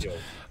day because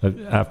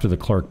after the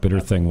Clark Bitter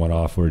thing went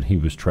off where he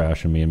was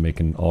trashing me and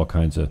making all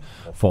kinds of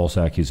false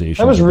accusations.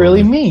 That was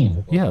really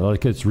mean. Yeah,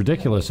 like it's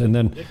ridiculous. And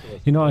then,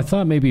 I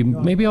thought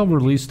maybe I'll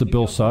release the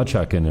Bill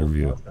Sawchuk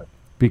interview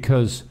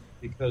because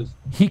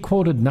he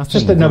quoted nothing.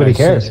 Just that nobody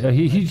cares.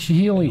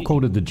 He only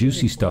quoted the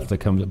juicy stuff that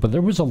comes, but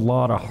there was a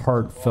lot of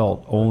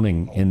heartfelt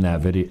owning in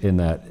that video, in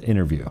that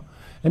interview,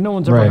 and no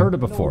one's ever heard it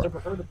before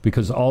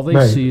because all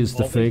they see is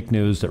the fake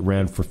news that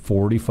ran for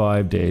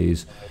 45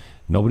 days.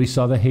 Nobody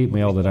saw the hate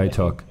mail that I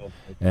took.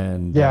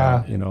 And,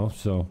 Yeah.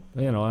 so,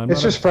 I'm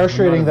It's not just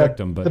frustrating that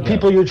victim, but the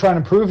people you're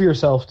trying to prove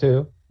yourself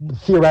to,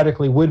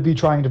 theoretically would be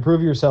trying to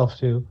prove yourself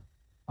to,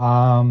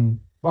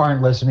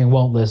 aren't listening,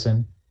 won't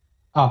listen,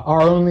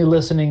 are only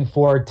listening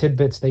for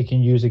tidbits they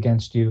can use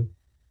against you.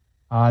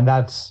 And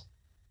that's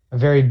a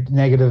very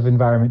negative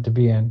environment to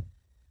be in.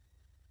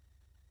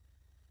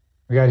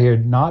 We got here,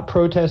 not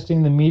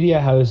protesting the media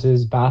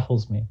houses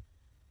baffles me.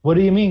 What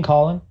do you mean,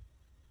 Colin?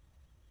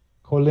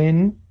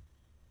 Colin?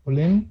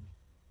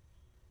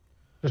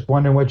 Just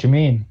wondering what you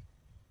mean.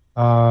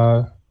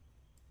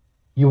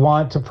 You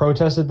want to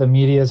protest at the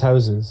media's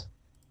houses.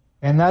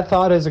 And that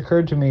thought has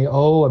occurred to me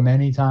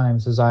many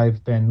times as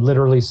I've been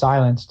literally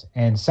silenced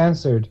and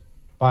censored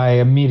by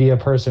a media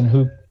person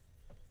who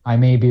I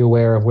may be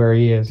aware of where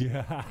he is.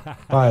 Yeah.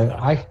 But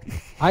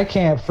I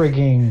can't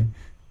frigging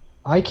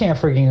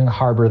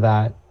harbor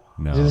that.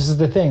 No. This is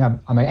the thing. I'm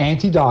an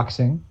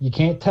anti-doxing. You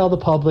can't tell the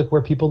public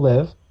where people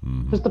live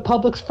because the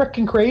public's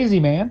freaking crazy,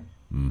 man.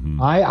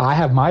 Mm-hmm. I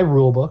have my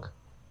rule book.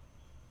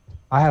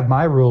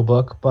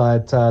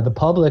 But the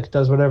public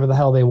does whatever the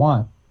hell they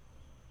want.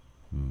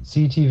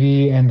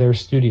 CTV and their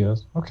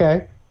studios.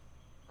 Okay,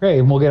 great.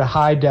 And we'll get a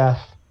high def,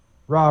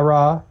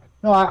 rah.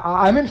 No,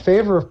 I'm in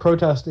favor of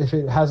protest if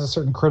it has a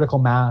certain critical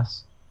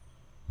mass,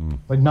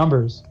 like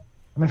numbers.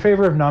 I'm in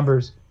favor of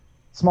numbers.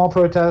 Small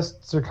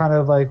protests are kind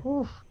of like,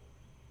 oof.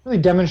 Really,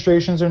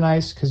 demonstrations are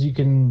nice because you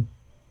can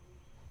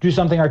do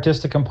something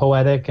artistic and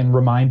poetic and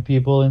remind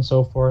people and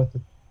so forth.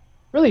 It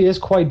really is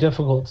quite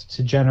difficult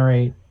to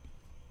generate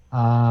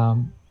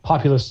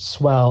populist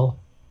swell.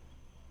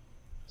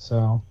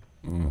 So.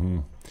 Mm-hmm.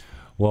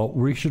 Well,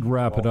 we should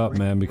wrap it up,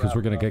 man, because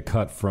we're going to get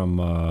cut from.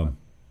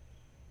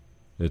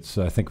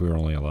 I think we were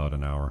only allowed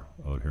an hour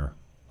out here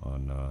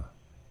on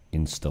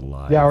Insta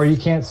Live. Yeah, or you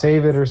can't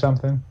save it or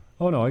something.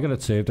 Oh no, I got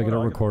it saved. I got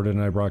it recorded,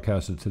 and I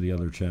broadcast it to the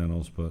other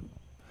channels. But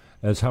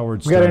as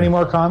Howard, we got any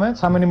more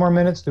comments? How many more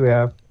minutes do we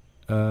have?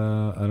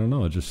 I don't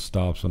know. It just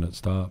stops when it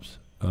stops.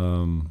 I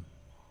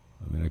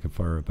mean, I could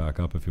fire it back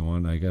up if you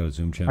want. I got a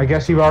Zoom channel. I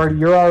guess you're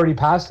already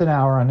past an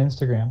hour on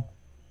Instagram.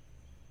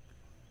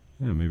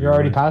 Yeah, maybe you're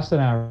already past an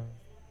hour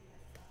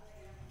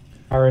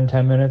and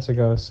 10 minutes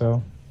ago.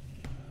 So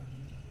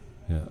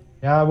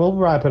yeah, we'll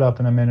wrap it up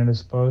in a minute, I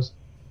suppose.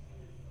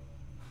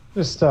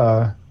 Just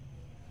less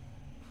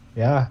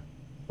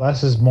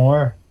is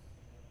more.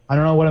 I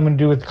don't know what I'm going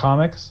to do with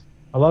comics.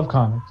 I love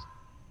comics.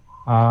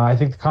 I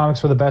think the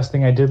comics were the best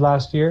thing I did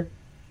last year,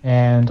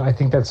 and I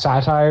think that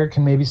satire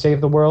can maybe save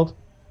the world.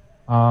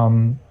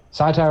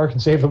 Satire can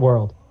save the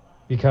world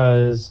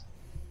because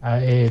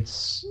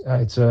it's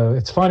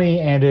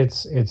funny and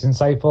it's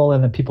insightful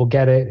and the people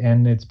get it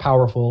and it's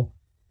powerful,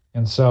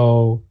 and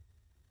so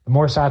the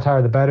more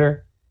satire the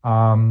better.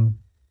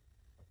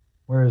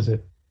 Where is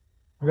it?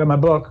 I got my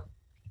book.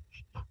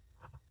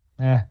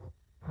 I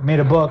made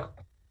a book.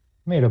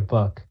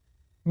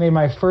 Made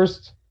my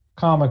first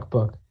comic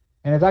book,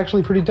 and it's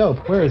actually pretty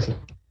dope. Where is it?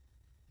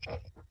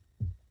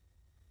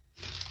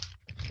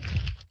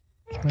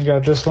 We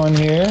got this one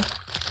here.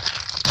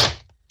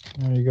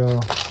 There you go.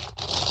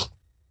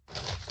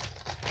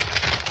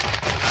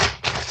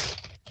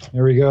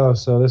 There we go.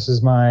 So this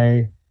is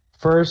my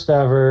first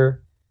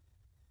ever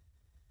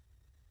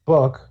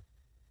book,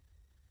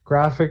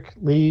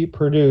 graphically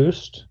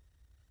produced.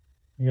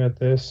 You got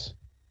this.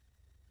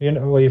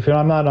 Well, if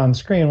I'm not on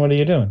screen, what are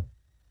you doing?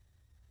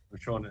 I'm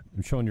showing it.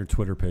 I'm showing your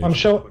Twitter page. I'm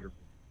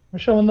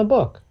showing the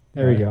book.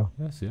 There you go.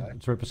 Yes, yeah.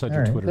 It's right beside All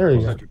your right, Twitter. there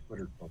you post.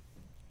 go.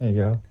 There you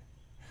go.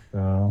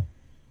 So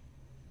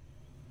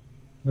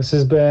this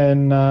has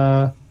been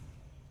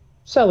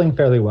selling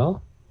fairly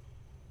well.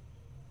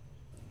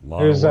 A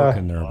lot of work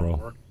in there,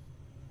 bro.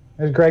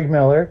 There's Greg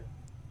Miller,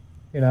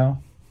 and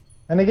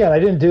again, I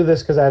didn't do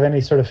this because I have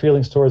any sort of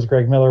feelings towards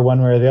Greg Miller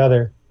one way or the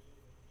other.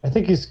 I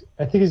think he's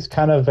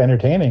kind of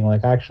entertaining.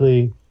 Like I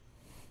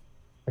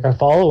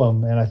follow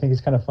him and I think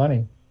he's kind of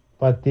funny.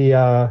 But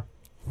this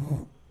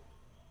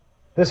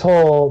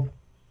whole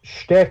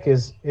shtick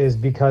is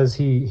because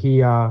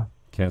he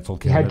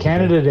canceled. He had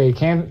Canada Day,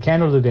 canceled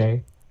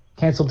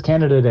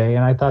Canada Day,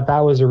 and I thought that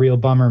was a real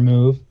bummer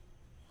move.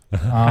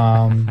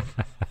 And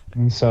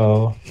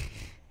so.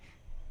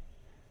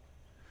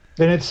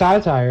 Then it's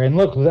satire. And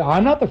look,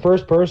 I'm not the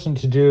first person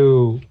to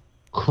do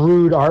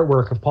crude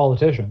artwork of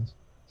politicians.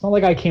 It's not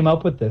like I came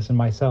up with this in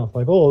myself.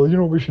 Like, what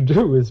we should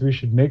do is we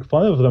should make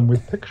fun of them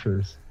with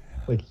pictures.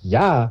 Like,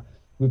 yeah,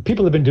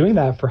 people have been doing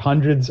that for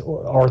hundreds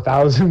or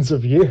thousands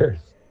of years.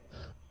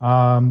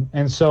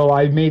 And so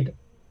I made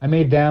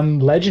them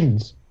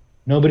legends.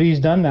 Nobody's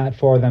done that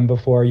for them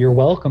before. You're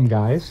welcome,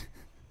 guys.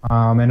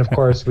 And of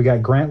course, we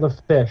got Grant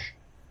LaFish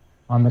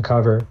on the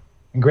cover.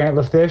 And Grant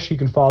LaFish, you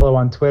can follow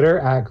on Twitter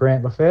at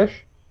Grant LaFish.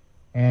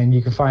 And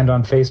you can find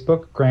on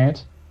Facebook,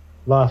 Grant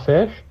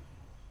LaFish.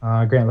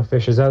 Grant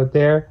LaFish is out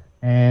there,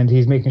 and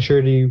he's making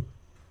sure to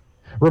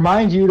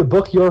remind you to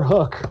book your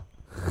hook.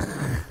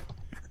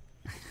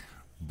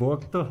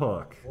 Book the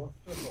hook.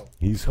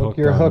 He's Hook hooked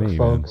your on hook, me,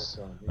 folks.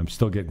 man. I'm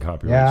still getting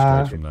copyright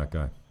Yeah. strikes from that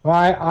guy.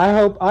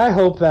 Well, I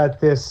hope that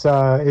this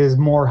is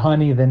more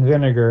honey than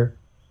vinegar.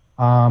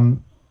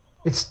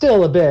 It's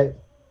still a bit,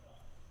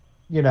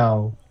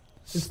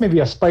 it's maybe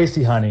a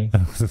spicy honey,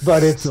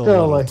 but it's still a still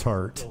little like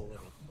tart.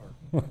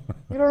 You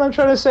know what I'm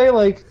trying to say?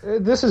 Like,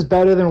 this is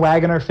better than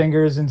wagging our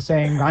fingers and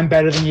saying I'm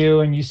better than you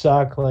and you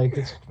suck. Like,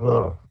 it's.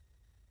 Ugh.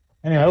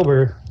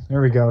 Anyway,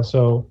 there we go.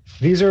 So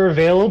these are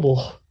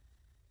available,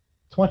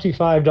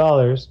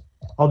 $25.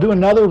 I'll do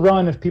another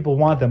run if people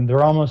want them.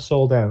 They're almost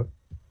sold out,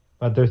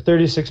 but they're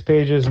 36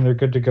 pages and they're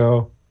good to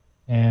go.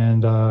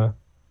 And there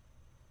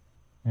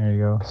you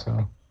go.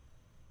 So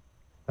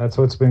that's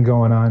what's been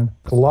going on.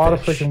 It's a lot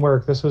of freaking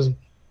work. This was,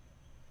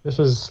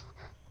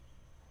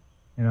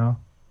 I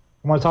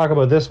want to talk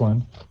about this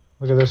one.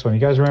 Look at this one. You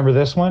guys remember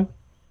this one?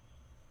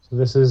 So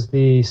this is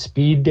the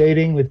speed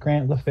dating with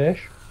Grant LaFish.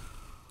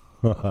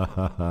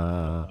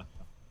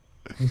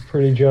 These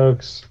pretty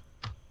jokes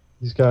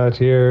he's got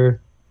here.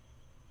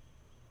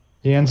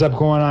 He ends up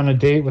going on a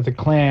date with a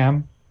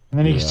clam, and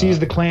then he sees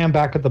the clam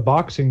back at the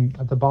boxing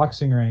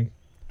rink.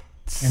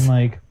 And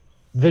like,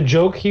 the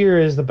joke here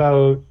is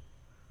about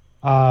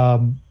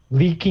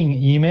leaking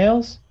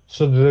emails.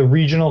 So the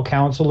regional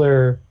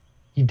counselor.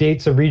 He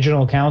dates a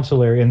regional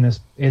counselor in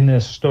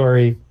this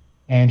story,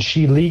 and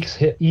she leaks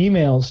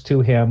emails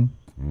to him,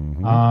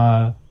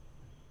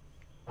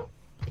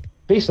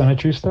 based on a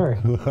true story.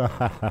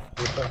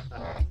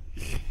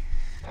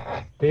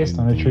 Based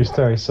on a true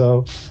story.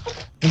 So,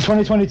 in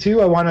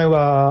 2022, I want to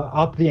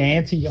up the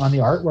ante on the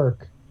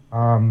artwork.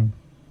 I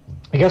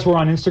guess we're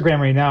on Instagram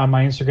right now, and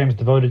my Instagram is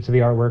devoted to the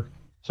artwork.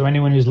 So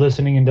anyone who's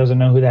listening and doesn't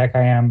know who the heck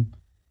I am,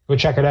 go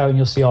check it out, and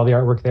you'll see all the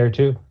artwork there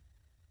too.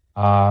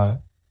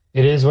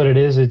 It is what it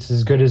is. It's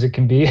as good as it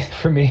can be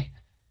for me.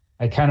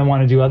 I kind of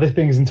want to do other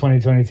things in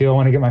 2022. I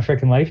want to get my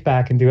freaking life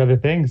back and do other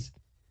things.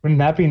 Wouldn't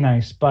that be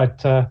nice?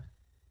 But it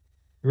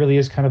really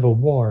is kind of a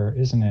war,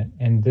 isn't it?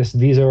 And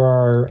these are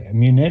our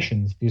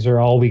munitions. These are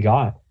all we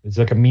got. It's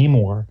like a meme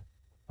war.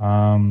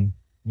 Can't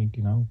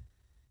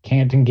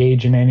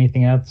engage in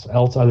anything else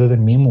other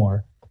than meme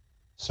war.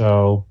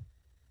 So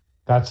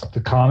that's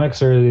the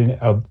comics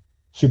are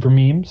super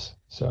memes.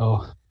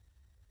 So,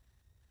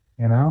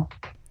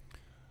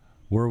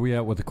 Where are we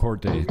at with the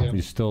court date? Are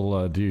you still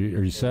are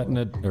you setting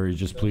it, or are you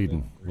just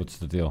pleading? What's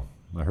the deal?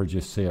 I heard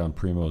you say on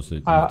Primos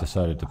that you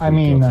decided to plead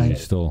guilty. Are you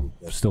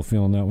still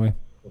feeling that way?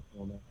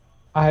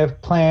 I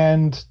have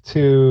planned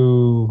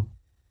to.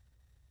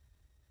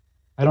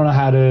 I don't know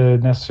how to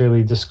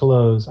necessarily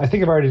disclose. I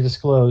think I've already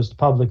disclosed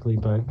publicly,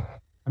 but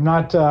I'm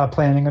not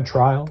planning a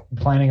trial. I'm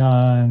planning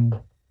on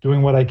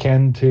doing what I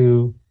can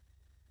to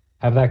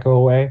have that go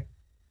away.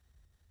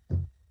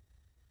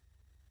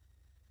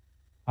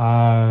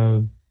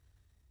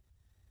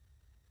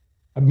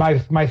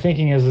 My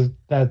thinking is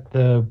that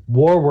the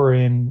war we're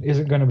in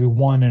isn't going to be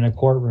won in a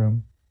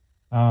courtroom.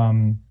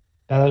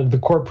 That the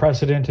court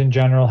precedent in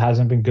general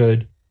hasn't been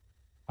good.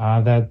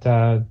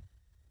 That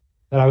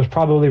I was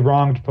probably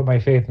wrong to put my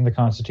faith in the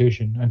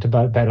Constitution and to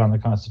bet on the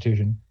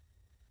Constitution.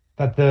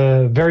 That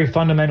the very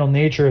fundamental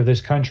nature of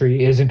this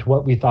country isn't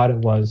what we thought it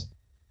was,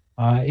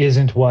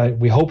 isn't what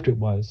we hoped it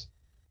was.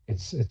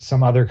 It's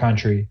some other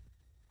country,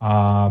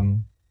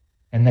 and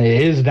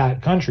it is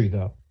that country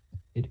though.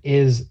 It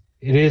is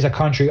a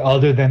country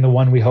other than the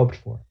one we hoped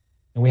for,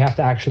 and we have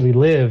to actually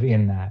live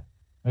in that.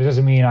 It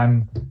doesn't mean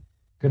I'm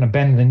going to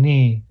bend the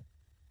knee,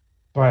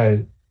 but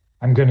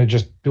I'm going to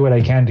just do what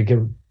I can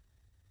to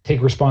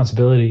take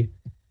responsibility.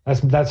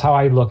 That's how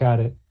I look at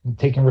it.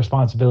 Taking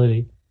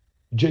responsibility.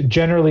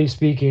 Generally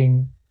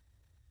speaking,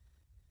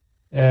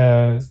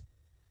 if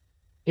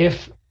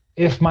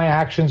my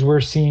actions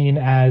were seen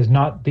as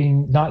not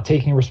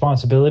taking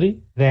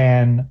responsibility,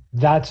 then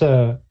that's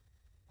a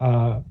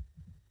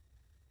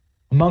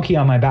monkey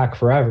on my back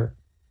forever,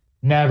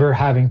 never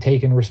having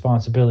taken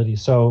responsibility.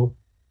 So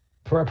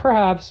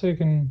perhaps it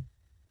can.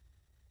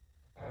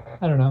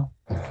 I don't know.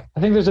 I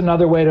think there's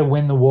another way to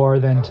win the war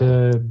than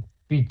to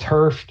be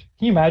turfed.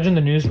 Can you imagine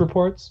the news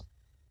reports? Can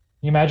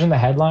you imagine the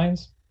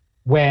headlines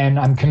when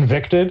I'm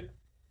convicted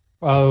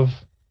of?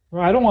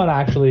 Well, I don't want to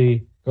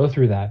actually go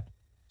through that,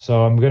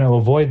 so I'm going to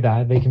avoid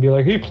that. They can be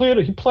like, he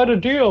pled a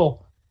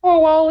deal. Oh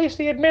well, at least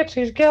he admits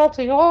he's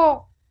guilty.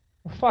 Oh,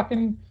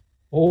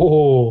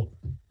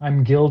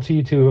 I'm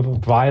guilty to have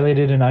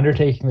violated an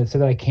undertaking that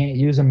said that I can't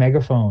use a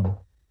megaphone.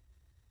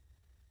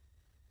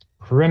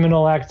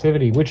 Criminal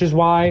activity, which is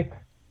why,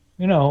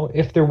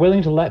 if they're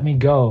willing to let me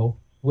go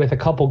with a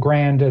couple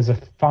grand as a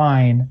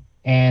fine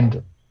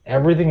and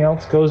everything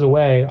else goes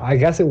away, I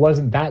guess it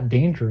wasn't that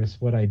dangerous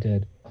what I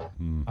did.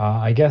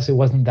 I guess it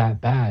wasn't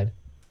that bad.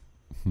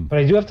 But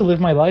I do have to live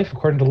my life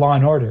according to law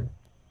and order.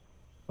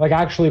 Like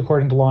actually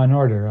according to law and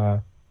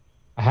order.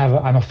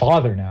 I'm a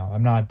father now.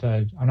 I'm not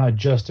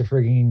just a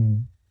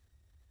frigging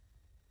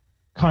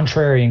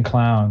contrarian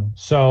clown.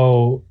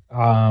 So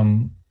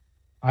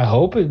I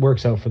hope it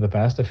works out for the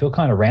best. I feel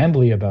kind of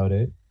rambly about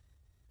it.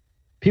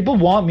 People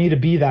want me to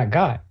be that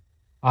guy.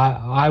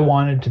 I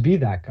wanted to be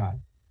that guy.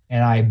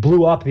 and I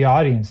blew up the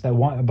audience.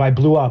 By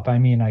blew up, I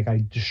mean like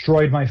I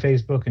destroyed my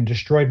Facebook and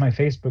destroyed my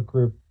Facebook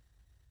group.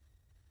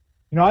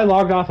 You know, I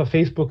logged off of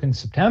Facebook in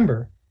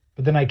September,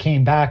 but then I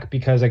came back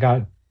because I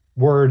got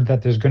word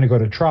that there's going to go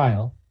to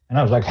trial. And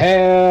I was like,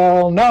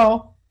 hell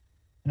no.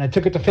 And I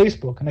took it to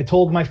Facebook and I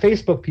told my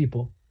Facebook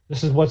people,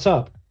 this is what's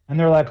up. And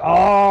they're like,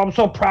 oh, I'm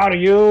so proud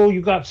of you.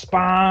 You got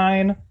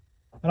spine.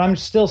 And I'm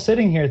still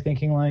sitting here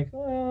thinking like,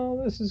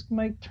 well,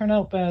 might turn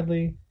out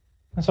badly.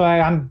 And so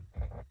I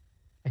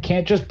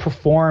can't just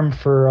perform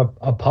for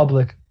a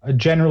public, a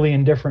generally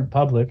indifferent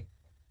public.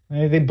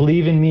 They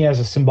believe in me as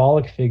a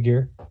symbolic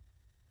figure,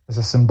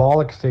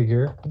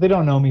 but they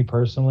don't know me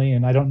personally,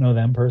 and I don't know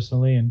them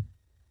personally. And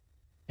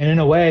in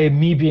a way,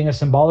 me being a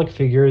symbolic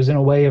figure is in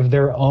a way of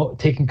their own,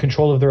 taking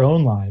control of their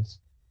own lives.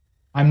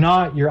 I'm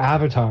not your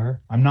avatar.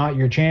 I'm not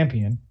your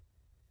champion.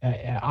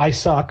 I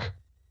suck.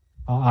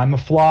 I'm a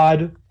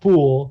flawed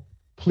fool.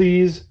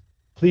 Please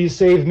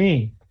save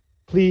me.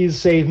 Please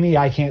save me.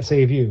 I can't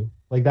save you.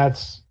 Like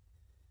that's,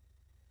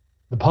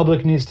 the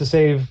public needs to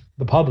save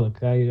the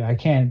public. I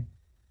can't,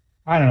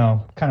 I don't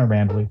know, kind of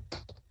rambly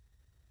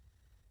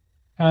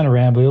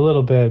a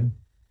little bit.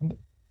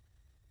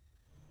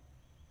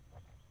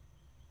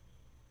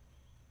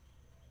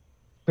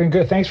 Been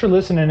good. Thanks for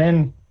listening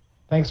in.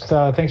 Thanks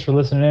for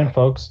listening in,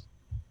 folks.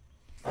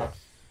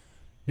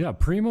 Yeah,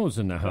 Primo's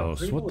in the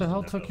house. What the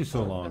hell took you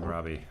so long,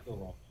 Robbie?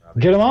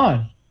 Get him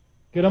on.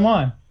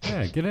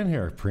 Yeah, get in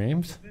here,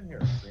 Preems.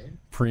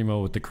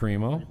 Primo with the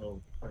Cremo.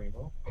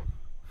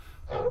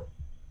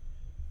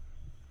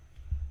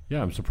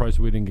 Yeah, I'm surprised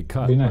we didn't get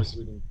cut. Be nice.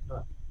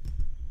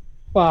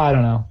 Well, I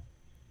don't know.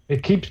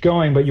 It keeps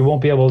going, but you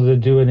won't be able to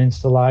do an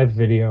Insta Live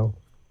video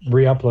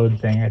re-upload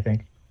thing, I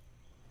think.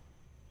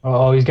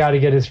 Oh, he's got to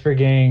get his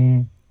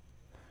frigging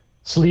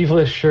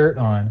sleeveless shirt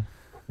on.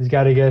 He's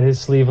got to get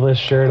his sleeveless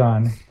shirt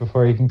on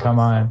before he can come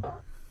on.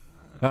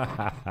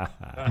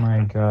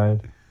 My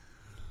God.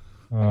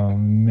 Oh,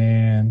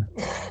 man.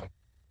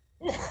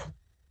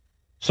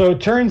 So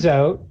it turns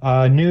out,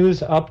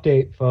 news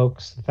update,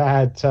 folks,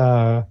 that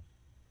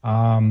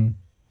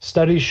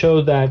studies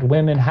show that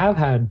women have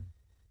had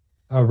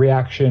a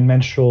reaction,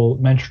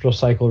 menstrual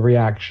cycle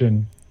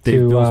reaction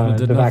to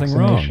the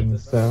vaccination.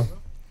 So,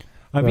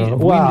 I mean,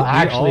 we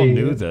all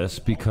knew this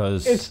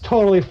because it's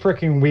totally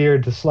freaking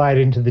weird to slide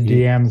into the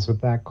DMs with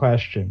that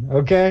question.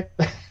 Okay.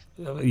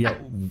 Yeah,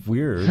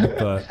 weird,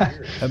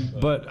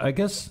 but I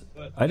guess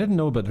I didn't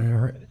know. But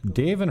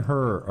Dave and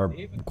her are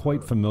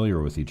quite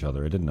familiar with each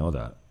other. I didn't know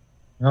that.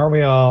 Aren't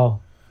we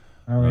all?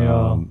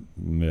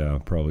 Yeah,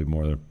 probably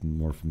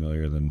more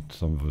familiar than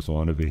some of us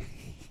want to be.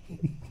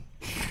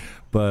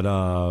 But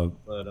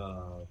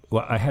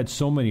well, I had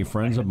so many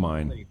friends of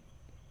mine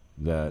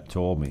that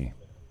told me,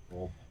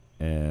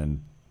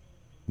 and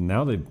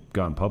now they've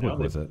gone public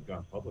with it.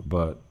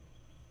 But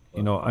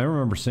you know, I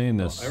remember saying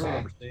this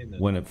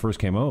when it first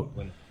came out.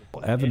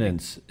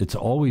 Evidence, it's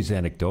always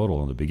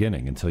anecdotal in the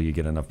beginning until you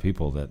get enough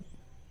people that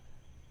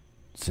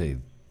say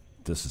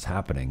this is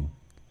happening.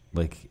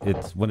 Like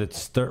it's when it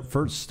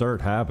first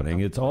start happening,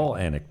 it's all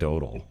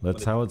anecdotal.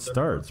 That's how it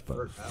starts. But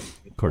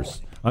of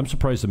course, I'm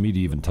surprised the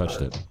media even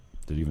touched it.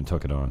 That even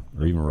took it on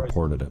or even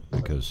reported it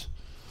because,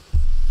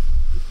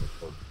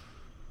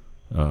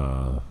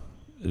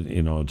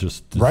 you know,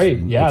 just right.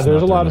 Yeah,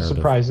 there's a lot of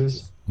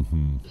surprises.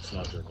 Mm-hmm.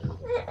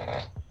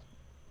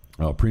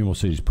 Primo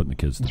says he's putting the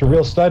kids to bed. It's a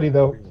real study,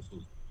 though.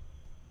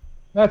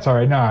 That's all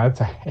right. No, it's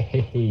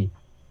hey,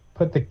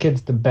 put the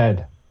kids to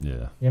bed.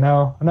 Yeah. You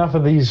know, enough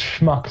of these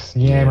schmucks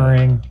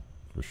yammering. Yeah,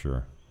 for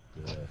sure.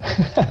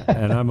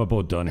 And I'm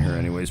about done here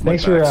anyways. My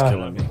Thanks back's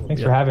killing me.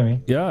 Thanks for having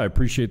me. Yeah, I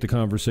appreciate the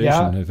conversation.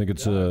 Yeah. I think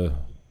it's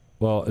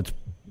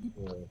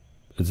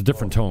it's a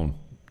different tone.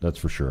 That's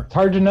for sure. It's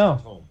hard to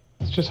know.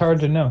 It's just hard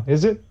to know.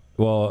 Is it?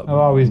 Well, I've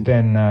always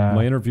been...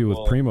 my interview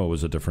with Primo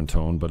was a different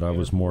tone, but I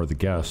was more the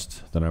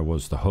guest than I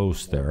was the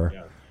host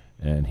there,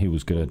 and he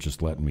was good at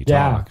just letting me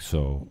talk,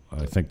 so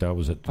I think that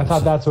was it. I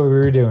thought that's what we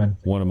were doing.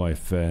 One of my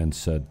fans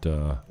said...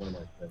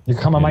 you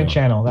come on my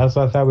channel. That's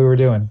what I thought we were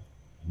doing.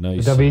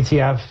 Nice. The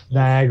WTF,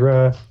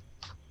 Niagara,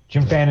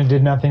 Jim Fannin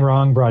did nothing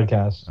wrong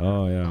broadcast.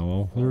 Oh, yeah,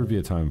 well, there would be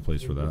a time and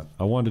place for that.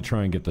 I wanted to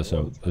try and get this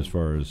out as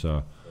far as...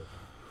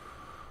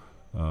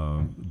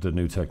 the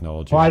new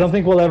technology. Well, I don't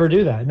think we'll ever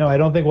do that. No, I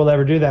don't think we'll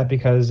ever do that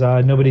because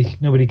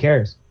nobody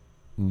cares.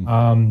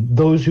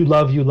 Those who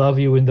love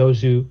you, and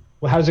those who...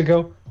 Well, how's it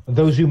go?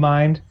 Those who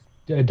mind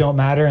don't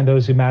matter, and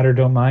those who matter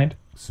don't mind.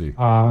 See.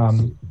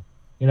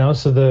 You know,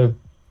 so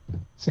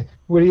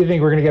what do you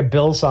think? We're going to get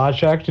Bill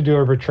Sawchuk to do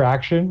a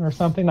retraction or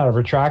something? Not a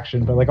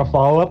retraction, but like a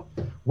follow-up?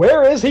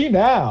 Where is he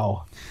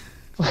now?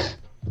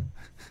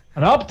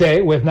 An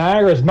update with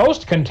Niagara's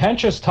most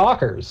contentious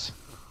talkers.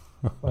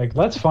 Like,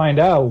 let's find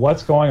out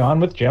what's going on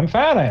with Jim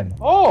Fannin.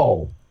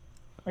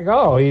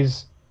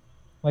 He's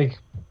like,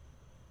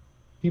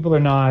 people are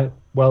not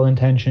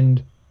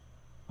well-intentioned.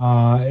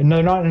 And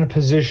they're not in a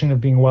position of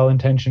being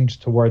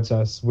well-intentioned towards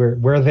us.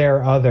 We're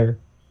their other,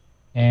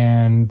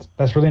 and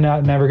that's really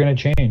never going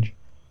to change.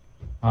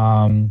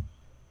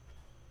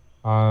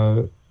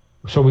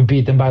 So we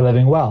beat them by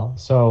living well.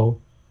 So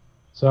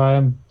So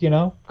I'm,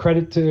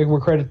 credit where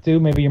credit due.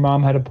 Maybe your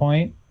mom had a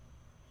point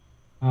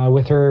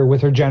with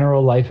her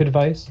general life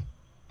advice,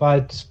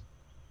 but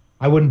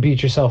I wouldn't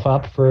beat yourself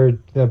up for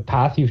the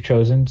path you've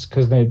chosen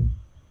because it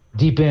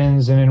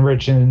deepens and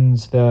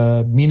enriches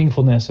the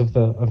meaningfulness of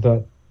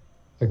the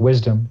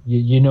wisdom.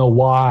 You know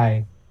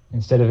why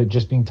instead of it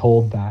just being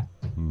told that.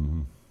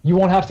 Mm-hmm. You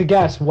won't have to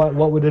guess what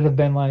would it have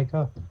been like.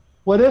 Oh,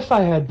 what if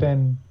I had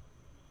been?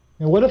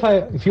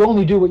 If you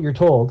only do what you're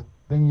told,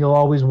 then you'll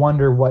always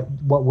wonder what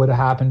would have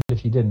happened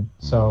if you didn't.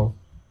 So,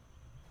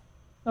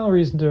 no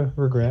reason to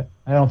regret.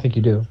 I don't think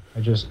you do.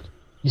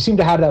 You seem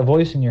to have that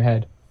voice in your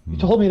head. You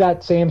told me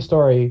that same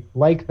story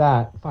like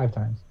that 5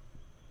 times.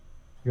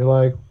 You're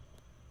like,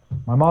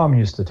 my mom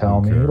used to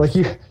tell me. Like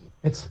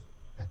it's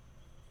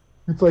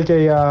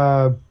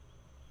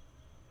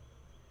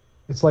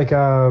like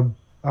a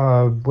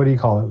what do you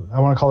call it? I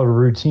want to call it a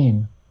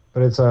routine,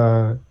 but it's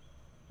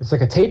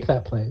like a tape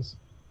that plays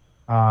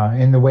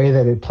in the way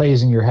that it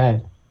plays in your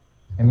head,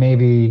 and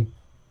maybe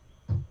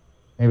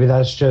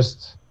that's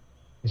just,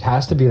 it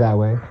has to be that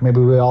way. Maybe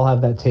we all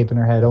have that tape in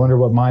our head. I wonder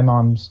what my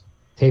mom's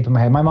tape in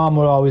my head. My mom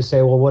would always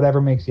say, well,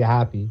 whatever makes you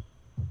happy.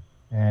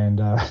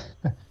 And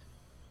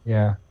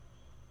yeah,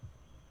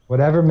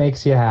 whatever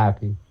makes you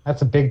happy.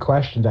 That's a big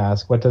question to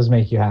ask. What does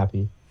make you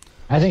happy?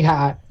 I think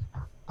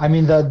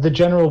the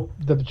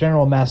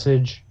general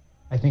message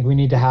I think we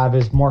need to have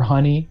is more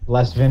honey,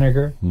 less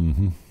vinegar.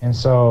 Mm-hmm. And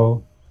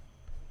so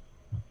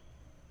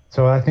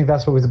I think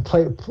that's what we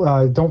play.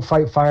 Don't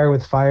fight fire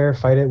with fire.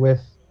 Fight it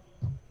with,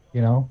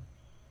 We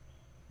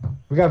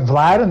got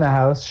Vlad in the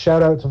house.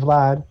 Shout out to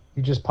Vlad.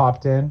 He just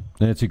popped in.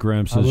 Nancy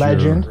Graham says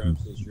legend.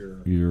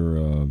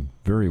 You're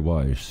very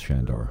wise,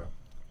 Shandor.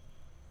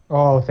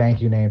 Oh,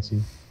 thank you,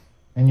 Nancy.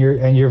 And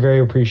you're very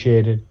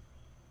appreciated.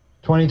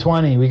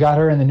 2020, we got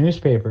her in the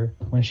newspaper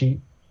when she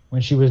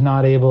was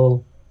not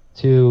able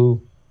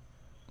to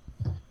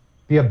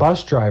be a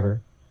bus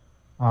driver.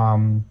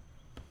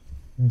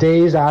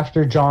 Days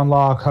after John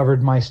Law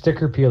covered my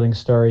sticker peeling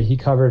story, he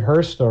covered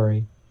her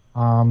story,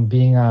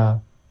 being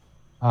a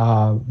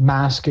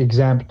mask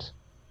exempt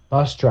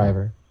bus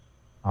driver,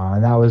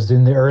 and that was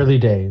in the early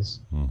days,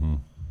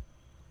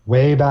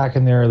 way back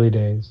in the early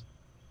days.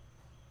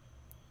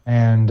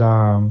 And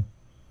I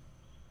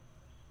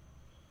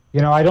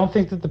don't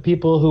think that the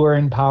people who are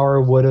in power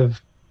would have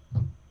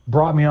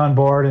brought me on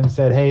board and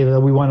said, hey,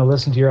 we want to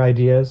listen to your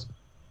ideas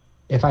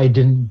if I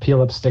didn't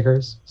peel up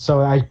stickers.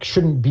 So I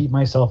shouldn't beat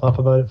myself up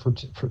about it for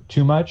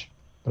too much,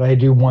 but I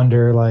do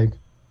wonder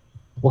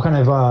what kind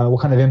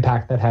of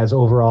impact that has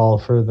overall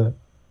for the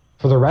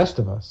rest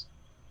of us.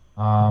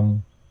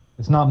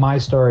 It's not my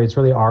story, it's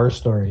really our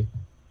story,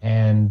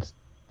 and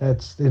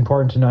that's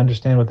important to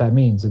understand what that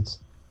means.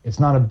 It's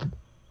not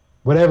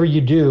whatever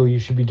you do, you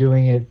should be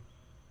doing it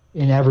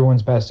in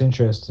everyone's best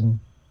interest. And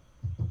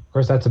of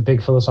course, that's a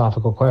big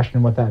philosophical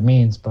question, what that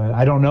means. But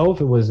I don't know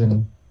if it was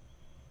in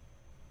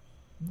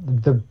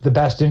the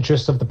best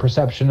interest of the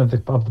perception of the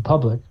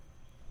public.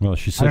 Well,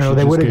 she said I don't know.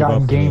 They would have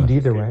gotten gamed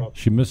either way.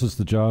 She misses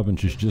the job, and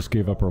she just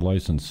gave up her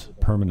license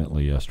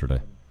permanently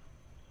yesterday.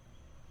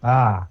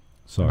 Ah,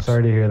 sucks. I'm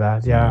sorry to hear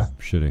that. Yeah,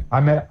 shitty.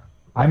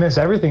 I miss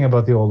everything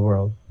about the old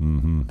world.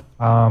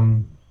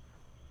 Mm-hmm.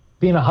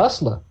 Being a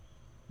hustler.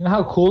 You know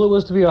how cool it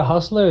was to be a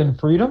hustler in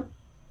freedom?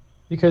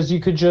 Because you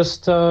could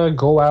just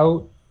go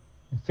out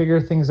and figure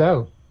things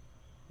out.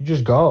 You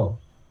just go.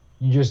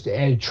 You just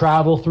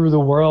travel through the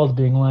world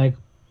being like,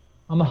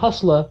 I'm a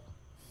hustler.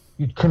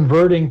 You're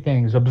converting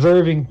things,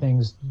 observing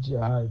things.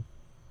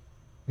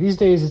 These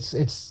days,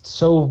 it's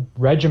so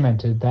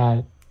regimented that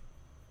it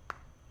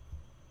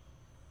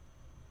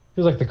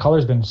feels like the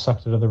color's been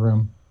sucked out of the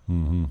room.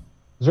 Mm-hmm.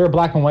 Is there a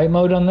black and white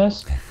mode on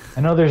this?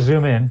 I know there's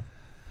zoom in.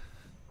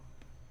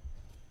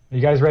 Are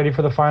you guys ready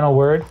for the final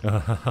word?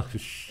 Oh,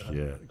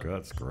 shit.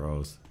 That's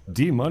gross.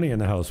 D Money in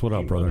the house. What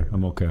up, brother?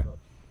 I'm okay.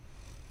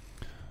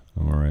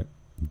 I'm all right.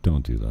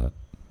 Don't do that.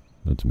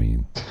 That's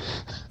mean.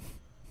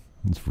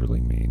 That's really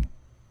mean.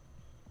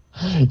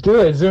 Do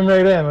it. Zoom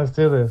right in. Let's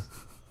do this.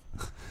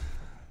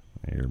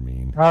 You're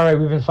mean. All right.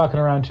 We've been fucking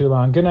around too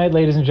long. Good night,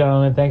 ladies and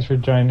gentlemen. Thanks for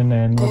joining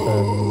in.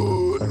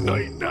 Good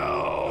night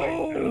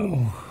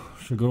now.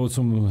 Should go with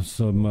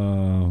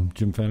some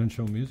Jim Fannin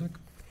Show music?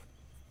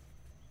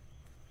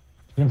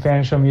 Jim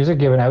Fannin Show music,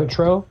 give an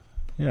outro.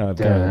 Yeah, I've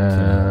got I'll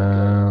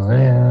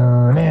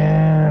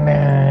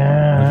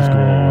just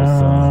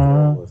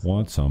go with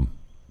Want Some.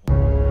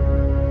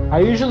 I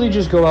usually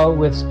just go out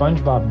with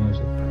SpongeBob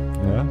music.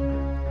 Yeah?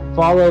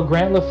 Follow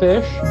Grant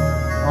LaFish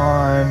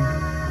on...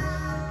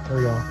 There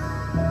we go.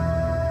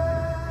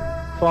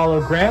 Follow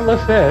Grant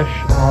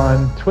LaFish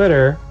on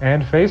Twitter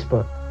and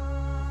Facebook.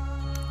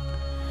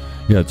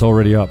 Yeah, it's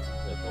already up.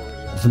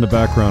 It's in the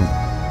background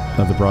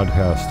of the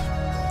broadcast.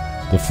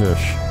 The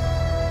fish.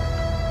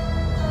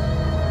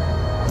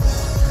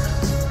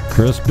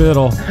 Chris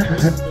Biddle.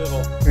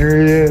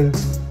 There he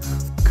is.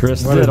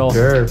 Chris what Biddle. A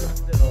derp.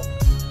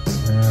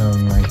 Oh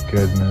my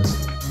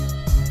goodness.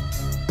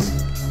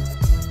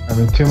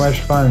 Having too much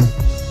fun.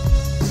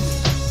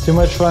 Too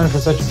much fun for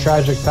such a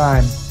tragic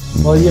time.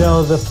 Well, you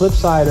know, the flip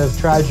side of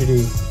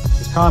tragedy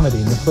is comedy,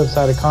 and the flip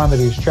side of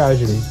comedy is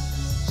tragedy.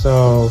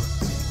 So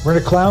we're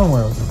in a clown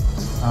world.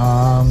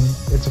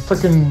 It's a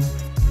freaking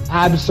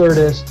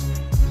absurdist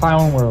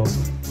clown world.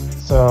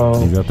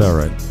 So You got that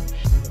right.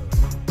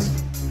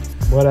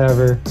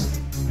 whatever.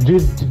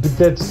 Dude,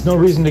 that's no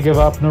reason to give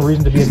up, no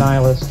reason to be a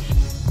nihilist,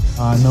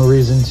 no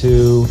reason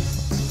to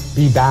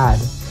be bad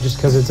just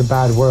because it's a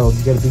bad world.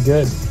 You gotta be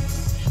good.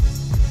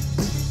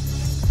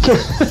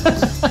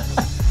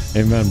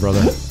 Amen,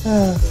 brother.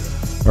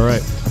 All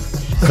right.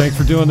 Thanks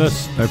for doing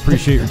this. I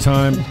appreciate your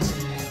time.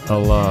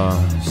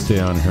 I'll stay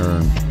on here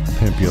and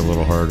pimp you a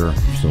little harder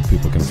so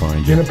people can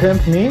find you. You gonna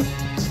pimp me?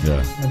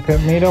 Yeah. Don't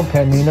pimp me, don't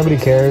pimp me. Nobody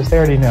cares. They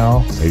already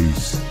know.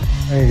 Peace.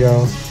 There you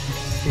go.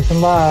 Peace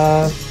and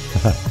love.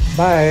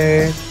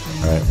 Bye.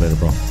 All right. Later,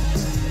 bro.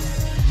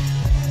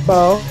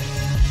 Bo.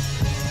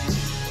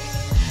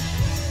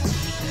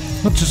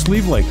 Let's just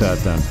leave like that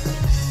then.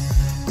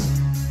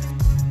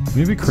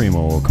 Maybe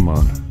Primo will come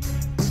on.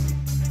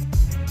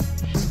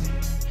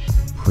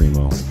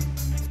 Primo.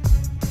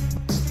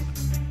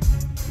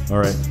 All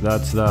right,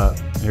 that's that.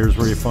 Here's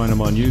where you find him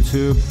on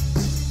YouTube.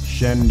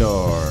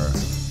 Shendor.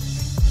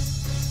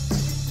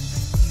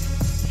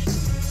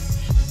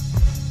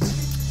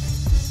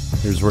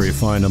 Here's where you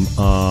find him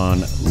on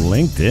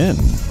LinkedIn.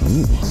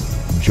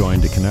 Ooh.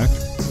 Join to connect.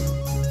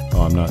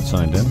 Oh, I'm not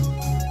signed in.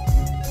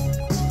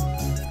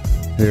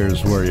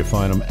 Here's where you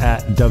find him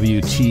at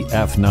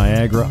WTF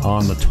Niagara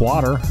on the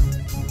Twatter.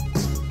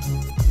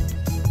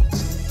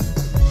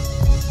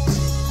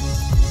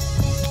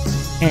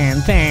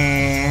 And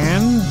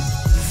then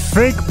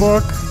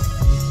Facebook.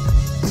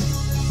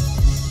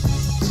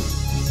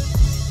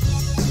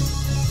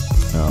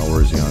 Oh,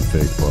 where is he on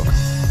Facebook?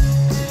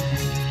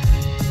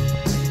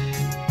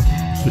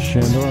 Is this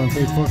Shandor on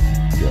Facebook?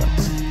 Yeah.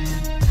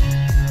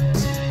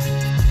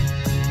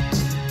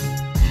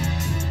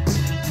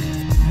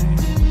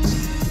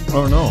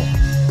 Oh no.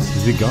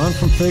 Is he gone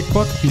from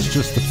Facebook? He's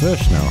just a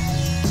fish now.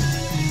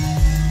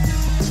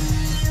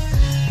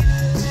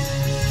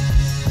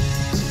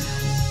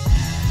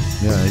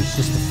 Yeah, he's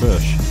just a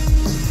fish.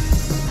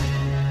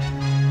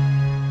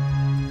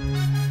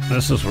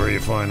 This is where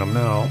you find him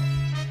now.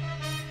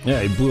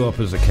 Yeah, he blew up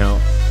his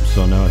account,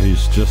 so now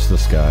he's just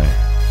this guy.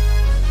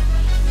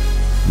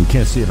 You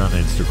can't see it on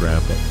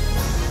Instagram, but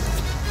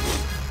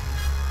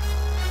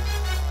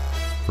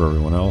for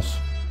everyone else.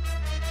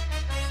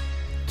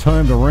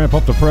 Time to ramp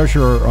up the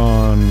pressure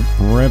on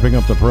ramping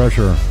up the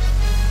pressure.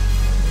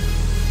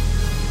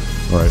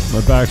 Alright,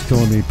 my back's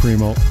killing me,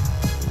 Primo.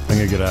 I'm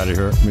gonna get out of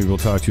here. Maybe we'll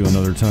talk to you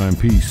another time.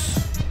 Peace.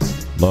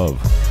 Love.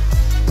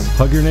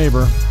 Hug your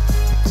neighbor.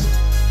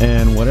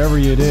 And whatever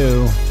you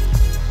do,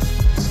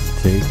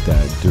 take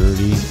that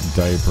dirty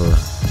diaper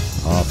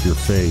off your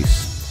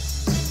face.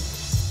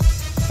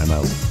 I'm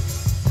out.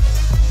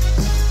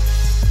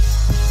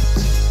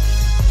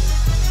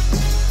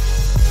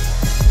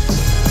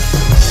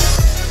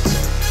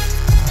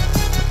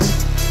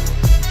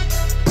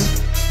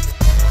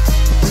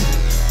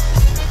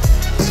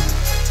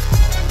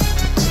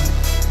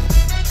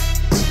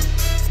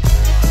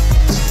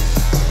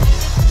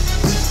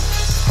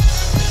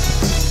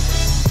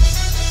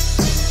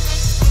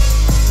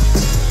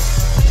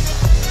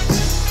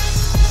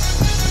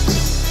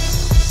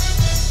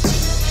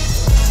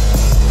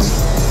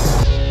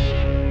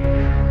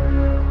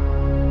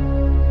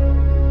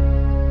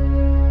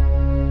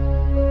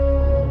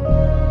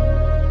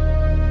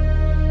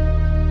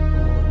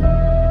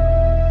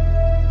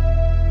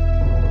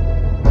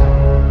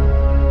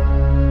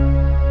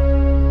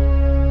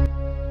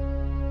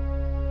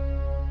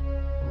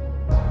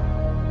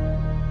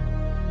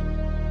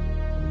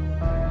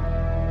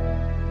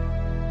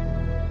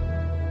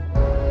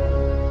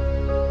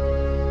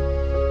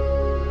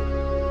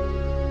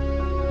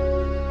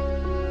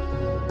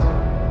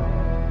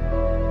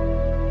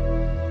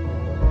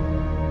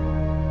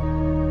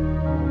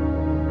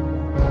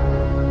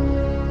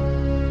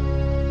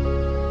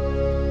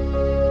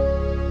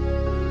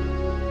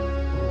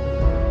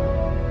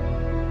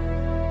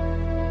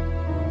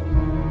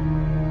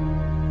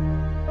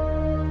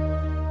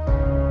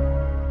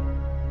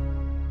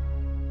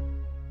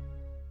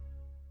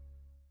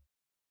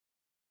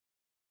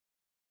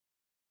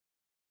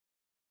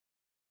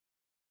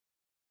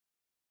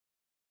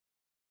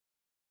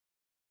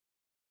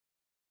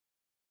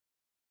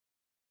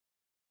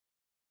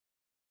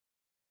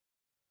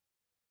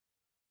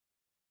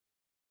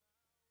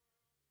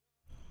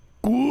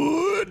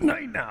 Good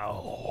night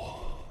now.